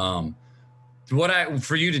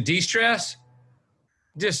 For you to de-stress,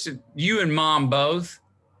 just you and mom both,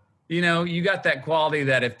 you know, you got that quality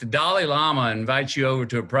that if the Dalai Lama invites you over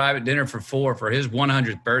to a private dinner for 4 for his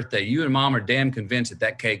 100th birthday, you and mom are damn convinced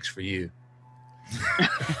that cake's for you.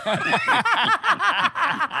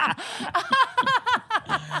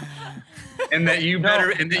 And that you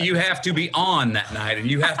better, and that you have to be on that night and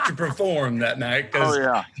you have to perform that night. Oh,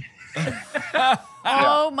 yeah.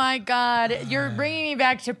 Oh my God. You're bringing me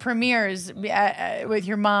back to premieres with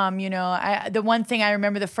your mom. You know, the one thing I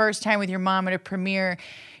remember the first time with your mom at a premiere,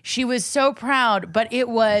 she was so proud, but it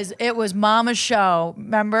was mama's show.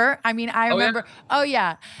 Remember? I mean, I remember. Oh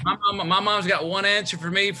yeah. My mom's got one answer for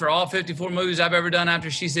me for all 54 movies I've ever done after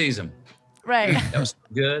she sees them. Right. That was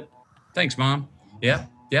good. Thanks, Mom. Yep.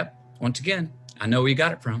 Once again, I know where you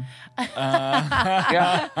got it from.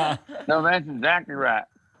 Yeah. No, that's exactly right.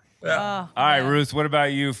 Yeah. All right, Ruth, what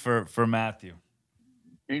about you for Matthew?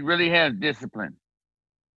 He really has discipline.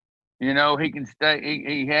 You know, he can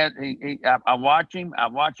stay. I watch him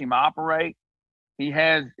operate. He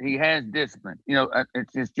has discipline. You know,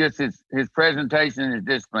 it's just his presentation is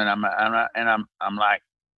discipline. I'm like,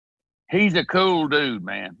 he's a cool dude,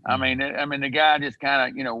 man. I mean, the guy just kind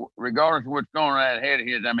of, you know, regardless of what's going on ahead of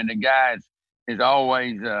his, I mean, the guy is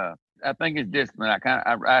always. I think it's discipline.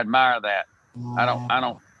 I admire that. I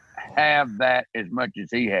don't have that as much as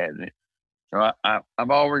he has it. So I've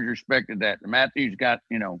always respected that. Matthew's got,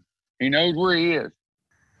 you know, he knows where he is.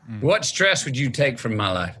 What stress would you take from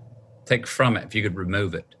my life? Take from it if you could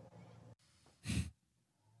remove it.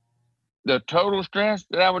 The total stress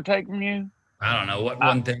that I would take from you? I don't know. What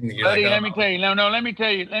one thing that you're buddy, like, let me tell you. No, let me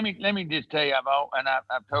tell you. Let me just tell you.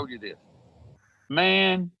 I've told you this.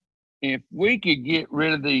 Man, if we could get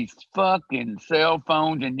rid of these fucking cell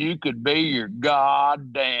phones and you could be your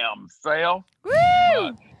goddamn self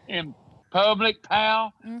in public,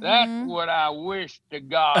 pal, that's what I wish to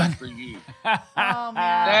God for you. Oh man,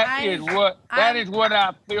 that is what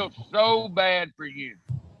I feel so bad for you.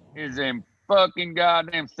 Is them fucking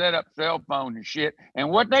goddamn set up cell phones and shit. And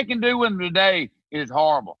what they can do with them today is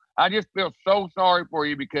horrible. I just feel so sorry for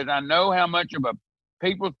you because I know how much of a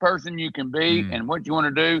people's person you can be and what you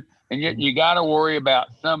want to do. And yet you got to worry about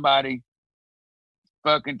somebody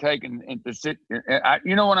fucking taking into sit.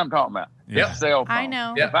 You know what I'm talking about? Yeah. Cell phone. I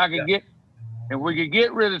know. If we could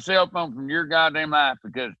get rid of the cell phone from your goddamn life,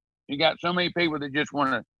 because you got so many people that just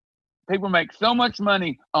want to. People make so much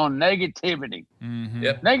money on negativity. Mm-hmm.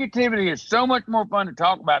 Yep. Negativity is so much more fun to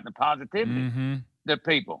talk about than positivity to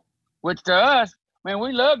people. Which to us, man,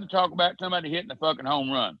 we love to talk about somebody hitting a fucking home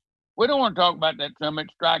run. We don't want to talk about that somebody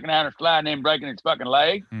striking out or sliding in, breaking his fucking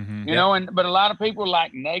leg. You know, but a lot of people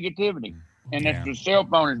like negativity. And the cell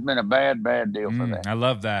phone has been a bad deal for that. I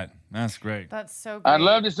love that. That's great. That's so great. I'd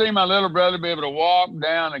love to see my little brother be able to walk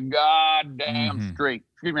down a goddamn street.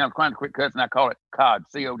 Excuse me, I'm trying to quit cussing. I call it cod,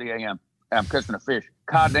 C-O-D-A-M. I'm cussing a fish.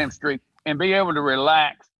 Goddamn street. And be able to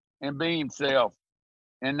relax and be himself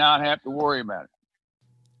and not have to worry about it.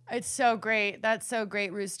 It's so great. That's so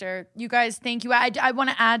great, Rooster. You guys, thank you. I want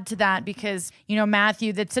to add to that because, you know,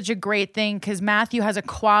 Matthew, that's such a great thing because Matthew has a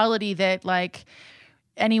quality that, like,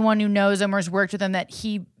 anyone who knows him or has worked with him, that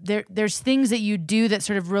there's things that you do that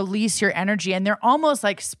sort of release your energy, and they're almost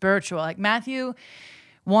like spiritual. Like Matthew,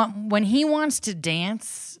 when he wants to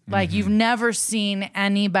dance, like you've never seen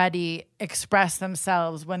anybody express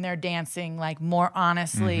themselves when they're dancing like more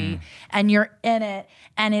honestly, and you're in it,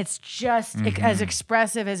 and it's just as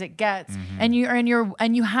expressive as it gets, and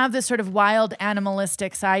you have this sort of wild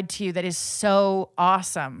animalistic side to you that is so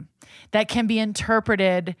awesome, that can be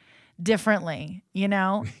interpreted differently, you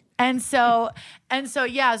know. And so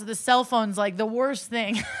yeah, so the cell phone's like the worst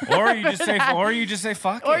thing. Or you just say fuck it. Or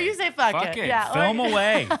you say fuck it. Yeah. Film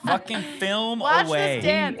away. Fucking film Watch away. This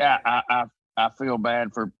dance. Yeah, I feel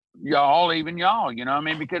bad for y'all, even y'all, you know what I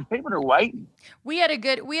mean? Because people are waiting. We had a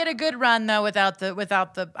good run though without the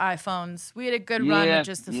iPhones. We had a good run with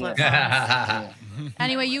just the flip phones.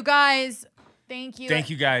 Anyway, you guys, thank you.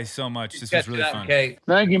 Thank you guys so much. This was really fun. Okay.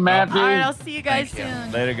 Thank you, Matthew. All right, I'll see you guys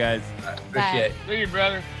soon. Later, guys. Appreciate it. See you,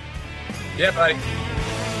 brother. Yeah, buddy.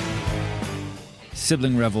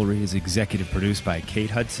 Sibling Revelry is executive produced by Kate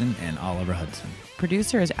Hudson and Oliver Hudson.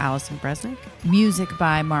 Producer is Allison Bresnick. Music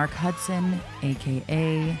by Mark Hudson,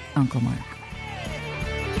 a.k.a. Uncle Mark.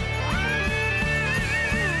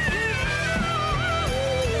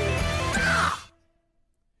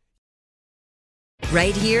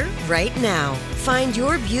 Right here, right now. Find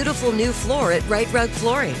your beautiful new floor at Right Rug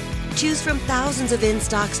Flooring. Choose from thousands of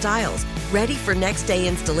in-stock styles, ready for next day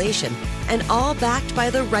installation, and all backed by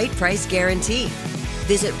the right price guarantee.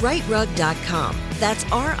 Visit rightrug.com. That's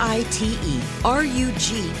RITERUG.com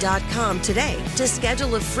today to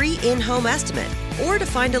schedule a free in-home estimate or to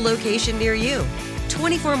find a location near you.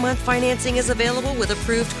 24-month financing is available with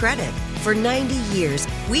approved credit. For 90 years,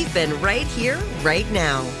 we've been right here, right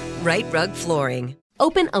now. Right Rug Flooring.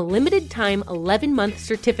 Open a limited-time 11-month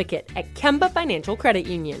certificate at Kemba Financial Credit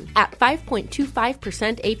Union. At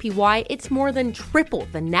 5.25% APY, it's more than triple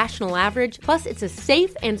the national average, plus it's a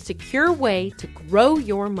safe and secure way to grow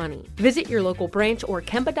your money. Visit your local branch or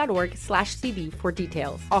kemba.org/cb for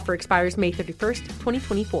details. Offer expires May 31st,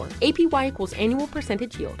 2024. APY equals annual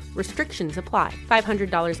percentage yield. Restrictions apply.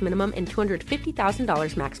 $500 minimum and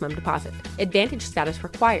 $250,000 maximum deposit. Advantage status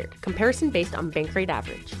required. Comparison based on bank rate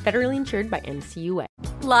average. Federally insured by NCUA.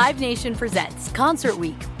 Live Nation presents Concert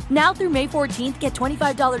Week. Now through May 14th, get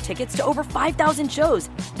 $25 tickets to over 5,000 shows.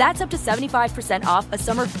 That's up to 75% off a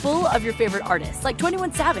summer full of your favorite artists like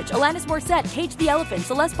 21 Savage, Alanis Morissette, Cage the Elephant,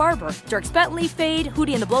 Celeste Barber, Dierks Bentley, Fade,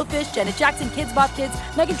 Hootie and the Blowfish, Janet Jackson, Kids Bop Kids,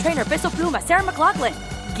 Meghan Trainor, Peso Pluma, Sarah McLachlan.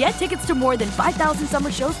 Get tickets to more than 5,000 summer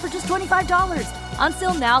shows for just $25. On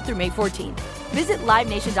sale now through May 14th. Visit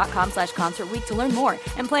livenation.com/Concert Week to learn more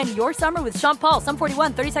and plan your summer with Sean Paul, Sum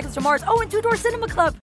 41, 30 Seconds to Mars, and Two Door Cinema Club.